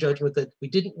strong judgment that we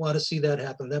didn't want to see that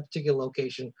happen in that particular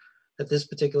location at this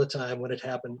particular time when it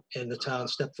happened, and the town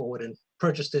stepped forward and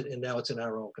purchased it, and now it's in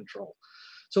our own control.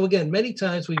 So again, many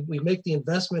times we make the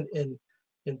investment in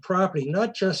property,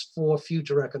 not just for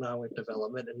future economic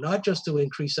development and not just to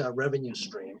increase our revenue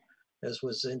stream, as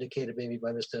was indicated maybe by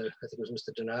I think it was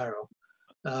Mr. Gennaro,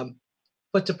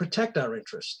 but to protect our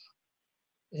interests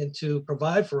and to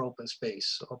provide for open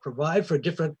space or provide for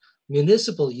different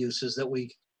municipal uses that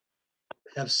we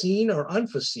have seen or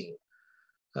unforeseen.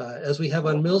 As we have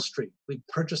on Mill Street, we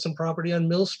purchased some property on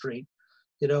Mill Street,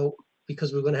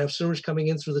 because we're going to have sewage coming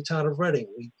in through the town of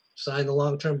Reading. We signed a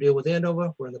long-term deal with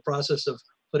Andover. We're in the process of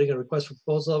putting a request for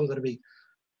proposal. I'm going to be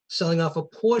selling off a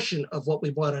portion of what we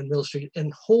bought on Mill Street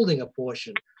and holding a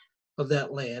portion of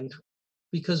that land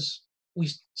because we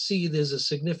see there's a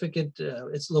significant,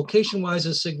 it's location-wise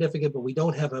is significant, but we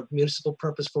don't have a municipal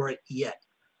purpose for it yet.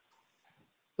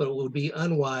 But it would be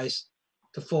unwise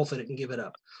to forfeit it and give it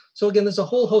up. So again, there's a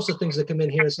whole host of things that come in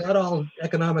here. It's not all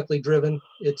economically driven.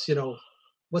 It's, you know,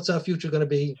 what's our future going to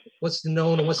be? What's the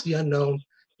known and what's the unknown?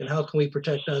 And how can we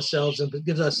protect ourselves? And it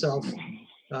gives ourselves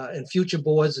and future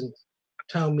boards and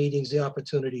town meetings the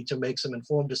opportunity to make some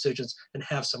informed decisions and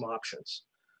have some options.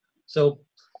 So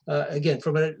again,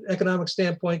 from an economic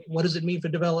standpoint, what does it mean for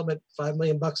development? $5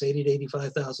 million, $80,000 to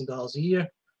 $85,000 a year,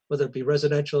 whether it be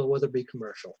residential or whether it be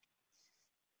commercial.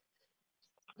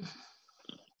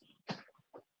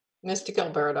 Mr.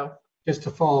 Gilberto. Just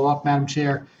to follow up, Madam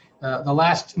Chair, the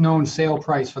last known sale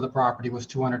price for the property was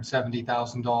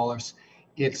 $270,000.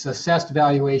 Its assessed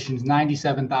valuation is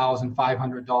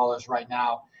 $97,500 right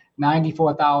now.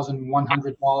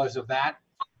 $94,100 of that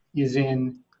is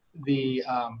in the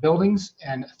buildings,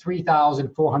 and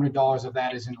 $3,400 of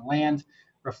that is in land,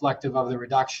 reflective of the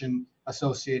reduction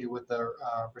associated with the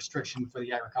restriction for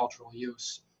the agricultural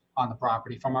use on the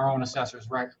property. From our own assessors'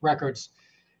 records,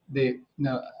 the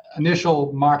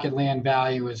initial market land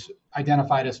value is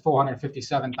identified as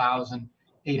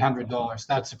 $457,800.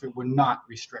 That's if it were not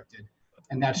restricted,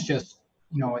 and that's just,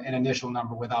 you know, an initial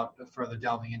number without further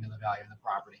delving into the value of the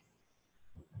property.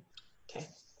 Okay.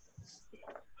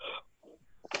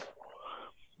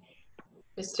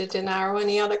 Mr. DeNaro,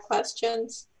 any other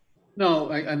questions?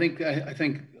 No, I think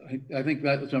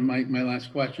that was my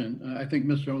last question. I think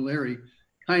Mr. O'Leary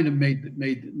kind of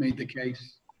made the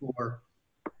case for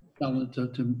selling it to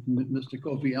Mr.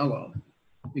 Coviello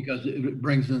because it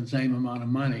brings in the same amount of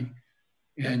money,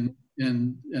 and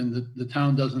the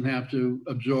town doesn't have to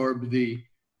absorb the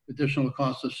additional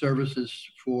cost of services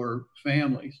for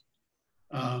families.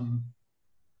 You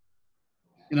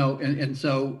know, and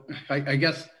so I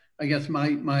guess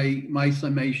my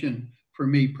summation for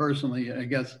me personally, I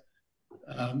guess,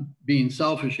 being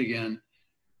selfish again,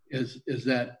 is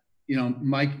that, you know,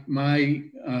 my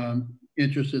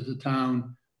interest as a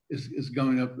town is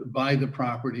going to buy the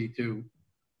property to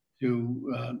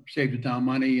save the town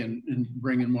money and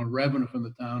bring in more revenue from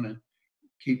the town and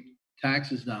keep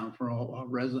taxes down for all our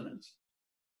residents.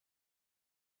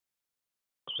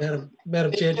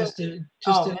 Madam Chair, Mr.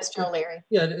 O'Leary.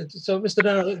 Yeah, so Mr.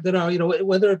 Donato, you know,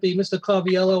 whether it be Mr.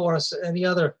 Coviello or any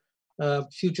other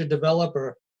future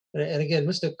developer, and again,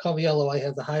 Mr. Coviello, I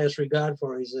have the highest regard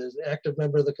for. He's an active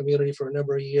member of the community for a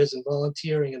number of years and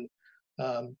volunteering, and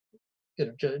you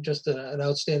know, just an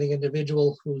outstanding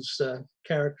individual whose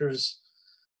character is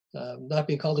not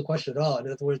being called to question at all.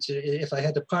 In other words, if I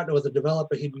had to partner with a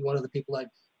developer, he'd be one of the people I'd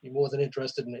be more than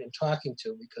interested in talking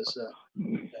to, because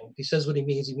you know, he says what he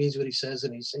means what he says,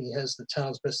 and he has the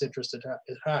town's best interest at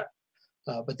heart.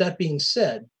 But that being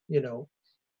said, you know,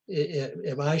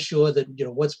 am I sure that, you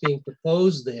know, what's being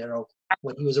proposed there, or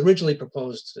what he was originally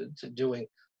proposed to doing,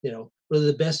 you know, really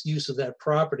the best use of that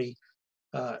property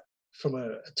from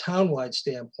a town-wide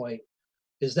standpoint,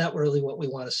 is that really what we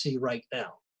want to see right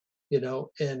now? You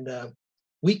know, and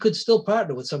we could still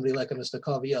partner with somebody like a Mr.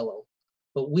 Coviello,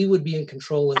 but we would be in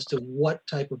control as to what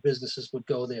type of businesses would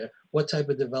go there, what type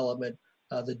of development,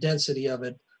 the density of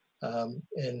it,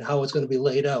 and how it's going to be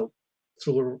laid out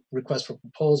through a request for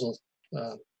proposal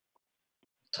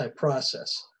type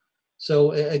process.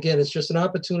 So again, it's just an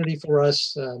opportunity for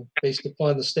us, based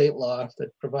upon the state law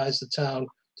that provides the town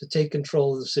to take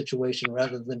control of the situation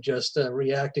rather than just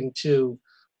reacting to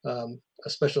a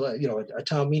special, you know, a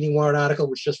town meeting warrant article,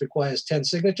 which just requires 10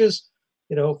 signatures,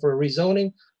 you know, for a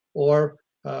rezoning, or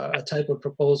a type of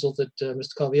proposal that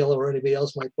Mr. Coviello or anybody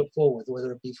else might put forward,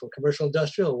 whether it be for commercial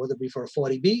industrial, or whether it be for a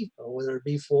 40B, or whether it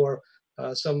be for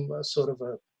some sort of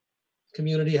a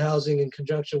community housing in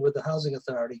conjunction with the housing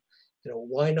authority. You know,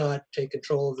 why not take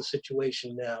control of the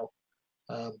situation now?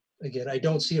 Again, I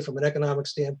don't see it from an economic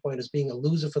standpoint as being a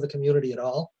loser for the community at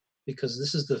all, because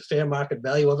this is the fair market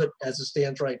value of it as it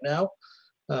stands right now.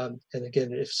 And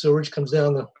again, if sewerage comes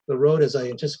down the road, as I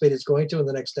anticipate it's going to in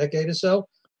the next decade or so,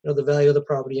 you know, the value of the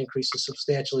property increases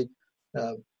substantially.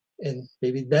 And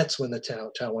maybe that's when the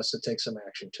town wants to take some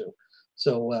action too.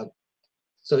 So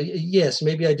yes,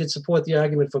 maybe I did support the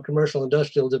argument for commercial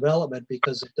industrial development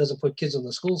because it doesn't put kids in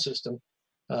the school system.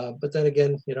 But then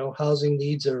again, you know, housing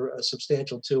needs are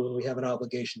substantial too, and we have an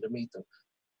obligation to meet them.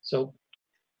 So,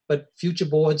 but future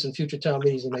boards and future town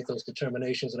meetings will make those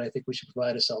determinations, and I think we should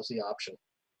provide ourselves the option.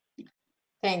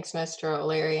 Thanks, Mr.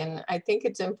 O'Leary. And I think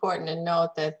it's important to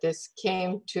note that this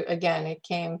came to, again, it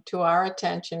came to our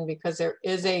attention because there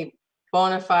is a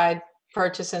bona fide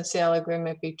purchase and sale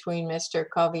agreement between Mr.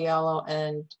 Coviello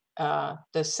and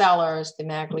the sellers, the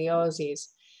Magliozzi's.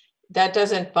 That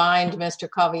doesn't bind Mr.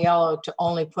 Coviello to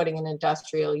only putting an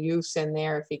industrial use in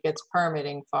there if he gets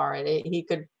permitting for it. He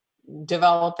could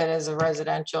develop it as a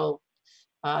residential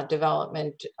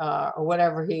development or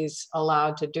whatever he's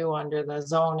allowed to do under the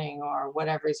zoning or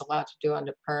whatever he's allowed to do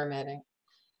under permitting.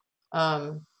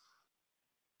 Are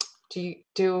you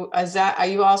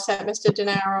all set, Mr.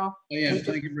 DeNaro? Yeah,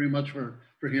 thank you very much for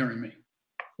hearing me.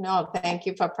 No, thank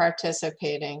you for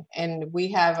participating. And we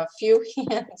have a few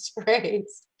hands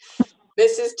raised.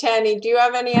 Mrs. Tenney, do you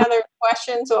have any other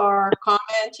questions or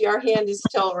comments? Your hand is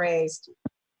still raised.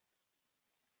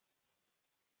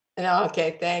 No,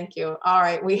 okay, thank you. All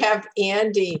right, we have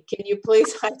Andy. Can you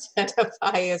please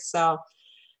identify yourself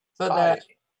for Hi. the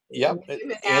Yep,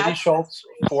 Andy Schultz,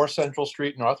 4 Central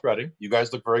Street, North Reading. You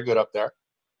guys look very good up there.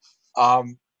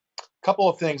 Couple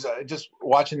of things. Just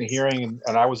watching the hearing,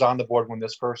 and I was on the board when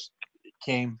this first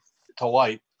came to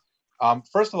light.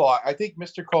 First of all, I think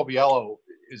Mr. Coviello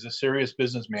is a serious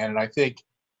businessman, and I think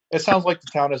it sounds like the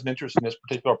town has an interest in this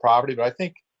particular property, but I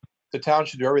think the town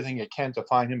should do everything it can to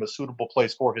find him a suitable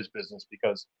place for his business,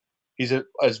 because he's,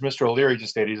 as Mr. O'Leary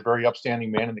just stated, he's a very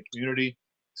upstanding man in the community.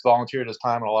 He's volunteered his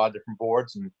time on a lot of different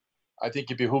boards, and I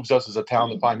think it behooves us as a town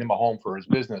to find him a home for his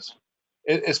business.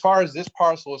 As far as this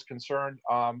parcel is concerned,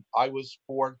 I was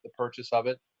for the purchase of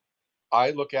it.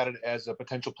 I look at it as a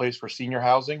potential place for senior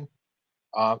housing.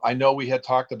 I know we had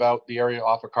talked about the area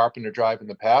off of Carpenter Drive in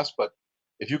the past, but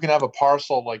if you can have a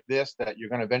parcel like this that you're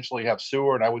going to eventually have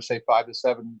sewer, and I would say 5 to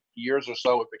 7 years or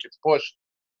so if it gets pushed,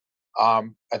 I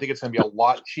think it's going to be a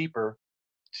lot cheaper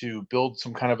to build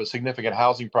some kind of a significant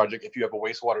housing project if you have a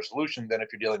wastewater solution than if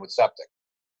you're dealing with septic.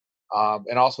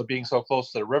 And also being so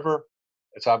close to the river,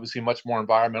 it's obviously much more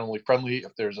environmentally friendly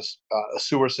if there's a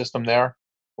sewer system there.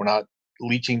 We're not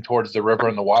leaching towards the river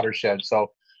and the watershed.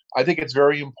 So I think it's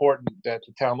very important that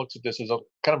the town looks at this as a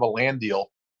kind of a land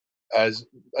deal, as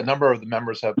a number of the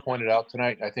members have pointed out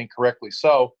tonight, and I think correctly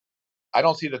so. I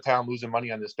don't see the town losing money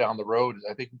on this down the road.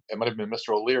 I think it might have been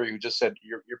Mr. O'Leary who just said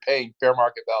you're paying fair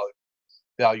market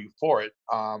value for it.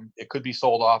 It could be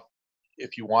sold off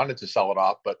if you wanted to sell it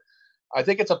off, but I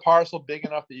think it's a parcel big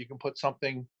enough that you can put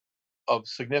something of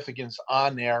significance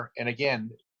on there. And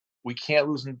again, we can't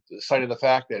lose sight of the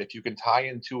fact that if you can tie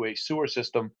into a sewer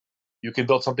system, you can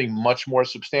build something much more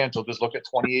substantial. Just look at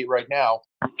 28 right now.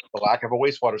 The lack of a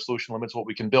wastewater solution limits what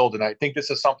we can build. And I think this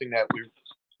is something that we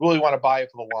really want to buy it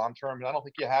for the long term. And I don't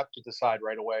think you have to decide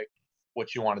right away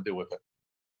what you want to do with it.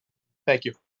 Thank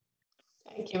you.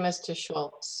 Thank you, Mr.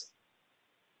 Schultz.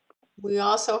 We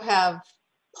also have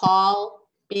Paul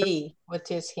B. with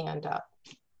his hand up.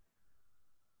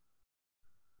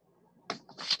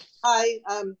 Hi,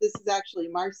 this is actually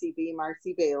Marcy Bailey.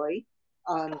 Marcy Bailey.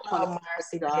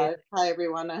 Hi,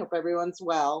 everyone. I hope everyone's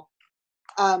well.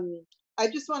 I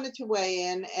just wanted to weigh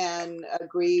in and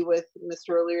agree with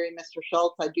Mr. O'Leary, Mr.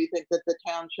 Schultz. I do think that the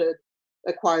town should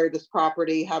acquire this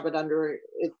property, have it under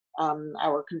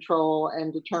our control,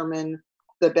 and determine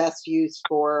the best use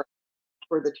for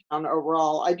the town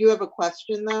overall. I do have a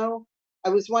question, though. I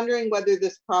was wondering whether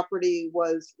this property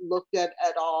was looked at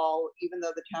all, even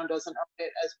though the town doesn't own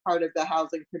it, as part of the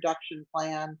housing production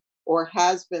plan, or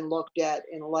has been looked at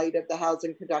in light of the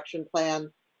housing production plan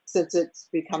since it's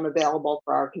become available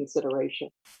for our consideration.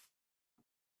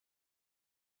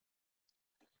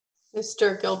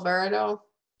 Mr. Gilberto.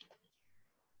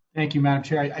 Thank you, Madam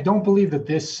Chair. I don't believe that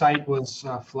this site was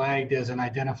flagged as an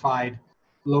identified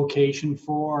location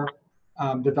for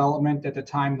development at the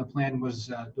time the plan was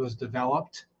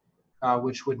developed,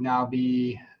 which would now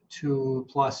be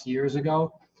 2+ years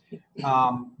ago.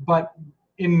 But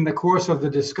in the course of the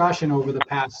discussion over the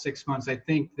past 6 months, I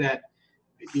think that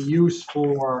the use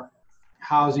for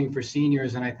housing for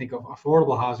seniors, and I think of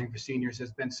affordable housing for seniors,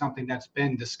 has been something that's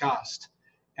been discussed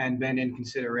and been in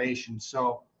consideration.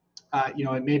 So,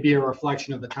 it may be a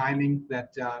reflection of the timing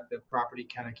that the property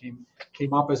kind of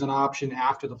came up as an option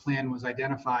after the plan was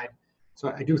identified. So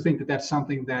I do think that that's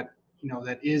something that,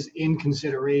 that is in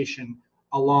consideration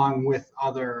along with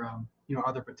other,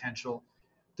 other potential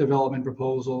development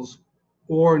proposals,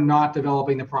 or not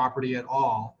developing the property at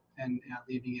all and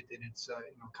leaving it in its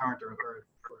current or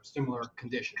similar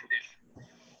condition.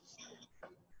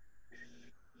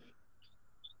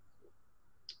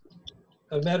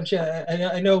 Madam Chair,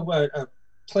 I know a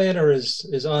planner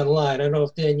is online. I don't know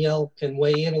if Danielle can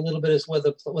weigh in a little bit as what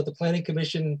the Planning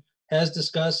Commission has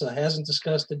discussed or hasn't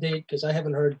discussed to date, because I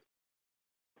haven't heard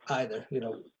either.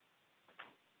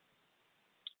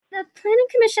 The Planning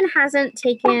Commission hasn't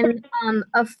taken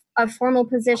a formal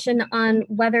position on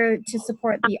whether to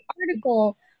support the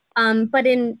article, but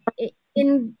in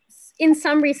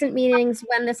some recent meetings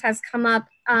when this has come up,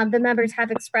 the members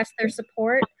have expressed their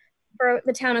support for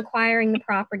the town acquiring the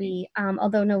property,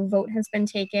 although no vote has been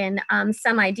taken.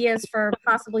 Some ideas for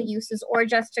possible uses or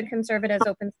just to conserve it as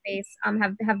open space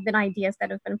have been ideas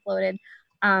that have been floated.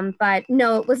 But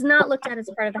no, it was not looked at as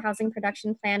part of the housing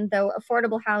production plan, though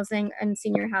affordable housing and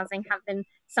senior housing have been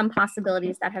some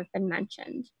possibilities that have been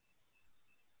mentioned.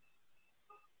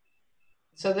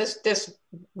 So this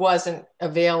wasn't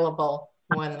available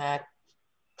when that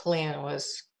plan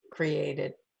was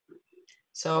created.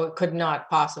 So it could not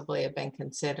possibly have been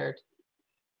considered.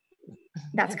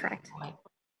 That's correct.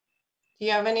 Do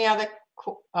you have any other,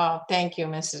 thank you,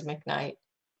 Mrs. McKnight.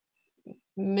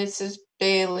 Mrs.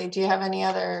 Bailey, do you have any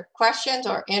other questions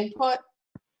or input?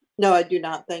 No, I do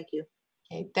not. Thank you.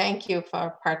 Okay, thank you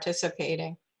for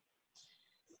participating.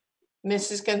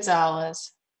 Mrs.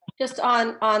 Gonzalez. Just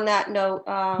on that note,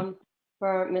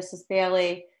 for Mrs.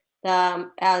 Bailey,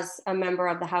 as a member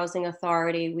of the Housing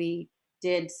Authority, we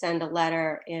did send a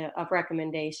letter of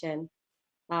recommendation.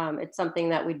 It's something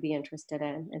that we'd be interested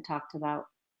in and talked about.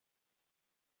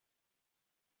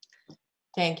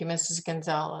 Thank you, Mrs.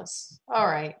 Gonzalez. All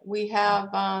right, we have,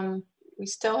 we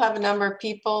still have a number of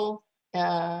people.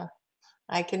 I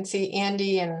can see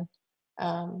Andy and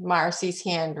Marcy's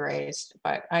hand raised,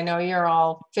 but I know you're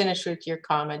all finished with your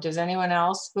comment. Does anyone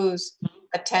else who's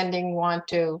attending want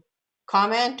to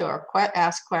comment or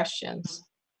ask questions?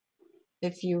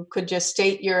 If you could just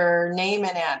state your name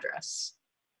and address.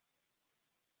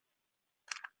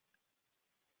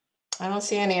 I don't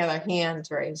see any other hands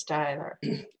raised either.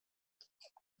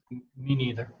 Me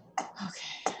neither.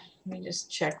 Okay, let me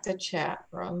just check the chat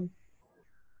room.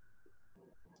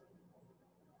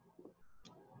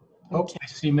 Oh, I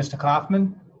see Mr.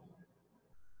 Kaufman.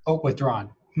 Oh, withdrawn.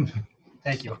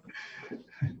 Thank you.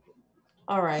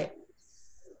 All right.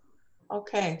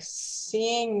 Okay,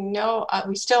 seeing no,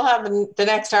 we still have the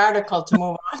next article to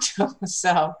move on to,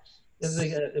 so.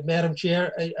 Madam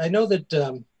Chair, I know that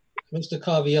Mr.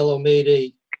 Coviello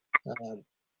made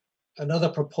another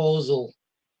proposal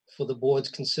for the board's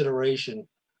consideration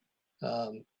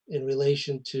in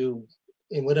relation to,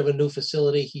 in whatever new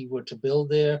facility he were to build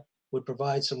there, would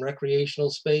provide some recreational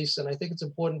space. And I think it's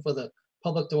important for the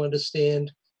public to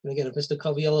understand, and again, if Mr.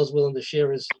 Coviello is willing to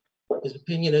share his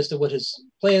opinion as to what his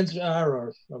plans are,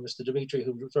 or Mr. Dimitri,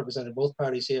 who represented both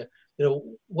parties here, you know,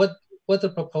 what the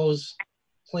proposed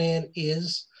plan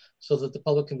is, so that the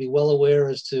public can be well aware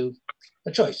as to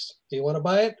a choice. Do you want to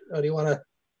buy it, or do you want to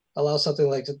allow something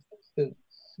like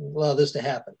allow this to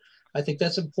happen? I think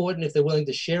that's important if they're willing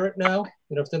to share it now.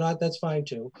 You know, if they're not, that's fine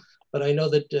too. But I know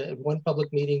that at one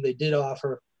public meeting, they did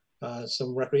offer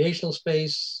some recreational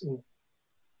space in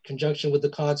conjunction with the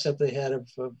concept they had of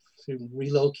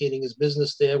relocating his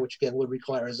business there, which again would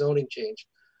require a zoning change.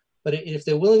 But if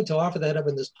they're willing to offer that up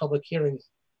in this public hearing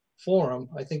forum,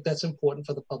 I think that's important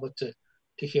for the public to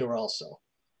hear also,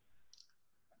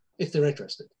 if they're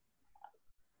interested.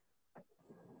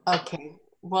 Okay,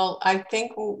 well, I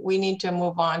think we need to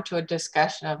move on to a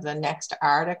discussion of the next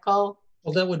article.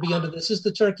 Well, that would be under, this is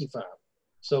the turkey farm.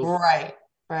 So right.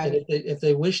 And if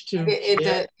they wish to,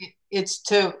 it's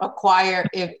to acquire,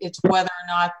 it's whether or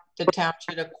not the town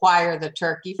should acquire the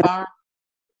turkey farm.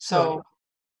 So, right.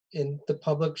 And the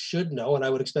public should know, and I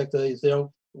would expect that if they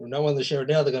don't know when to share it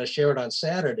now, they're going to share it on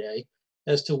Saturday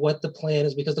as to what the plan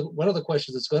is, because one of the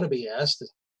questions that's going to be asked, that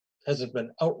hasn't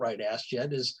been outright asked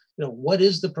yet, is, you know, what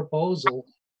is the proposal?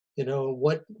 You know,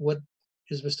 what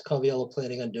is Mr. Coviello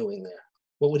planning on doing there?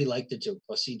 What would he like to do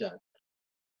or see done?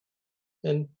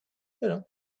 And, you know,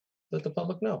 let the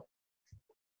public know.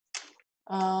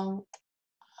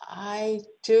 I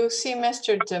do see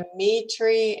Mr.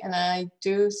 Dimitri, and I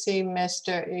do see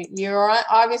Mr. You're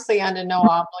obviously under no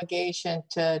obligation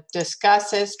to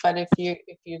discuss this, but if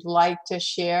you'd like to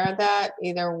share that,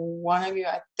 either one of you,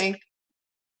 I think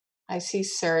I see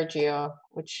Sergio,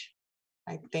 which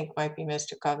I think might be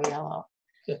Mr. Coviello.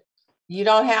 Yeah. You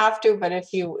don't have to, but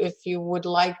if you would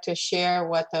like to share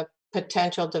what the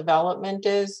potential development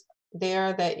is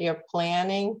there that you're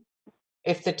planning,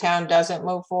 if the town doesn't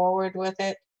move forward with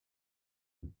it.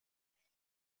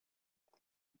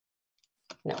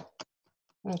 No.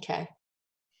 Okay.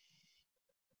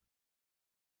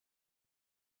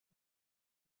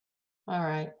 All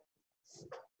right.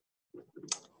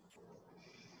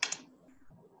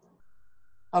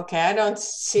 Okay, I don't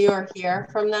see or hear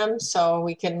from them, so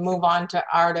we can move on to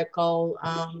Article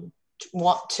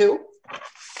 2.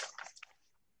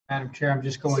 Madam Chair, I'm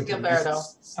just going Mr. to,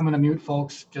 Gilberto. I'm going to mute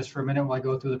folks just for a minute while I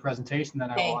go through the presentation, then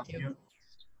I will Thank you. unmute.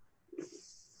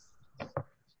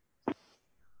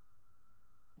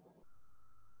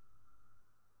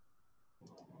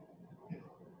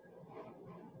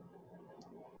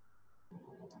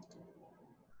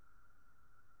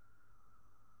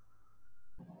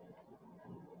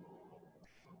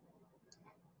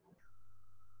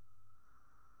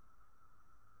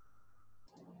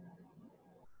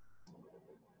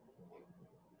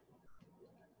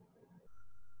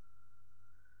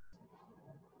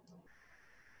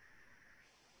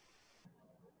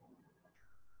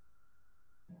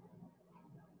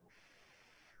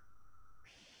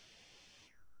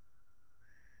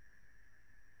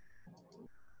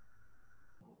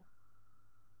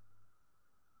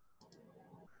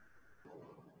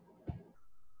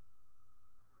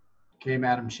 Okay,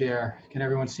 Madam Chair, can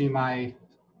everyone see my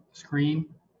screen?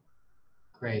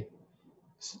 Great.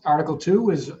 Article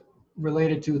 2 is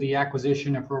related to the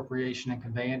acquisition, appropriation, and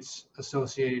conveyance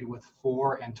associated with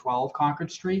 4 and 12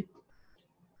 Concord Street.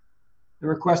 The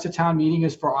request at town meeting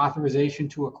is for authorization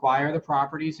to acquire the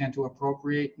properties and to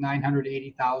appropriate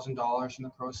 $980,000 from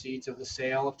the proceeds of the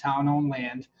sale of town-owned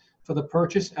land for the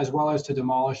purchase as well as to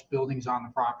demolish buildings on the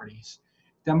properties.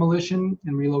 Demolition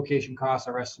and relocation costs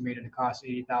are estimated to cost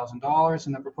 $80,000,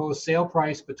 and the proposed sale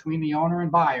price between the owner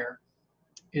and buyer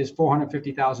is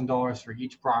 $450,000 for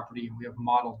each property. We have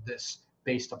modeled this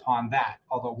based upon that,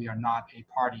 although we are not a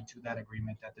party to that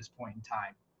agreement at this point in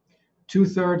time.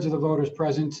 2/3 of the voters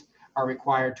present are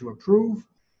required to approve.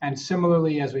 And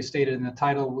similarly, as we stated in the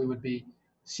title, we would be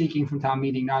seeking from town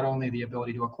meeting not only the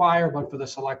ability to acquire, but for the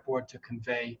select board to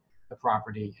convey the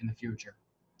property in the future.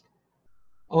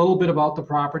 A little bit about the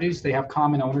properties. They have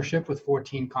common ownership with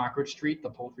 14 Concord Street, the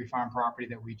poultry farm property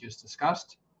that we just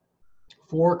discussed.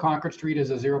 4 Concord Street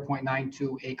is a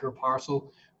 0.92 acre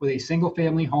parcel with a single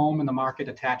family home and the market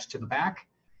attached to the back.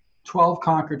 12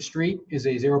 Concord Street is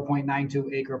a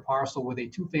 0.92 acre parcel with a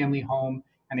 2-family home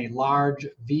and a large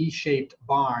V-shaped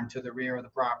barn to the rear of the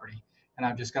property. And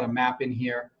I've just got a map in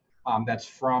here that's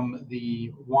from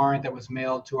the warrant that was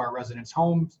mailed to our residents'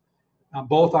 homes.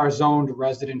 Both are zoned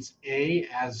Residence A,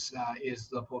 as is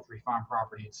the poultry farm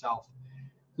property itself.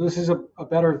 This is a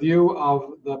better view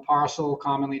of the parcel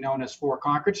commonly known as 4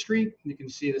 Concord Street. You can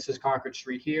see this is Concord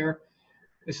Street here.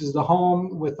 This is the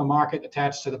home with the market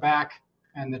attached to the back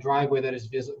and the driveway that is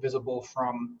visible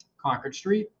from Concord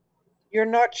Street. You're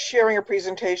not sharing a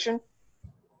presentation?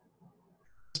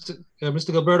 Mr.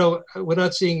 Gilberto,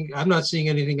 I'm not seeing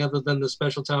anything other than the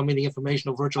special town meeting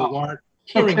informational virtual warrant.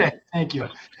 Okay, thank you.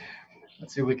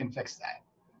 Let's see if we can fix that.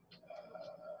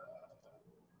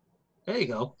 There you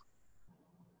go.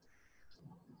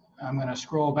 I'm going to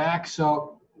scroll back.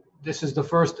 So this is the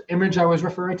first image I was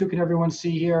referring to. Can everyone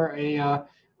see here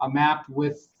a map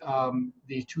with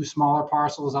the 2 smaller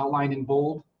parcels outlined in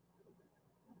bold?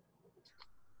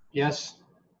 Yes?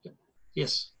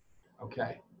 Yes.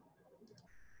 Okay.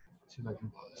 Let's see if I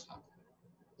can pull this up.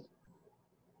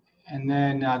 And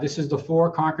then this is the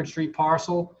 4 Concord Street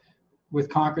parcel with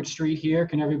Concord Street here.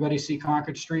 Can everybody see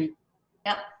Concord Street?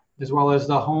 Yep. As well as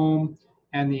the home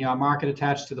and the market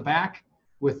attached to the back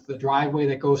with the driveway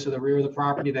that goes to the rear of the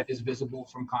property that is visible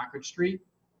from Concord Street.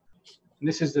 And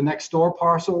this is the next door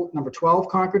parcel, number 12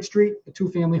 Concord Street. The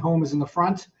 2-family home is in the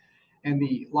front and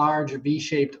the large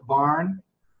V-shaped barn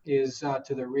is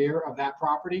to the rear of that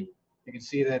property. You can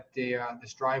see that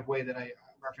this driveway that I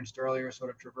referenced earlier sort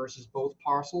of traverses both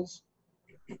parcels.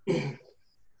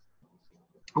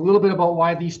 A little bit about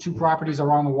why these 2 properties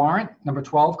are on the warrant. Number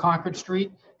 12 Concord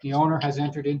Street, the owner has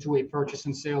entered into a purchase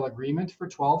and sale agreement for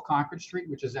 12 Concord Street,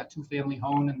 which is that 2-family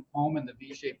home and the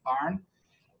V-shaped barn.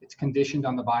 It's conditioned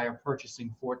on the buyer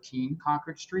purchasing 14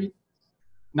 Concord Street.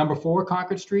 Number 4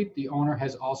 Concord Street, the owner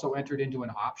has also entered into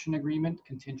an option agreement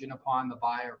contingent upon the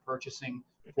buyer purchasing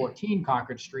 14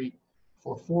 Concord Street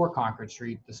for 4 Concord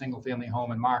Street, the single-family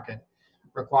home and market,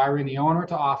 requiring the owner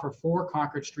to offer 4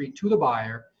 Concord Street to the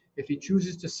buyer if he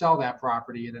chooses to sell that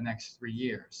property in the next 3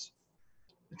 years.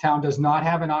 The town does not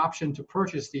have an option to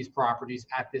purchase these properties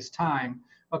at this time,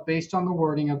 but based on the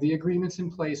wording of the agreements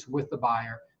in place with the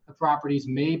buyer, the properties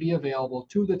may be available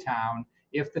to the town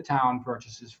if the town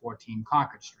purchases 14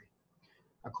 Concord Street.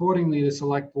 Accordingly, the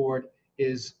select board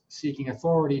is seeking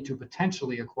authority to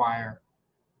potentially acquire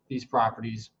these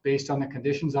properties based on the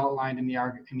conditions outlined in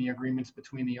the agreements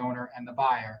between the owner and the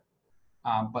buyer,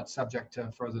 but subject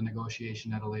to further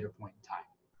negotiation at a later point in time.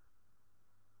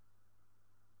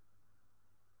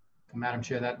 And Madam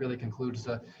Chair, that really concludes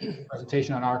the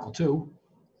presentation on Article 2.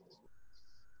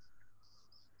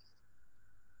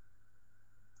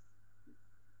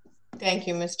 Thank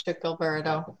you, Mr.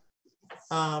 Gilberto.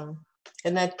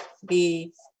 And that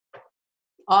the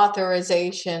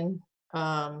authorization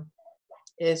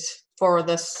is for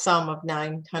the sum of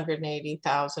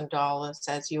 $980,000,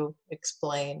 as you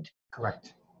explained.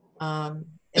 Correct. And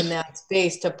that's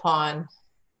based upon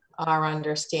our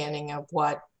understanding of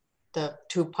what the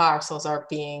two parcels are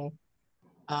being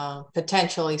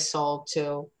potentially sold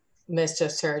to Mr.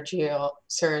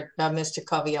 Mr.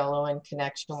 Coviello in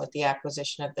connection with the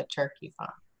acquisition of the turkey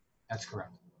farm. That's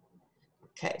correct.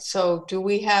 Okay, so do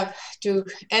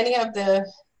any of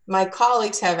my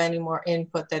colleagues have any more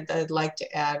input that they'd like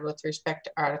to add with respect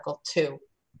to Article 2?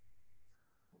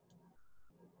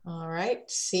 All right,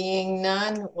 seeing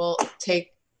none,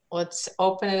 let's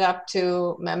open it up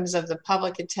to members of the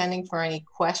public attending for any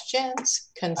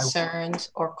questions,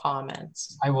 concerns, or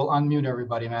comments. I will unmute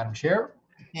everybody, Madam Chair.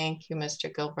 Thank you,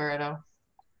 Mr. Gilberto.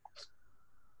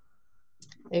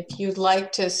 If you'd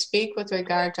like to speak with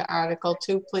regard to Article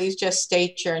 2, please just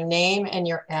state your name and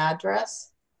your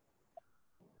address.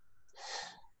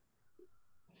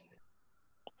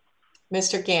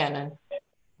 Mr. Gannon.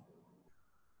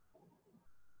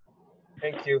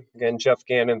 Thank you. Again, Jeff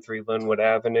Gannon, 3 Linwood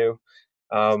Avenue.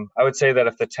 I would say that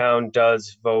if the town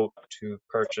does vote to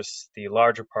purchase the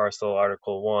larger parcel,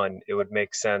 Article 1, it would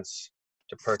make sense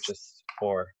to purchase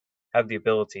or have the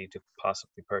ability to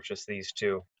possibly purchase these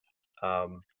two.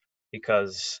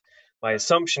 Because my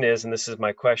assumption is, and this is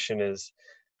my question is,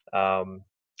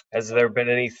 has there been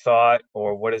any thought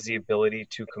or what is the ability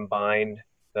to combine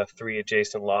the 3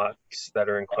 adjacent lots that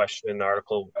are in question in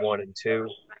Article 1 and 2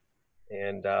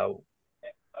 and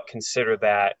consider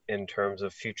that in terms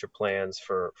of future plans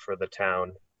for the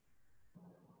town?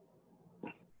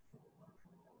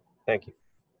 Thank you.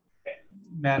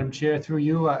 Madam Chair, through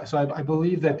you, so I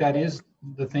believe that is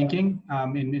the thinking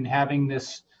in having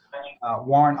this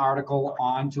warrant article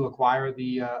on to acquire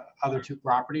the other 2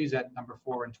 properties at number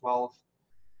 4 and 12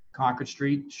 Concord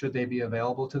Street, should they be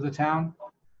available to the town.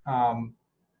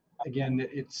 Again,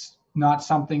 it's not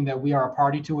something that we are a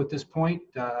party to at this point.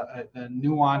 The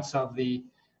nuance of the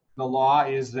law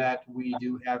is that we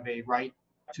do have a right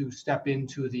to step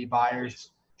into the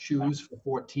buyer's shoes for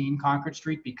 14 Concord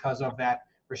Street because of that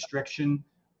restriction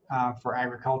for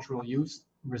agricultural use,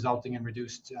 resulting in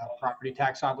reduced property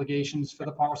tax obligations for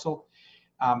the parcel.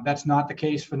 That's not the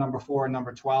case for number 4 and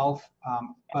number 12.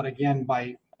 But again,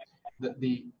 by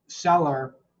the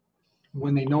seller,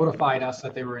 when they notified us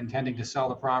that they were intending to sell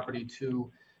the property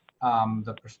to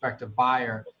the prospective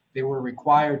buyer, they were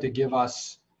required to give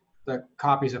us the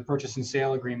copies of purchase and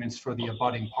sale agreements for the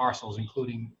abutting parcels,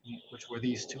 including which were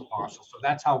these 2 parcels. So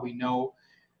that's how we know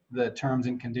the terms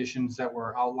and conditions that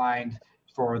were outlined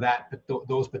for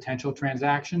those potential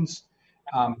transactions.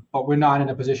 But we're not in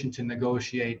a position to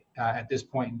negotiate at this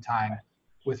point in time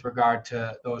with regard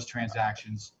to those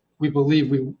transactions. We believe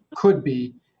we could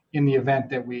be in the event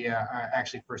that we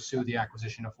actually pursue the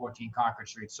acquisition of 14 Concord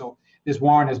Street. So this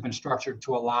warrant has been structured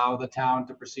to allow the town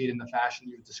to proceed in the fashion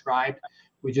you've described.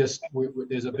 There's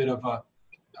a bit of a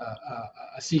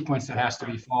sequence that has to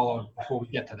be followed before we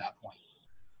get to that point.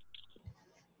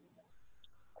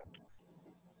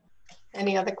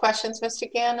 Any other questions,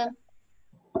 Mr. Gannon?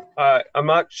 I'm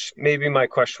not, maybe my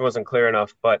question wasn't clear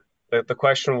enough, but the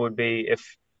question would be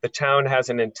if the town has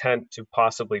an intent to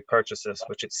possibly purchase this,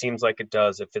 which it seems like it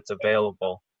does if it's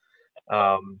available.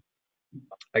 I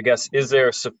guess, is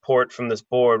there support from this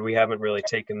board? We haven't really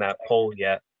taken that poll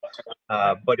yet.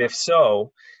 But if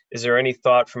so, is there any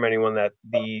thought from anyone that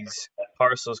these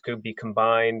parcels could be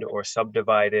combined or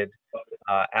subdivided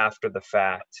after the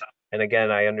fact? And again,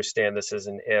 I understand this is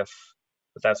an if,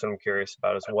 but that's what I'm curious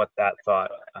about, is what that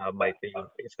thought might be,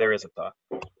 if there is a thought.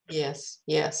 Yes,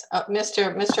 yes.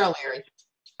 Mr. O'Leary.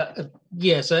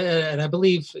 Yes, and I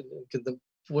believe the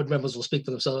board members will speak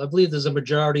for themselves. I believe there's a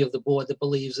majority of the board that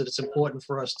believes that it's important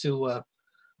for us to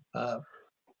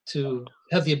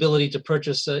have the ability to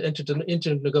purchase,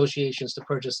 into negotiations to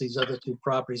purchase these other 2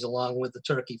 properties along with the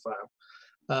turkey farm.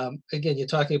 Again, you're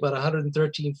talking about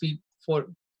 113 feet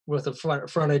worth of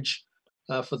frontage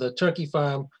for the turkey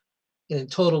farm. And in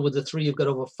total with the 3, you've got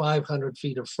over 500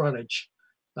 feet of frontage.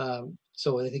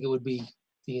 So I think it would be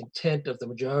the intent of the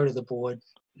majority of the board,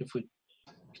 if we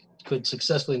could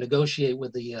successfully negotiate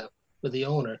with the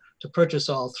owner to purchase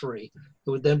all 3. It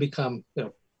would then become,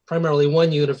 primarily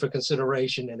 1 unit for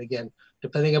consideration. And again,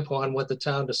 depending upon what the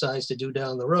town decides to do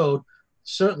down the road,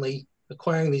 certainly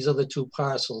acquiring these other 2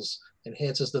 parcels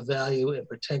enhances the value and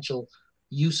potential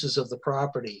uses of the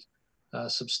property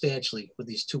substantially with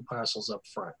these 2 parcels up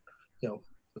front.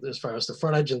 As far as the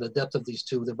frontage and the depth of these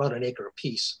 2, they're about an acre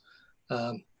apiece.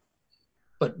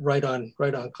 But right on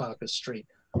Concord Street.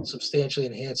 substantially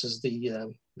enhances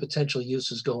the potential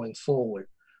uses going forward,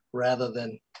 rather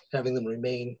than having them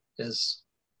remain as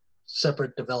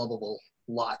separate developable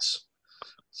lots.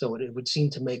 So it would seem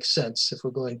to make sense if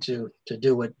we're going to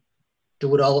do it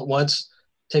all at once,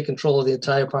 take control of the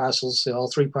entire parcels,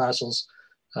 all 3 parcels,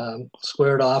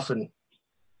 square it off and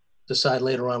decide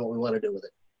later on what we want to do with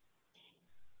it.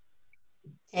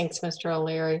 Thanks, Mr.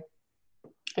 O'Leary.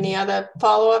 Any other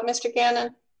follow-up, Mr.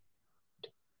 Gannon?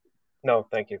 No,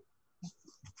 thank you.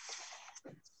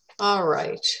 All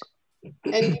right.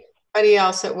 Anybody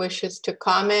else that wishes to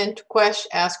comment,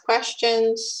 ask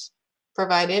questions,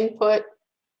 provide input?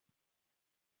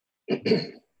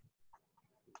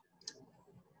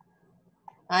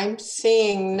 I'm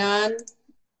seeing none.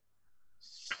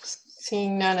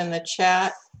 Seeing none in the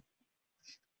chat.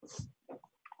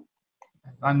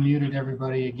 Unmuted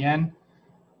everybody again.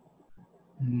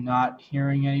 Not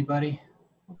hearing anybody.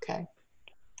 Okay.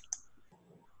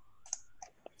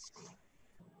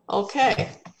 Okay.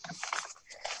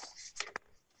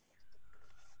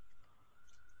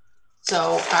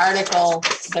 So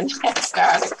the next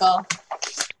article,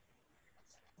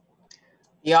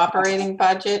 the operating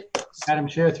budget. Madam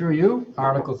Chair, through you,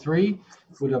 Article 3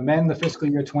 would amend the fiscal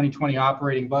year 2020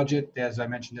 operating budget. As I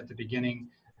mentioned at the beginning,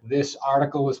 this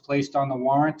article was placed on the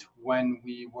warrant when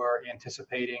we were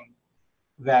anticipating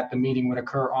that the meeting would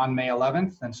occur on May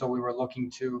 11th. And so we were looking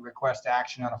to request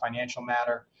action on a financial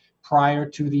matter prior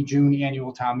to the June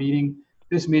annual town meeting.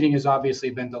 This meeting has obviously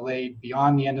been delayed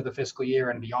beyond the end of the fiscal year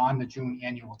and beyond the June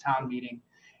annual town meeting.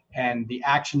 And the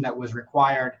action that was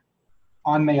required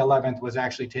on May 11th was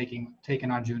actually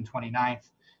taken on June 29th.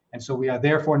 And so we are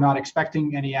therefore not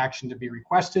expecting any action to be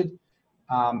requested,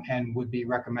 and would be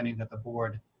recommending that the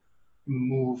board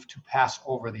move to pass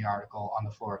over the article on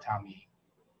the floor of town meeting.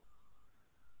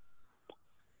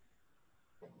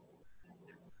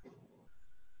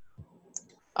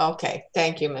 Okay,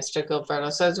 thank you, Mr.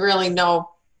 Gilberto. So there's really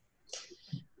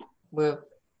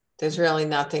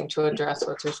nothing to address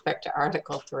with respect to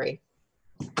Article 3.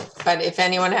 But if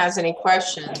anyone has any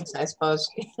questions, I suppose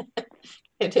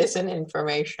it is an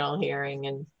informational hearing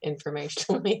and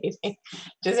informational meeting.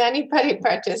 Does anybody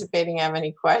participating have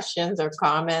any questions or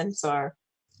comments or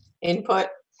input?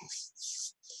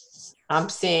 I'm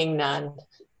seeing none.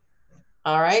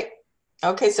 All right.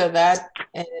 Okay, so that,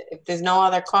 if there's no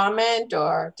other comment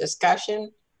or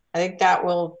discussion, I think that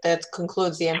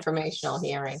concludes the informational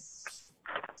hearing.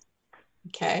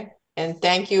 Okay, and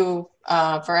thank you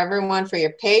for everyone for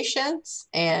your patience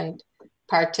and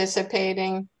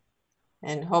participating.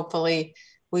 And hopefully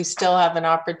we still have an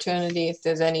opportunity, if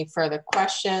there's any further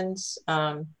questions,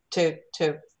 to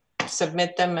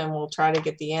submit them, and we'll try to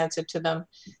get the answer to them.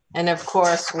 And of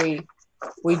course, we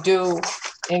do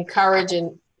encourage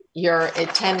your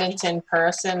attendance in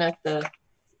person at the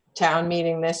town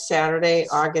meeting this Saturday,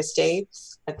 August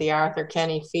 8th, at the Arthur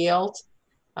Kenny Field.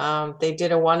 They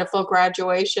did a wonderful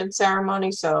graduation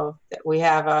ceremony, so that we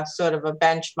have a sort of a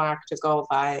benchmark to go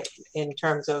by in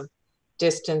terms of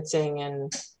distancing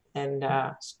and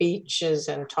speeches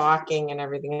and talking and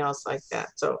everything else like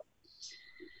that. So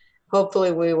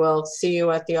hopefully we will see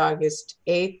you at the August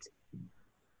 8th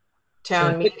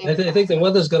town meeting. I think the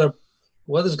weather's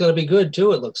gonna be good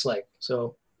too, it looks like.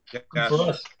 So good for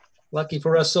us. Lucky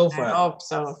for us so far. I hope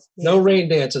so. No rain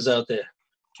dances out there.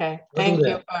 Okay,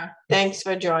 thanks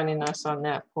for joining us on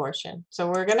that portion. So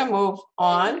we're gonna move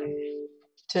on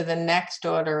to the next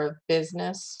order of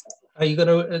business. Are you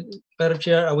gonna, Madam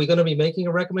Chair, are we gonna be making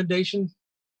a recommendation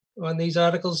on these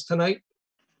articles tonight?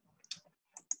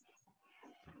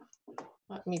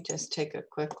 Let me just take a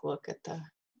quick look at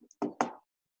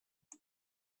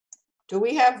do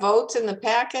we have votes in the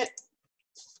packet?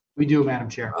 We do, Madam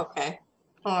Chair. Okay,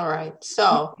 all right,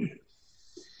 so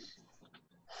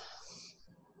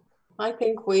I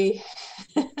think we've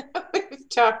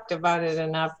talked about it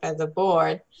enough as a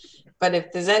board, but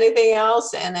if there's anything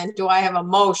else, and then do I have a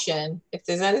motion? If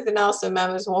there's anything else the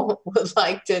members would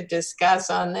like to discuss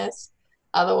on this,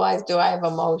 otherwise, do I have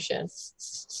a motion?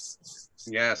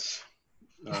 Yes.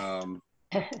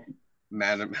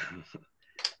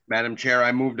 Madam Chair,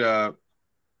 I move to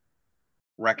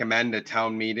recommend a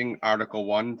town meeting, Article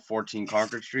 1, 14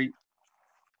 Concord Street.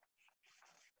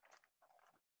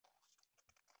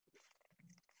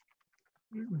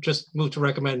 Just move to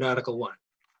recommend Article 1.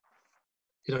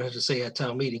 You don't have to say at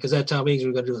town meeting, because at town meetings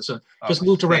we're gonna do this. So just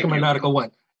move to recommend Article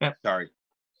 1. Yeah. Sorry.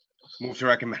 Move to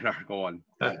recommend Article 1.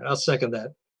 I'll second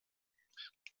that.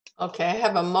 Okay, I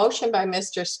have a motion by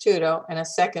Mr. Studo and a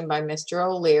second by Mr.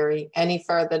 O'Leary. Any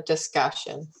further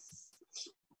discussion?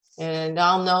 And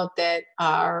I'll note that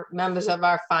our members of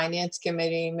our finance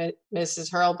committee,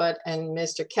 Mrs. Hurlbut and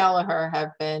Mr. Kelleher,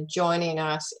 have been joining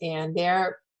us, and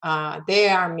they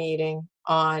are meeting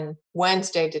on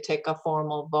Wednesday to take a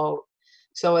formal vote.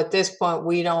 So at this point,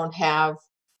 we don't have,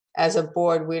 as a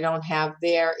board, we don't have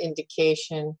their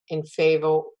indication in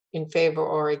favor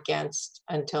or against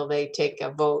until they take a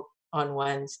vote on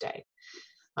Wednesday.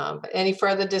 But any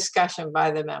further discussion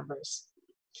by the members?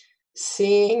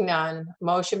 Seeing none,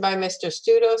 motion by Mr.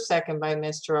 Studo, second by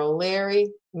Mr. O'Leary.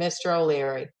 Mr.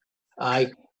 O'Leary.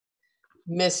 Aye.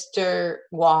 Mr.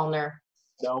 Wallner.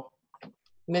 No.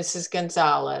 Mrs.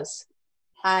 Gonzalez.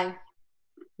 Aye.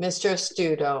 Mr.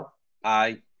 Studo.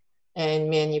 Aye. And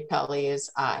Manu Pelley is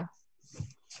aye.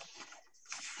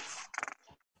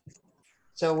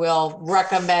 So we'll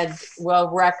recommend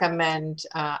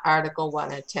Article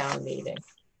 1 at town meeting.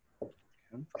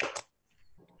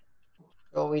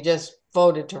 Well, we just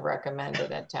voted to recommend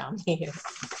it at town meeting.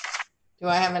 Do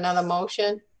I have another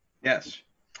motion? Yes.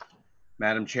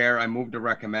 Madam Chair, I move to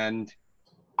recommend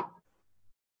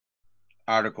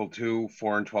Article 2,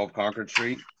 4 and 12 Concord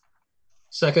Street.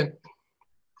 Second.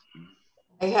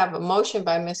 I have a motion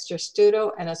by Mr.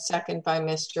 Studo and a second by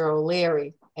Mr.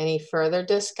 O'Leary. Any further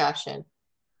discussion?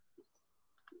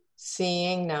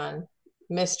 Seeing none.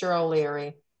 Mr.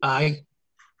 O'Leary. Aye.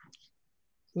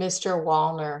 Mr.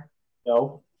 Wallner.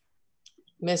 No.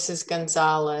 Mrs.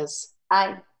 Gonzalez.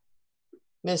 Aye.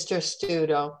 Mr.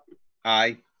 Studo.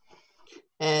 Aye.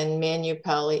 And Manu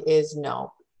Pelley is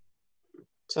no.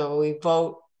 So we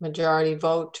vote, majority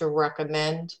vote to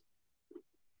recommend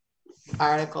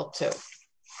Article 2.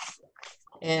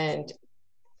 And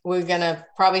we're gonna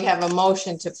probably have a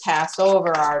motion to pass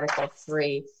over Article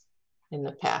 3 in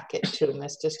the packet too,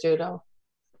 Mr. Studo.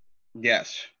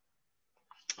 Yes.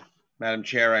 Madam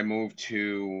Chair, I move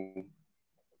to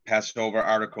pass over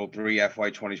Article 3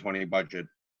 FY 2020 budget.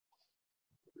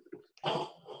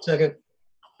 Second.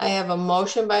 I have a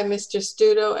motion by Mr.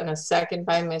 Studo and a second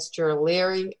by Mr.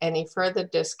 O'Leary. Any further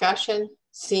discussion?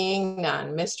 Seeing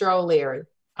none. Mr. O'Leary.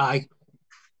 Aye.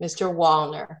 Mr.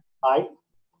 Wallner. Aye.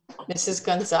 Mrs.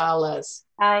 Gonzalez.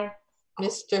 Aye.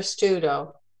 Mr.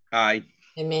 Studo. Aye.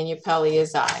 And Manu Pelley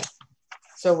is aye.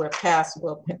 So we'll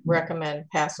recommend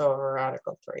pass over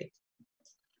Article 3.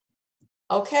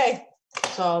 Okay,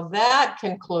 so that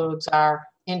concludes our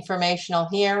informational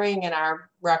hearing and our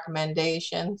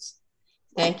recommendations.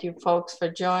 Thank you folks for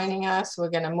joining us. We're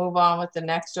going to move on with the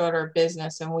next order of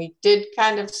business, and we did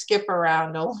kind of skip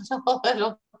around a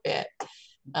little bit.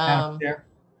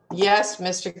 Yes,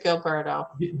 Mr. Gilberto.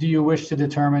 Do you wish to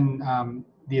determine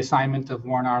the assignment of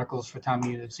warrant articles for town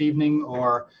meeting this evening,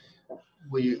 or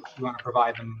will you want to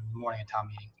provide them in the morning at town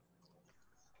meeting?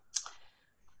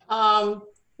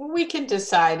 We can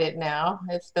decide it now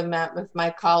if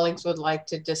my colleagues would like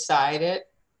to decide it.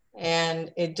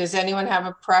 And does anyone have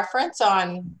a preference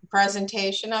on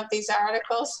presentation of these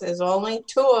articles? There's only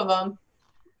 2 of them.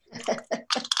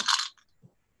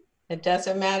 It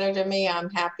doesn't matter to me. I'm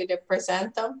happy to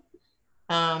present them.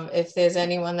 If there's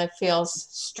anyone that feels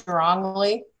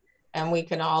strongly, and we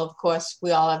can all, of course,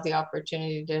 we all have the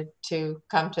opportunity to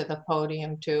come to the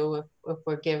podium too, if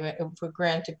we're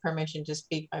granted permission to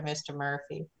speak by Mr.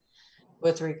 Murphy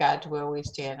with regard to where we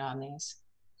stand on these.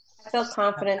 I feel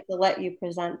confident to let you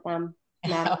present them,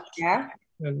 Madam Chair.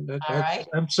 And All right.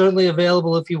 I'm certainly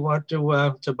available if you want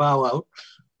to bow out.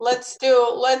 Let's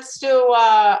do,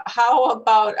 how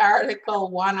about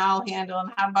Article 1 I'll handle,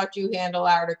 and how about you handle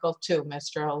Article 2,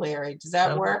 Mr. O'Leary? Does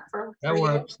that work for That you?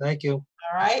 works, thank you.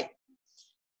 All right.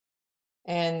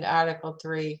 And Article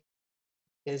 3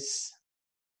 is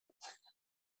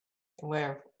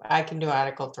where I can do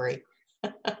Article 3.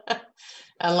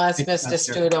 Unless Mr.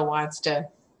 Studo wants to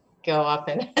go up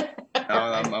and. No,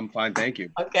 I'm fine, thank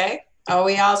you. Okay, are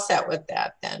we all set with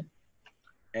that then?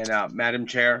 And Madam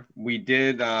Chair, we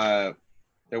did, there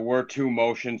were 2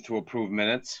 motions to approve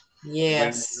minutes.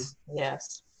 Yes,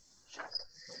 yes.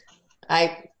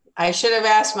 I should have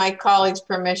asked my colleagues'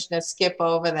 permission to skip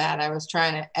over that. I was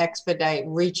trying to expedite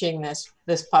reaching this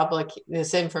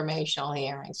informational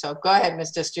hearing. So go ahead,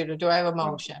 Mr. Studo. Do I have a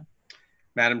motion?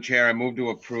 Madam Chair, I move to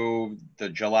approve the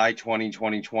July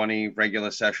 2020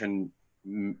 regular session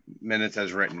minutes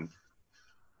as written.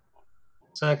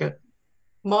 Second.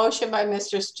 Motion by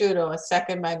Mr. Studo, a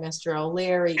second by Mr.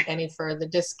 O'Leary. Any further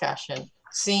discussion?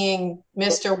 Seeing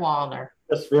Mr. Wallner.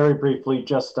 Just very briefly,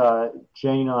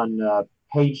 Jane, on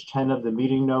page 10 of the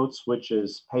meeting notes, which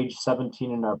is page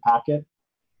 17 in our packet,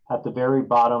 at the very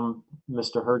bottom,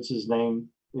 Mr. Hertz's name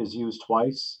is used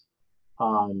twice.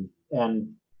 And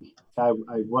I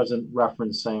wasn't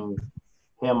referencing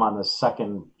him on the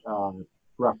second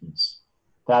reference.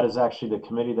 that is actually the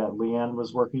committee that Leanne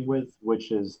was working with,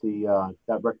 which is the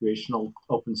that recreational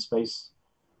open space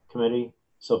committee.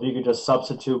 So if you could just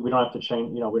substitute, we don't have to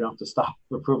change, we don't have to stop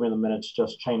approving the minutes,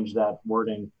 just change that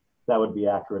wording. That would be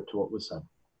accurate to what was said.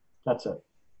 That's it.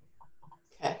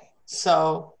 Okay,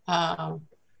 so,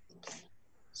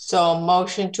 so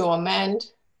motion to amend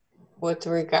with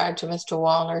regard to Mr.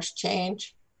 Wallner's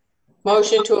change.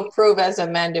 Motion to approve as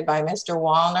amended by Mr.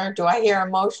 Wallner. Do I hear a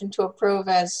motion to approve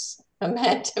as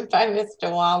amended by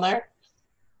Mr. Wallner?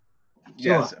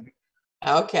 Yes.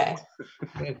 Okay.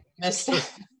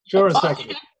 Mr. Sure, a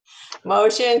second.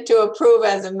 Motion to approve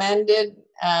as amended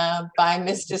by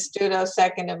Mr. Studo,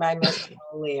 seconded by Mr.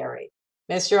 O'Leary.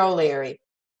 Mr. O'Leary.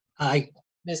 Aye.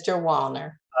 Mr.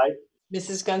 Wallner. Aye.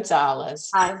 Mrs.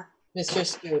 Gonzalez. Aye. Mr.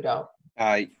 Studo.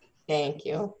 Aye. Thank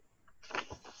you.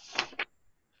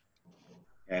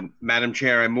 And Madam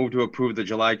Chair, I move to approve the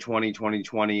July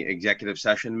 2020 executive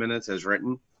session minutes as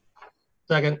written.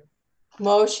 Second.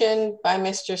 Motion by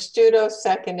Mr. Studo,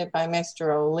 seconded by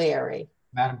Mr. O'Leary.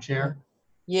 Madam Chair,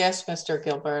 Yes, Mr.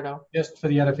 Gilberto. just for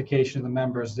the edification of the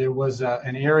members, there was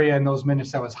an area in those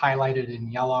minutes that was highlighted in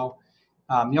yellow.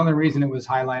 The only reason it was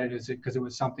highlighted is because it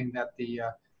was something that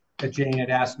that Jane had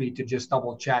asked me to just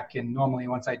double check. And normally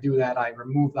once I do that, I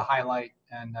remove the highlight,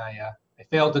 and I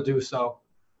failed to do so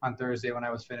on Thursday when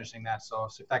I was finishing that. So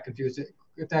if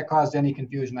that caused any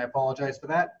confusion, I apologize for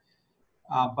that.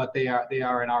 But they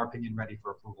are, in our opinion, ready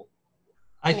for approval.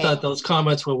 I thought those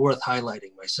comments were worth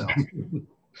highlighting myself.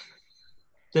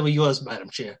 They were yours, Madam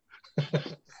Chair.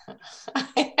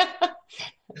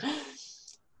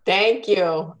 Thank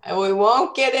you. And we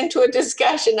won't get into a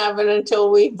discussion of it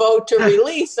until we vote to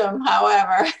release them,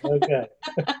 however. Okay.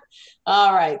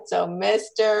 All right, so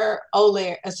Mr.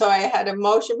 O'Leary, so I had a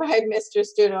motion by Mr.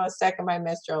 Studo, a second by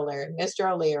Mr. O'Leary.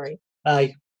 Mr. O'Leary.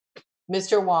 Aye.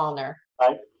 Mr. Wallner.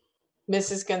 Aye.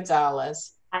 Mrs.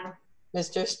 Gonzalez. Aye.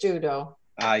 Mr. Studo.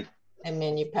 Aye. And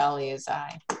Manu Pelley is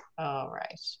aye. All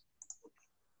right.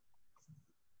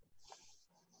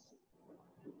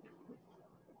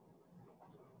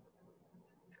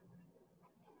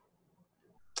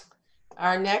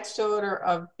 Our next order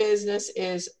of business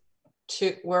is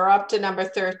we're up to number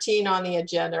 13 on the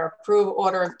agenda. Approve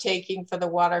order of taking for the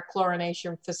water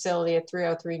chlorination facility at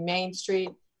 303 Main Street.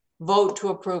 Vote to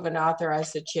approve and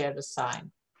authorize the chair to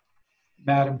sign.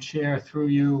 Madam Chair, through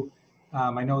you,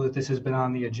 I know that this has been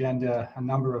on the agenda a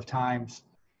number of times,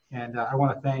 and I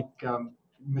want to thank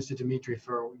Mr. Dimitri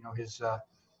for his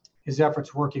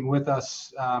efforts working with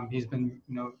us. He's been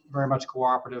very much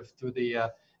cooperative through the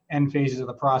end phases of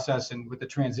the process, and with the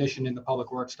transition in the Public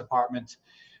Works Department,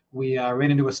 we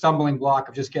ran into a stumbling block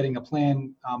of just getting the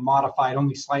plan modified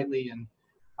only slightly, and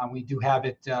we do have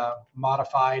it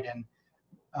modified. And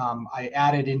I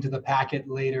added into the packet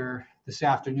later this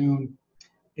afternoon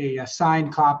a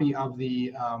signed copy of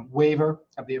the waiver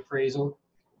of the appraisal,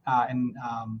 and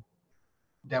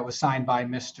that was signed by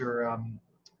Mr.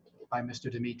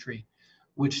 Dimitri,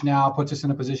 which now puts us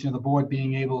in a position of the board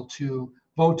being able to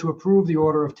vote to approve the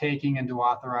order of taking and to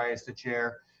authorize the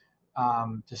chair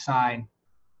to sign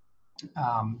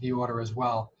the order as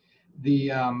well.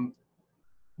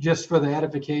 Just for the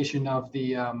edification of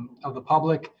the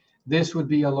public, this would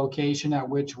be a location at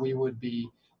which we would be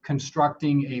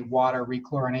constructing a water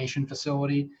rechlorination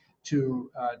facility to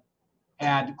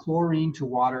add chlorine to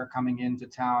water coming into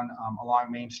town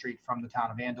along Main Street from the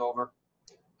town of Andover.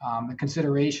 The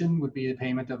consideration would be the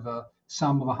payment of a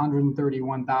sum of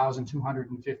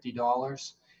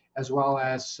 $131,250, as well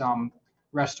as some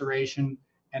restoration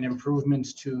and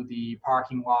improvements to the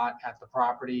parking lot at the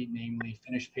property, namely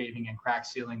finish paving and crack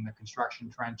sealing the construction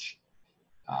trench,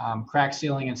 crack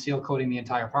sealing and seal coating the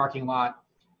entire parking lot,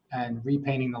 and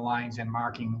repainting the lines and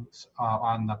markings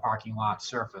on the parking lot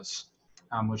surface,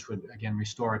 which would again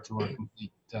restore it to a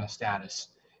complete status.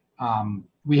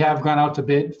 We have gone out to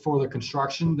bid for the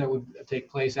construction that would take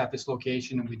place at this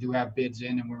location, and we do have bids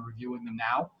in, and we're reviewing them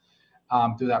now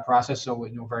through that process. So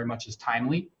it very much is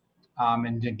timely.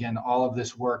 And again, all of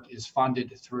this work is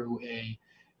funded through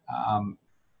an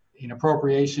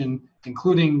appropriation,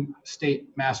 including state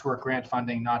Mass Work grant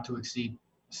funding, not to exceed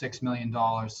 $6 million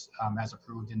as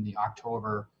approved in the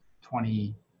October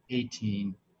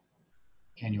 2018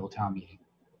 annual town meeting.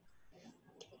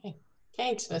 Okay.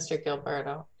 Thanks, Mr.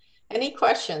 Gilberto. Any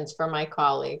questions for my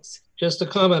colleagues? Just a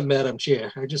comment, Madam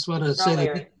Chair. I just want to say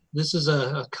that this is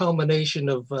a culmination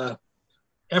of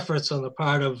efforts on the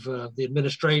part of the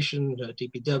administration,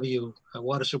 DPW,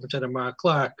 Water Superintendent Mark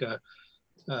Clark,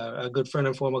 a good friend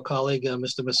and former colleague,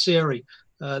 Mr. Masseri.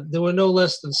 There were no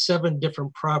less than 7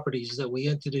 different properties that we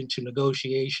entered into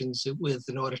negotiations with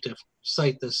in order to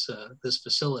site this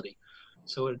facility.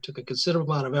 So it took a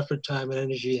considerable amount of effort, time, and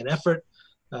energy and effort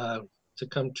to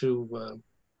come to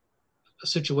a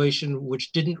situation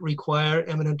which didn't require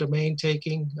eminent domain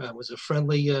taking. It was a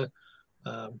friendly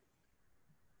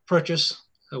purchase,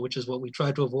 which is what we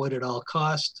tried to avoid at all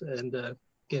costs. And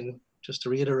again, just to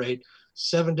reiterate,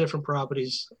 7 different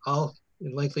properties, all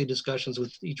in lengthy discussions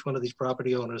with each one of these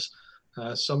property owners.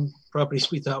 Some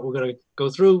properties we thought were going to go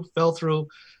through, fell through.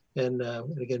 And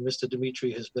again, Mr.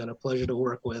 Dimitri has been a pleasure to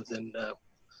work with. And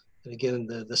again,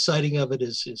 the siting of it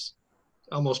is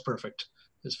almost perfect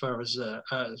as far as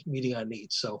meeting our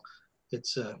needs. So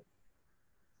it's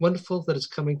wonderful that it's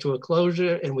coming to a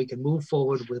closure and we can move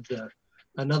forward with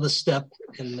another step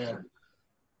in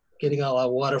getting all our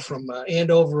water from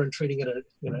Andover and treating it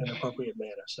in an appropriate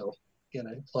manner. So again,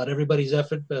 I applaud everybody's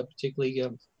effort, particularly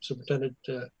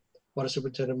Water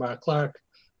Superintendent Mark Clark,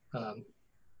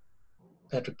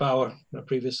 Patrick Bauer, my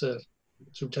previous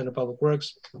Superintendent of Public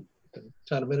Works,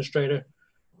 Town Administrator,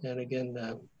 and again,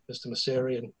 Mr.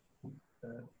 Masseri and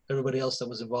everybody else that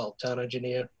was involved, Town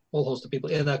Engineer, a whole host of people,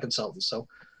 and our consultants. So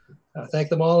thank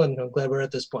them all, and I'm glad we're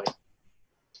at this point.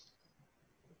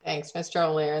 Thanks, Mr.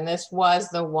 O'Leary. And this was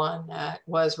the one that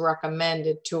was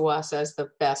recommended to us as the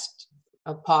best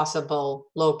possible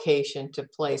location to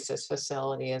place this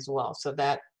facility as well. So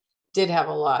that did have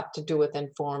a lot to do with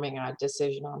informing our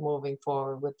decision on moving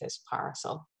forward with this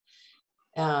parcel.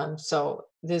 So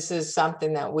this is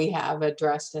something that we have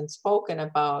addressed and spoken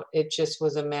about. It just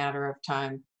was a matter of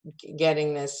time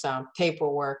getting this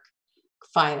paperwork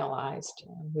finalized.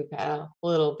 We've had a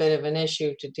little bit of an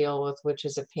issue to deal with, which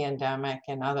is a pandemic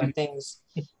and other things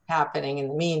happening in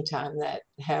the meantime that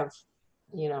have,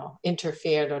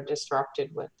 interfered or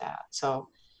disrupted with that. So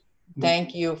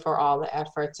thank you for all the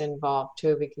efforts involved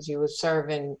too, because you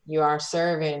are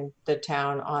serving the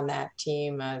town on that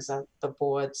team as the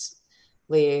board's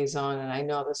liaison. And I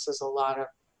know this is a lot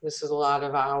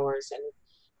of hours and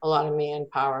a lot of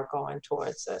manpower going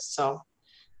towards this. So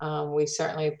we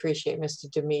certainly appreciate Mr.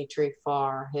 Dimitri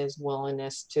for his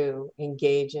willingness to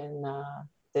engage in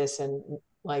this, and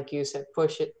like you said,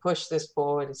 push this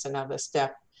forward. It's another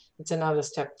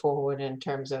step forward in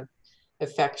terms of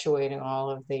effectuating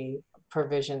all of the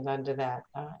provisions under that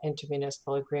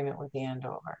intermunicipal agreement with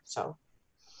Andover. So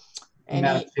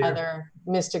any other,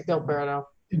 Mr. Gilberto?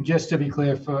 Just to be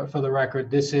clear for the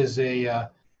record, this is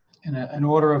an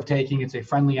order of taking. It's a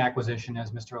friendly acquisition,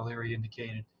 as Mr. O'Leary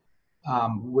indicated,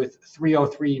 with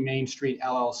 303 Main Street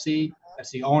LLC. That's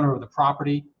the owner of the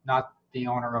property, not the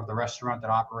owner of the restaurant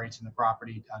that operates in the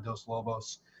property, Dos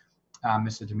Lobos.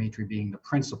 Mr. Dimitri being the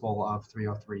principal of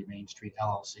 303 Main Street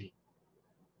LLC.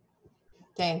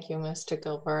 Thank you, Mr.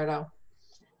 Gilberto.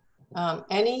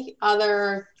 Any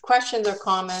other questions or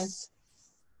comments?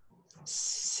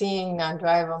 Seeing none, do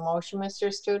I have a motion,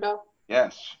 Mr. Studo?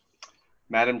 Yes.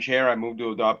 Madam Chair, I move to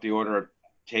adopt the order of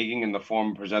taking in the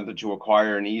form presented to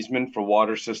acquire an easement for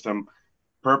water system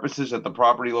purposes at the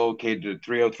property located at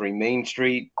 303 Main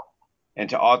Street, and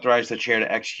to authorize the chair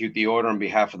to execute the order on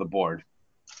behalf of the board.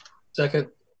 Second.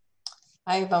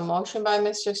 I have a motion by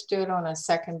Mr. Studo and a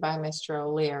second by Mr.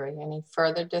 O'Leary. Any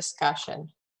further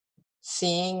discussion?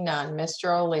 Seeing none,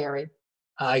 Mr. O'Leary.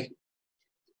 Aye.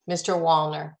 Mr.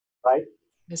 Wallner. Aye.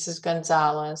 Mrs.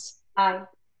 Gonzalez. Aye.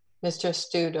 Mr.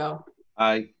 Studo.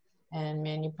 Aye. And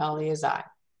Manu Pelley is aye.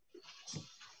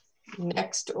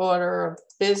 Next order of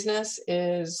business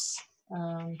is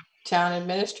Town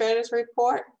Administrator's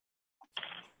report.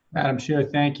 Madam Chair,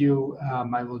 thank you.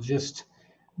 I will just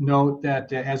note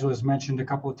that, as was mentioned a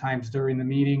couple of times during the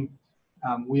meeting,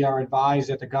 we are advised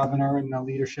that the governor and the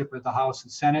leadership of the House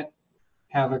and Senate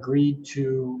have agreed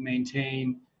to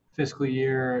maintain fiscal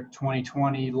year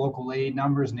 2020 local aid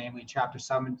numbers, namely Chapter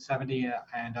 770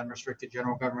 and unrestricted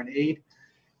general government aid,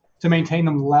 to maintain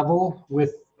them level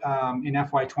with in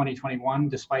FY 2021,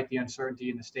 despite the uncertainty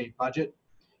in the state budget.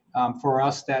 For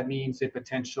us, that means a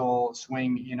potential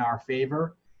swing in our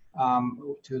favor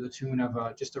to the tune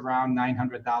of just around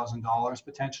 $900,000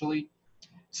 potentially.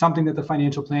 Something that the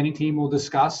financial planning team will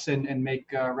discuss and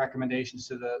make recommendations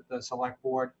to the select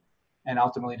board and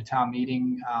ultimately to town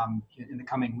meeting in the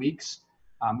coming weeks.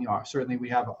 Certainly we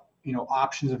have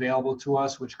options available to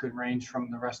us, which could range from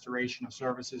the restoration of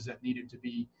services that needed to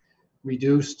be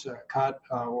reduced, cut,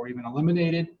 or even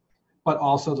eliminated, but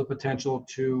also the potential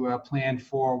to plan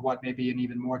for what may be an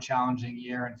even more challenging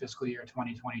year in fiscal year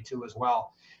 2022 as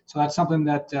well. So that's something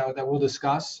that we'll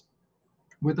discuss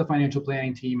with the financial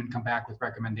planning team and come back with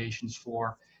recommendations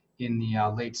for in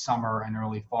the late summer and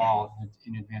early fall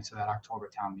in advance of that October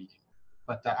town meeting.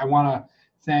 But I want to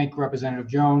thank Representative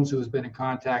Jones, who has been in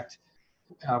contact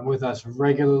with us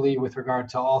regularly with regard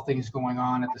to all things going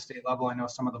on at the state level. I know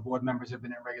some of the board members have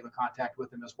been in regular contact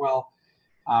with him as well.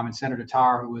 And Senator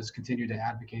Tarr, who has continued to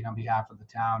advocate on behalf of the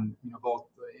town, both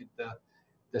at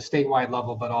the statewide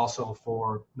level, but also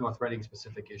for North Reading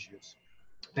specific issues.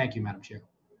 Thank you, Madam Chair.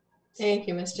 Thank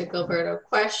you, Mr. Gilberto.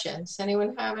 Questions?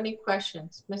 Anyone have any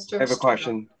questions? Mr. I have a Studo.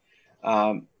 question.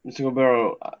 Mr.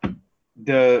 Gilberto,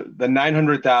 the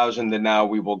 900,000 that now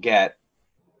we will get,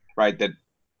 right?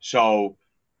 So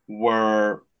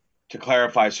we're, to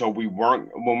clarify, so we weren't,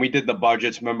 when we did the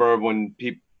budgets, remember when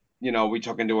people, we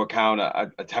took into account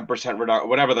a 10% reduction,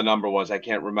 whatever the number was, I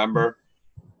can't remember.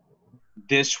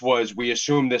 We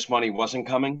assumed this money wasn't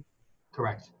coming?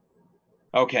 Correct.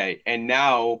 Okay, and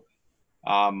now,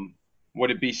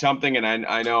 would it be something, and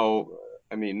I know,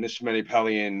 Mr.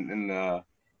 Menipelli and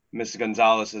Mrs.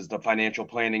 Gonzalez is the financial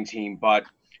planning team, but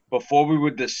before we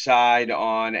would decide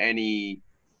on any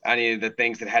of the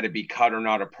things that had to be cut or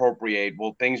not appropriate,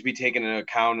 will things be taken into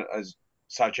account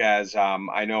such as,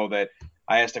 I know that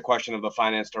I asked a question of the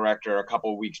finance director a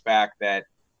couple of weeks back that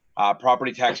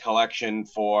property tax collection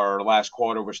for last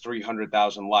quarter was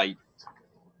 300,000 light,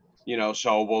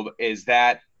 so is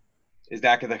that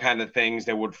the kind of things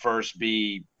that would first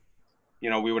be,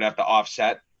 we would have to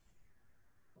offset?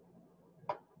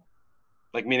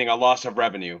 Like meaning a loss of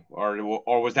revenue,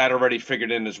 or was that already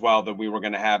figured in as well, that we were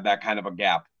going to have that kind of a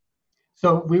gap?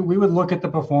 So we would look at the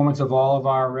performance of all of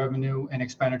our revenue and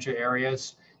expenditure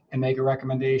areas and make a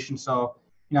recommendation. So,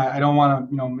 I don't want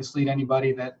to, mislead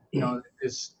anybody that,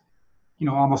 is,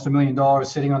 almost $1 million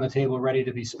sitting on the table ready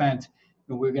to be spent.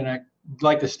 We're going to,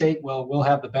 like the state we'll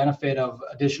have the benefit of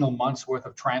additional months worth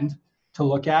of trend to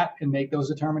look at and make those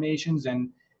determinations. And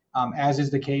as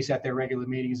is the case at their regular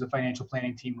meetings, the financial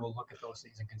planning team will look at those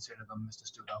things and consider them, Mr.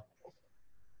 Studo.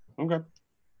 Okay.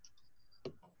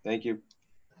 Thank you.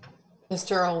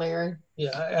 Mr. O'Leary.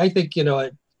 Yeah, I think,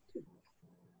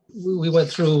 we went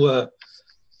through a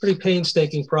pretty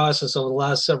painstaking process over the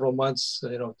last several months,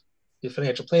 the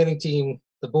financial planning team,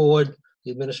 the board,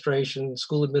 the administration,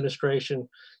 school administration.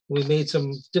 We made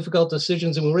some difficult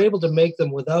decisions, and we were able to make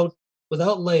them without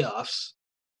layoffs,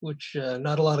 which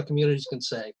not a lot of communities can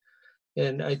say.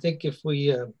 And I think if we,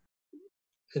 and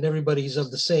everybody's of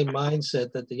the same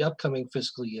mindset, that the upcoming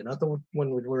fiscal year, not the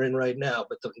one we're in right now,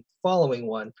 but the following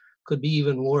one, could be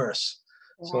even worse.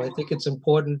 So I think it's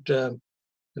important, and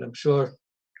I'm sure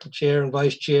the chair and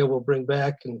vice chair will bring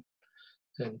back and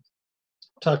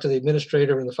talk to the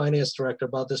administrator and the finance director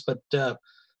about this. But to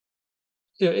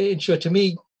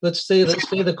me, let's stay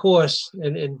the course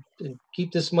and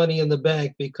keep this money in the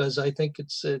bank, because I think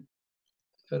it's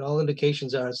and all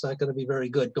indications are it's not going to be very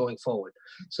good going forward.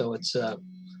 So it's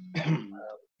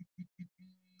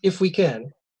if we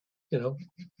can,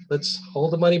 let's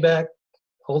hold the money back,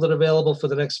 hold it available for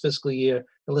the next fiscal year,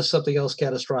 unless something else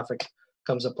catastrophic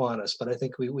comes upon us. But I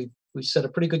think we set a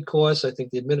pretty good course. I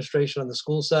think the administration on the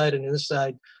school side and this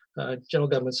side, general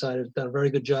government side, has done a very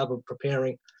good job of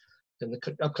preparing in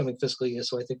the upcoming fiscal year.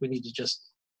 So I think we need to just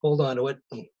hold on to it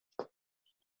and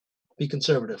be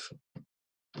conservative.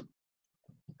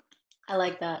 I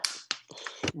like that.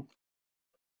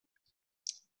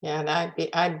 Yeah, and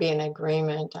I'd be in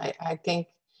agreement. I think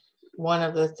one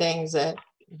of the things that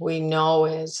we know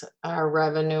is our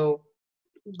revenue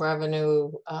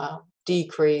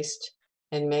decreased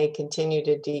and may continue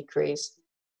to decrease,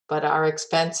 but our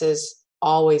expenses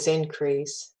always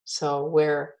increase. So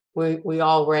we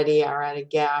already are at a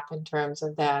gap in terms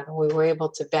of that. And we were able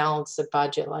to balance the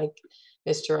budget, like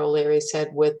Mr. O'Leary said,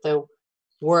 with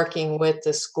working with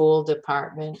the school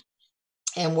department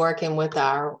and working with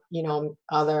our,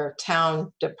 other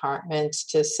town departments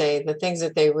to say the things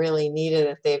that they really needed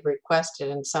that they've requested.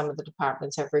 And some of the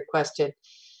departments have requested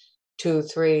 2,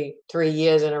 3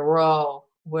 years in a row.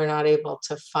 We're not able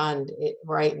to fund it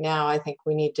right now. I think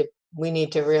we need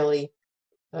to really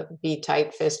be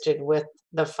tight-fisted with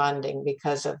the funding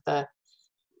because of the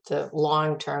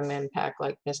long-term impact,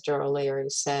 like Mr. O'Leary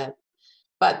said.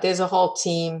 But there's a whole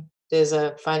team. There's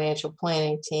a financial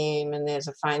planning team, and there's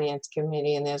a finance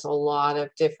committee, and there's a lot of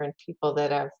different people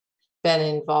that have been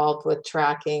involved with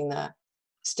tracking the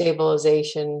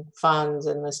stabilization funds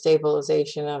and the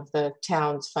stabilization of the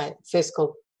town's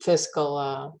fiscal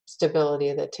stability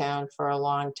of the town for a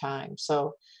long time.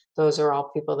 So those are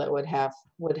all people that would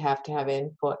have to have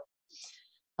input.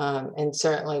 And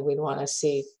certainly we'd want to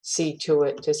see to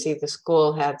it, to see the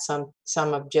school had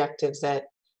some objectives that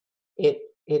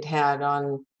it had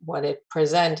on what it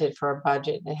presented for a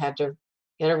budget. It had to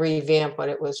revamp what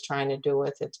it was trying to do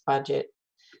with its budget.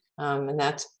 And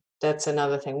that's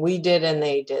another thing we did and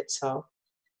they did. So,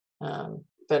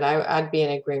 but I'd be in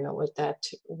agreement with that,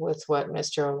 with what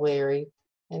Mr. O'Leary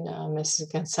and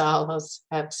Mrs. Gonzalez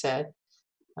have said.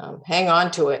 Hang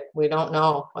on to it. We don't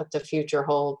know what the future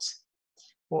holds.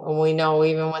 We know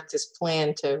even with this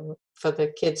plan for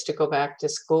the kids to go back to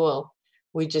school,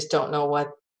 we just don't know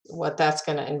what that's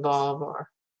going to involve, or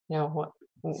what.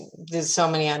 There's so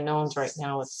many unknowns right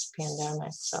now with this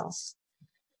pandemic. So,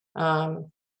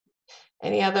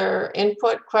 any other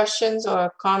input, questions,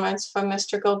 or comments from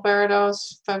Mr.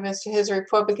 Gilberto's from his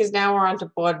report? Because now we're on to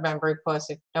board member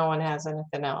reports. If no one has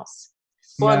anything else,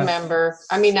 board member.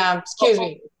 Excuse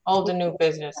me, old and new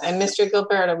business. And Mr.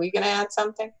 Gilberto, were you going to add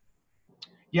something?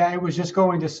 Yeah, I was just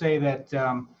going to say that,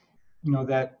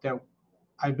 that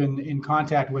I've been in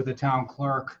contact with the town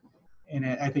clerk, and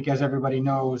I think, as everybody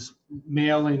knows,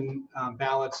 mail-in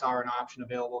ballots are an option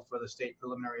available for the state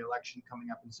preliminary election coming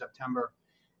up in September.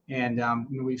 And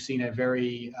we've seen a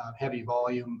very heavy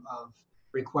volume of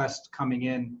requests coming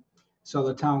in. So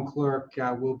the town clerk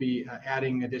will be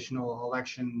adding additional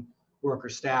election worker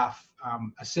staff,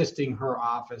 assisting her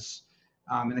office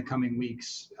in the coming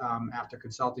weeks after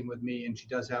consulting with me. And she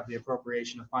does have the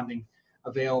appropriation of funding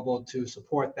available to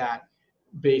support that,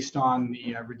 based on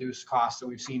the reduced costs that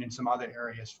we've seen in some other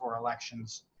areas for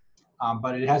elections.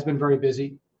 But it has been very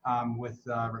busy with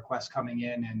requests coming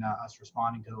in and us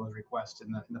responding to those requests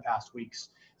in the past weeks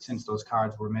since those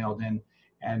cards were mailed in.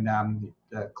 And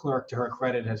the clerk, to her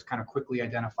credit, has kind of quickly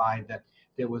identified that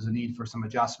there was a need for some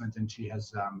adjustment, and she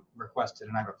has requested,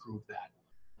 and I've approved that.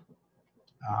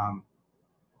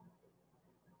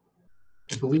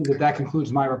 I believe that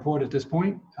concludes my report at this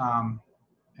point.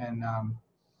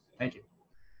 Thank you.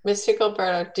 Mr.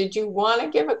 Gilberto, did you want to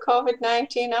give a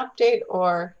COVID-19 update,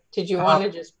 or did you want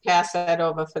to just pass that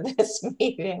over for this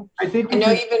meeting? I know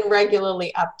you've been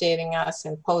regularly updating us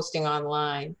and posting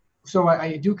online. So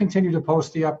I do continue to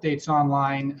post the updates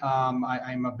online.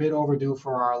 I'm a bit overdue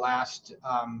for our last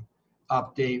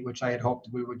update, which I had hoped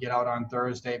we would get out on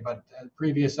Thursday, but the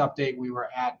previous update, we were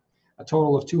at a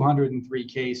total of 203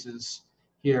 cases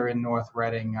here in North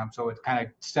Reading. So it kind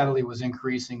of steadily was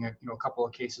increasing, a couple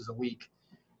of cases a week.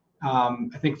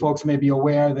 I think folks may be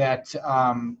aware that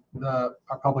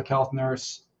our public health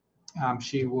nurse,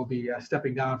 she will be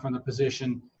stepping down from the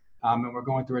position, and we're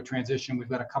going through a transition. We've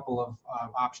got a couple of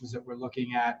options that we're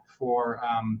looking at for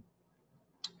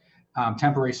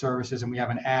temporary services, and we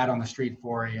have an ad on the street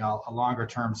for a longer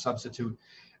term substitute.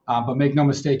 But make no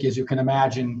mistake, as you can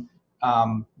imagine,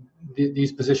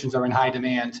 these positions are in high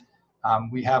demand.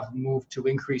 We have moved to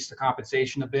increase the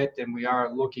compensation a bit, and we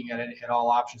are looking at all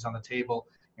options on the table,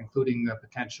 including the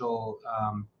potential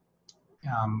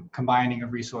combining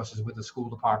of resources with the school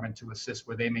department to assist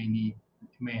where they may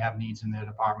have needs in their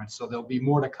department. So there'll be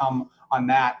more to come on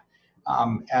that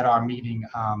at our meeting,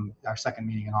 our second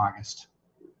meeting in August.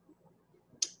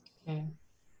 Okay.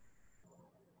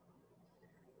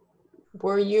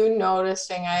 Were you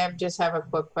noticing, just have a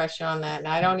quick question on that, and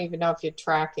I don't even know if you're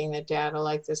tracking the data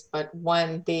like this, but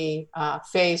when the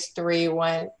phase 3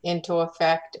 went into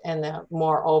effect and the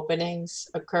more openings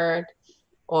occurred,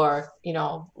 or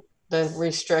the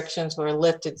restrictions were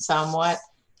lifted somewhat,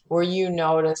 were you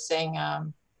noticing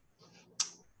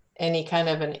any kind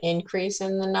of an increase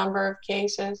in the number of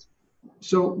cases?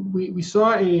 So we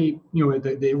saw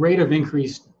the rate of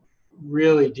increase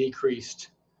really decreased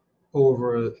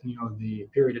over the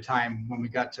period of time when we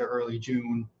got to early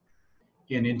June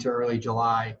and into early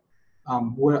July.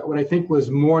 What I think was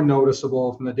more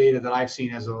noticeable from the data that I've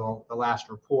seen as of the last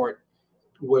report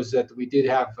was that we did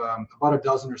have about a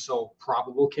dozen or so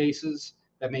probable cases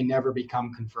that may never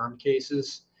become confirmed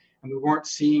cases, and we weren't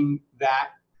seeing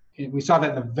that. We saw that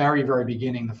in the very, very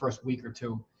beginning, the first week or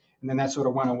two, and then that sort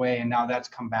of went away, and now that's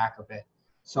come back a bit.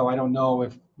 So I don't know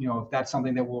if if that's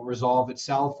something that will resolve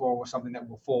itself or something that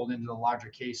will fold into the larger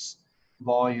case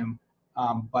volume.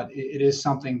 But it is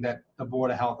something that the Board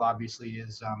of Health obviously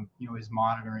is is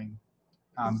monitoring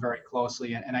very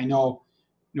closely. And I know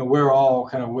we're all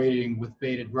kind of waiting with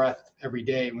bated breath every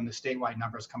day when the statewide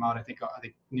numbers come out. I think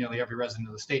nearly every resident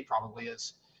of the state probably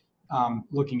is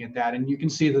looking at that, and you can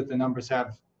see that the numbers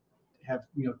have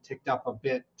ticked up a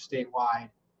bit statewide.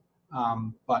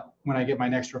 But when I get my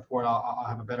next report, I'll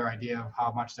have a better idea of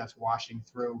how much that's washing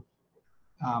through,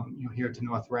 here to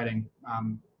North Reading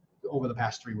over the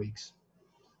past 3 weeks.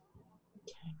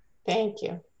 Okay, thank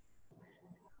you.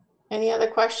 Any other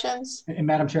questions? And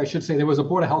Madam Chair, I should say there was a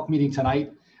Board of Health meeting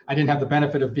tonight. I didn't have the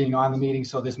benefit of being on the meeting,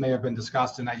 so this may have been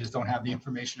discussed, and I just don't have the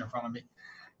information in front of me.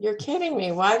 You're kidding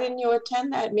me. Why didn't you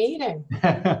attend that meeting?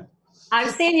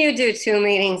 I've seen you do 2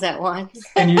 meetings at once.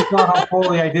 And you saw how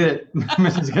poorly I did it,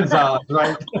 Mrs. Gonzalez,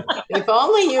 right? If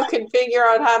only you could figure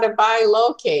out how to buy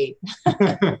locate.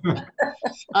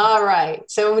 All right,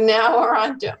 so now we're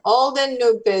on to old and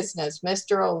new business.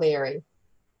 Mr. O'Leary.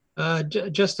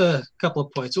 Just a couple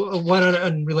of points. One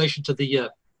in relation to the,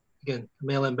 again,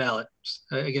 mail-in ballot.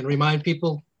 Again, remind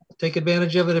people, take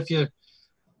advantage of it if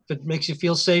it makes you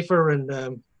feel safer, and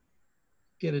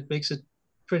again, it makes it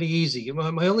pretty easy.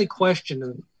 My only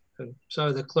question, and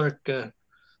sorry the clerk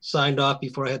signed off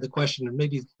before I had the question, and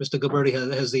maybe Mr. Gilberti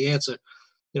has the answer.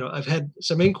 I've had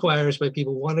some inquiries by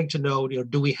people wanting to know,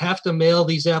 do we have to mail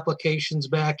these applications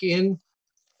back in?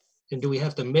 And do we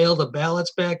have to mail the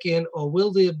ballots back in? Or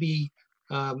will there be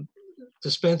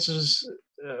dispensers,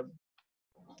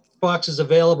 boxes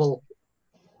available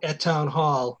at Town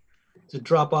Hall to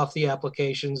drop off the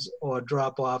applications or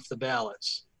drop off the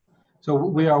ballots? So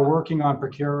we are working on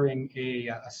procuring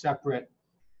a separate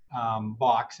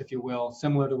box, if you will,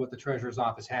 similar to what the Treasurer's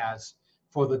Office has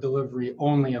for the delivery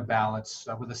only of ballots,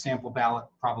 with a sample ballot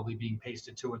probably being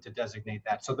pasted to it to designate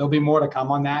that. So there'll be more to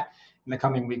come on that in the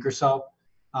coming week or so.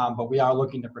 But we are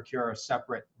looking to procure a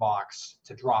separate box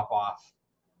to drop off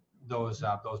those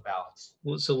ballots.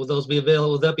 So will those be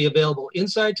available? Will that be available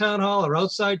inside Town Hall or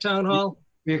outside Town Hall?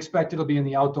 We expect it'll be in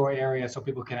the outdoor area so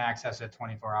people can access it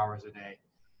 24 hours a day.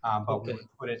 But we would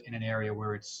put it in an area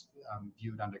where it's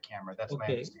viewed under camera. That's my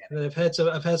understanding. And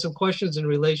I've had some questions in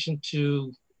relation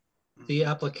to the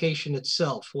application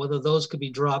itself, whether those could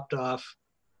be dropped off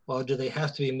or do they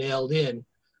have to be mailed in.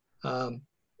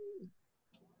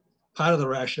 Part of the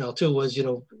rationale too was,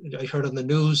 I heard on the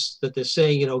news that they're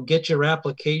saying, get your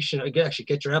application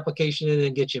in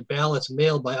and get your ballots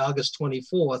mailed by August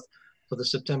 24th for the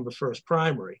September 1st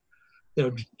primary,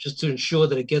 just to ensure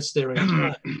that it gets there in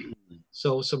time.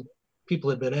 So some people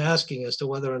had been asking as to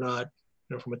whether or not,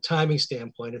 from a timing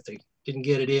standpoint, if they didn't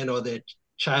get it in or their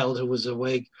child who was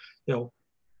away, going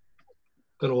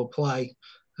to apply,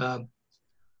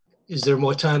 is there a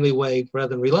more timely way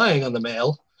rather than relying on the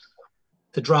mail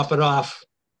to drop it off,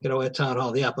 at Town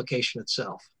Hall, the application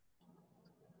itself?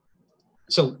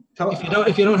 So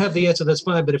if you don't have the answer, that's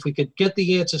fine. But if we could get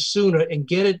the answer sooner and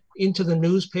get it into the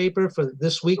newspaper for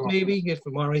this week, maybe, if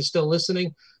Maureen's still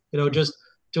listening, just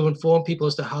to inform people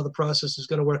as to how the process is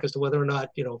going to work, as to whether or not,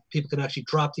 people can actually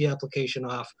drop the application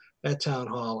off at Town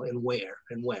Hall and where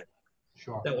and when.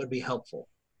 Sure. That would be helpful.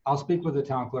 I'll speak with the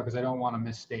town clerk because I don't want to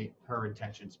misstate her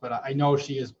intentions, but I know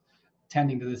she is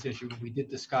tending to this issue. We did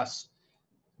discuss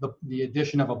the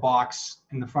addition of a box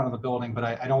in the front of the building, but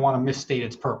I don't want to misstate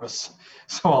its purpose.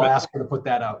 So I'll ask her to put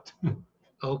that out.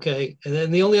 Okay. And then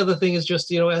the only other thing is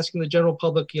just, asking the general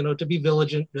public, to be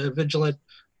vigilant,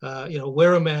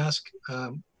 wear a mask.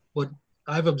 What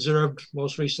I've observed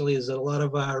most recently is that a lot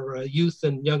of our youth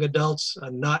and young adults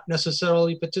are not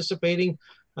necessarily participating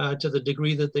to the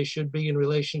degree that they should be in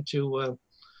relation to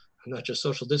not just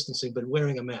social distancing, but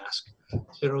wearing a mask.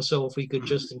 So if we could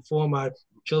just inform our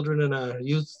children and our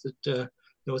youth that,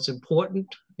 it's important,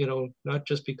 not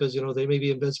just because, they may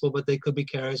be invincible, but they could be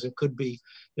carriers and could be,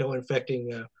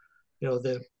 infecting,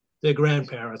 their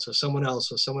grandparents or someone else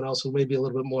who may be a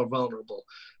little bit more vulnerable.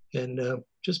 And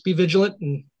just be vigilant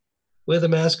and wear the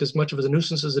mask, as much of a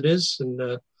nuisance as it is.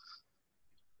 And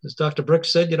as Dr.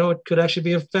 Brooks said, it could actually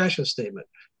be a fashion statement,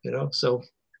 so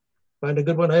find a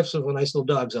good one. I have some nice little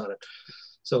dogs on it.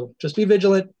 So just be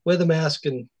vigilant, wear the mask,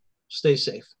 and stay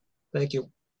safe. Thank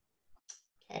you.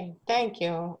 Okay, thank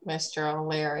you, Mr.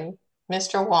 O'Leary.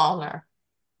 Mr. Wallner.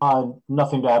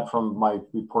 Nothing to add from my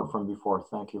report from before.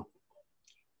 Thank you.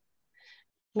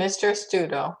 Mr.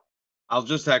 Studo. I'll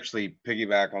just actually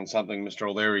piggyback on something Mr.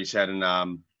 O'Leary said, and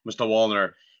Mr.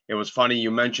 Wallner. It was funny,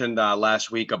 you mentioned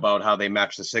last week about how they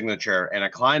match the signature, and a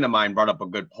client of mine brought up a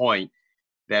good point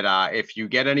that if you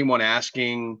get anyone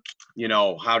asking,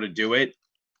 how to do it,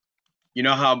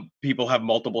 how people have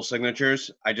multiple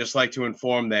signatures. I just like to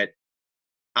inform that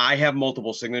I have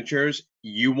multiple signatures.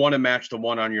 You want to match the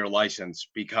one on your license,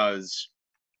 because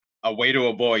a way to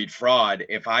avoid fraud,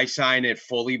 if I sign it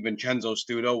fully Vincenzo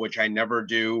Studo, which I never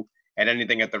do at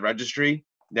anything at the registry,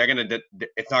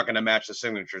 it's not gonna match the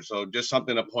signature. So just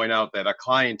something to point out, that a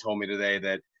client told me today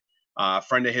that a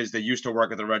friend of his that used to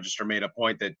work at the register made a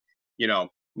point that,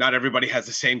 not everybody has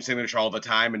the same signature all the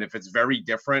time. And if it's very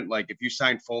different, like if you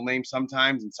sign full name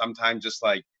sometimes, and sometimes just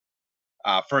like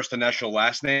first initial,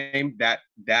 last name, that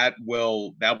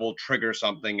will trigger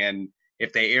something. And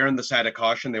if they err on the side of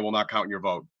caution, they will not count your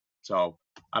vote. So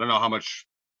I don't know how much,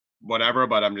 whatever,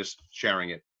 but I'm just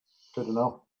sharing it. Good to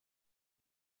know.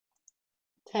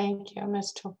 Thank you,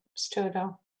 Mr.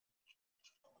 Studo.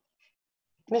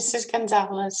 Mrs.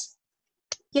 Gonzalez.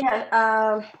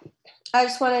 Yeah, I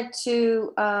just wanted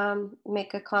to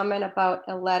make a comment about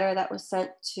a letter that was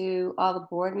sent to all the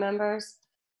board members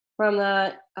from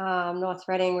the North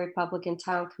Reading Republican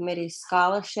Town Committee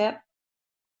Scholarship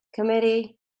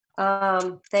Committee.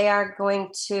 They are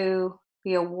going to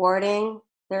be awarding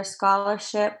their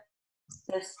scholarship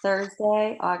this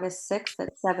Thursday, August 6th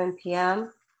at 7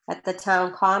 p.m. at the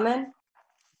Town Common.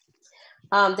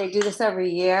 They do this every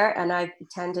year, and I've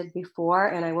attended before,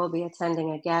 and I will be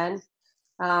attending again.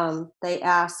 They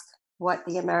ask what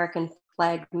the American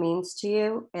flag means to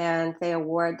you, and they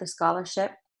award the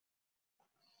scholarship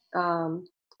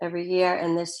every year.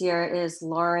 And this year is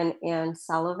Lauren Ann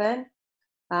Sullivan.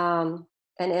 And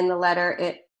in the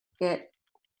letter, it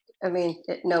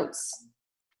notes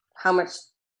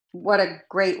what a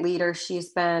great leader she's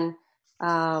been.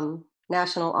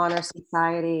 National Honor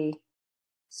Society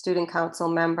student council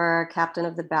member, captain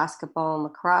of the basketball and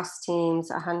lacrosse teams,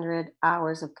 100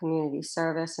 hours of community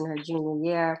service in her junior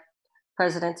year,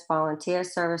 President's Volunteer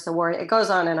Service Award. It goes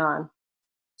on and on.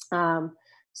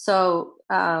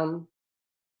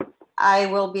 I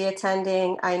will be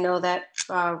attending. I know that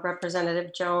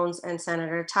Representative Jones and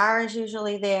Senator Tarr is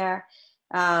usually there.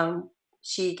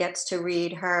 She gets to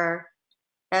read her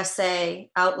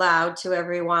essay out loud to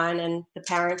everyone, and the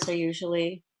parents are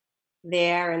usually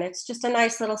there, and it's just a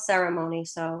nice little ceremony.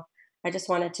 So I just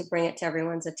wanted to bring it to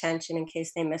everyone's attention in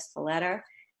case they missed the letter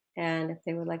and if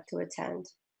they would like to attend.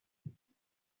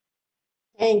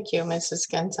 Thank you, Mrs.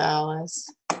 Gonzalez.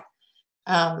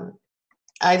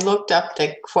 I looked up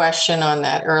the question on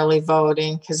that early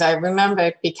voting because I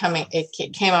remember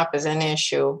it came up as an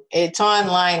issue. It's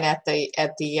online at the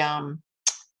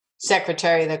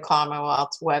Secretary of the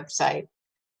Commonwealth's website.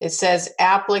 It says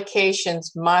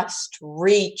applications must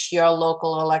reach your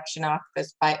local election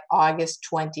office by August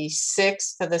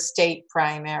 26th for the state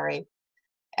primary.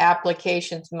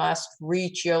 Applications must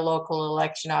reach your local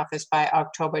election office by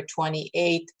October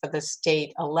 28th for the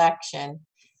state election.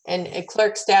 And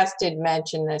Clerk Stats did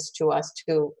mention this to us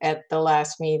too at the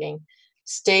last meeting.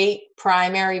 State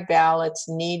primary ballots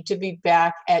need to be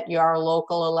back at your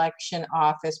local election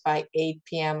office by 8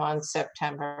 p.m. on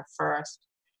September 1st.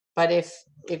 But if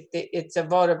it's a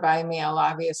voter by mail,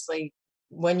 obviously,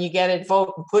 when you get it,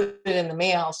 vote and put it in the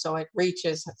mail so it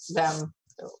reaches them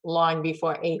long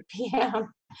before 8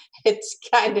 p.m. It's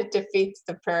kind of defeats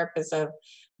the purpose of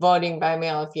voting by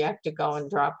mail if you have to go and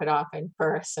drop it off in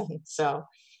person. So,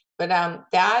 but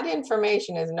that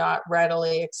information is not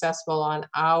readily accessible on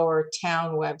our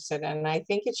town website, and I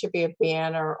think it should be a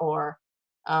banner or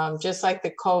just like the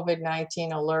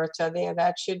COVID-19 alerts are there,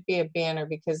 that should be a banner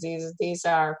because these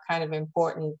are kind of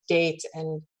important dates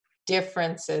and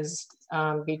differences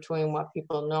between what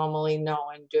people normally know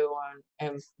and do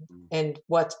and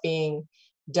what's being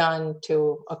done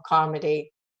to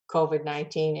accommodate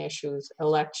COVID-19 issues,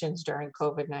 elections during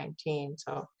COVID-19.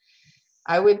 So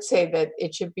I would say that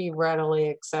it should be readily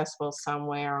accessible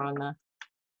somewhere on the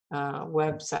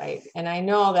website. And I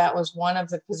know that was one of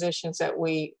the positions that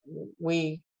we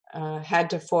had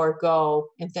to forego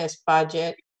in this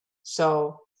budget.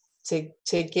 So to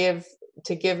give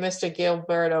Mr.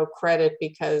 Gilberto credit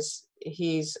because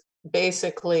he's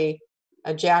basically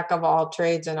a jack of all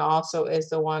trades and also is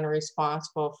the one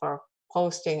responsible for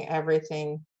posting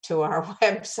everything to our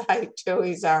website too.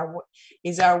 He's our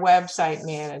website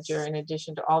manager in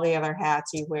addition to all the other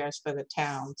hats he wears for the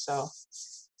town. So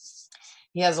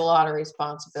he has a lot of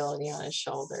responsibility on his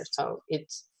shoulders. So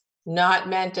it's not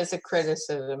meant as a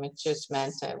criticism. It's just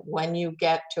meant that when you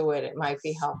get to it, it might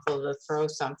be helpful to throw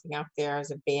something up there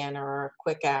as a banner or a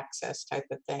quick access type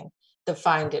of thing, the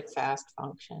find it fast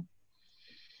function.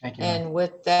 Thank you. And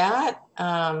with that,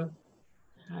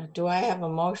 do I have a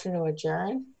motion to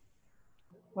adjourn?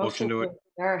 Motion to it.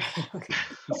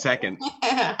 Second.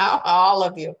 All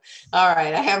of you. All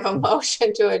right. I have a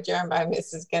motion to adjourn by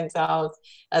Mrs. Gonzalez,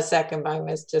 a second by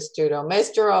Mr. Studo.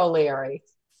 Mr. O'Leary.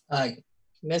 Aye.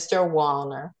 Mr.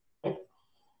 Wallner.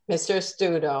 Mr.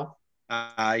 Studo.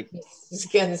 Aye.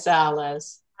 Mrs.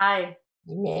 Gonzalez. Aye.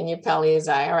 Manu Pelley is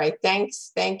aye. All right.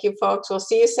 Thanks. Thank you, folks. We'll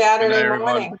see you Saturday Good night,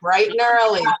 everyone. morning, bright and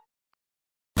early.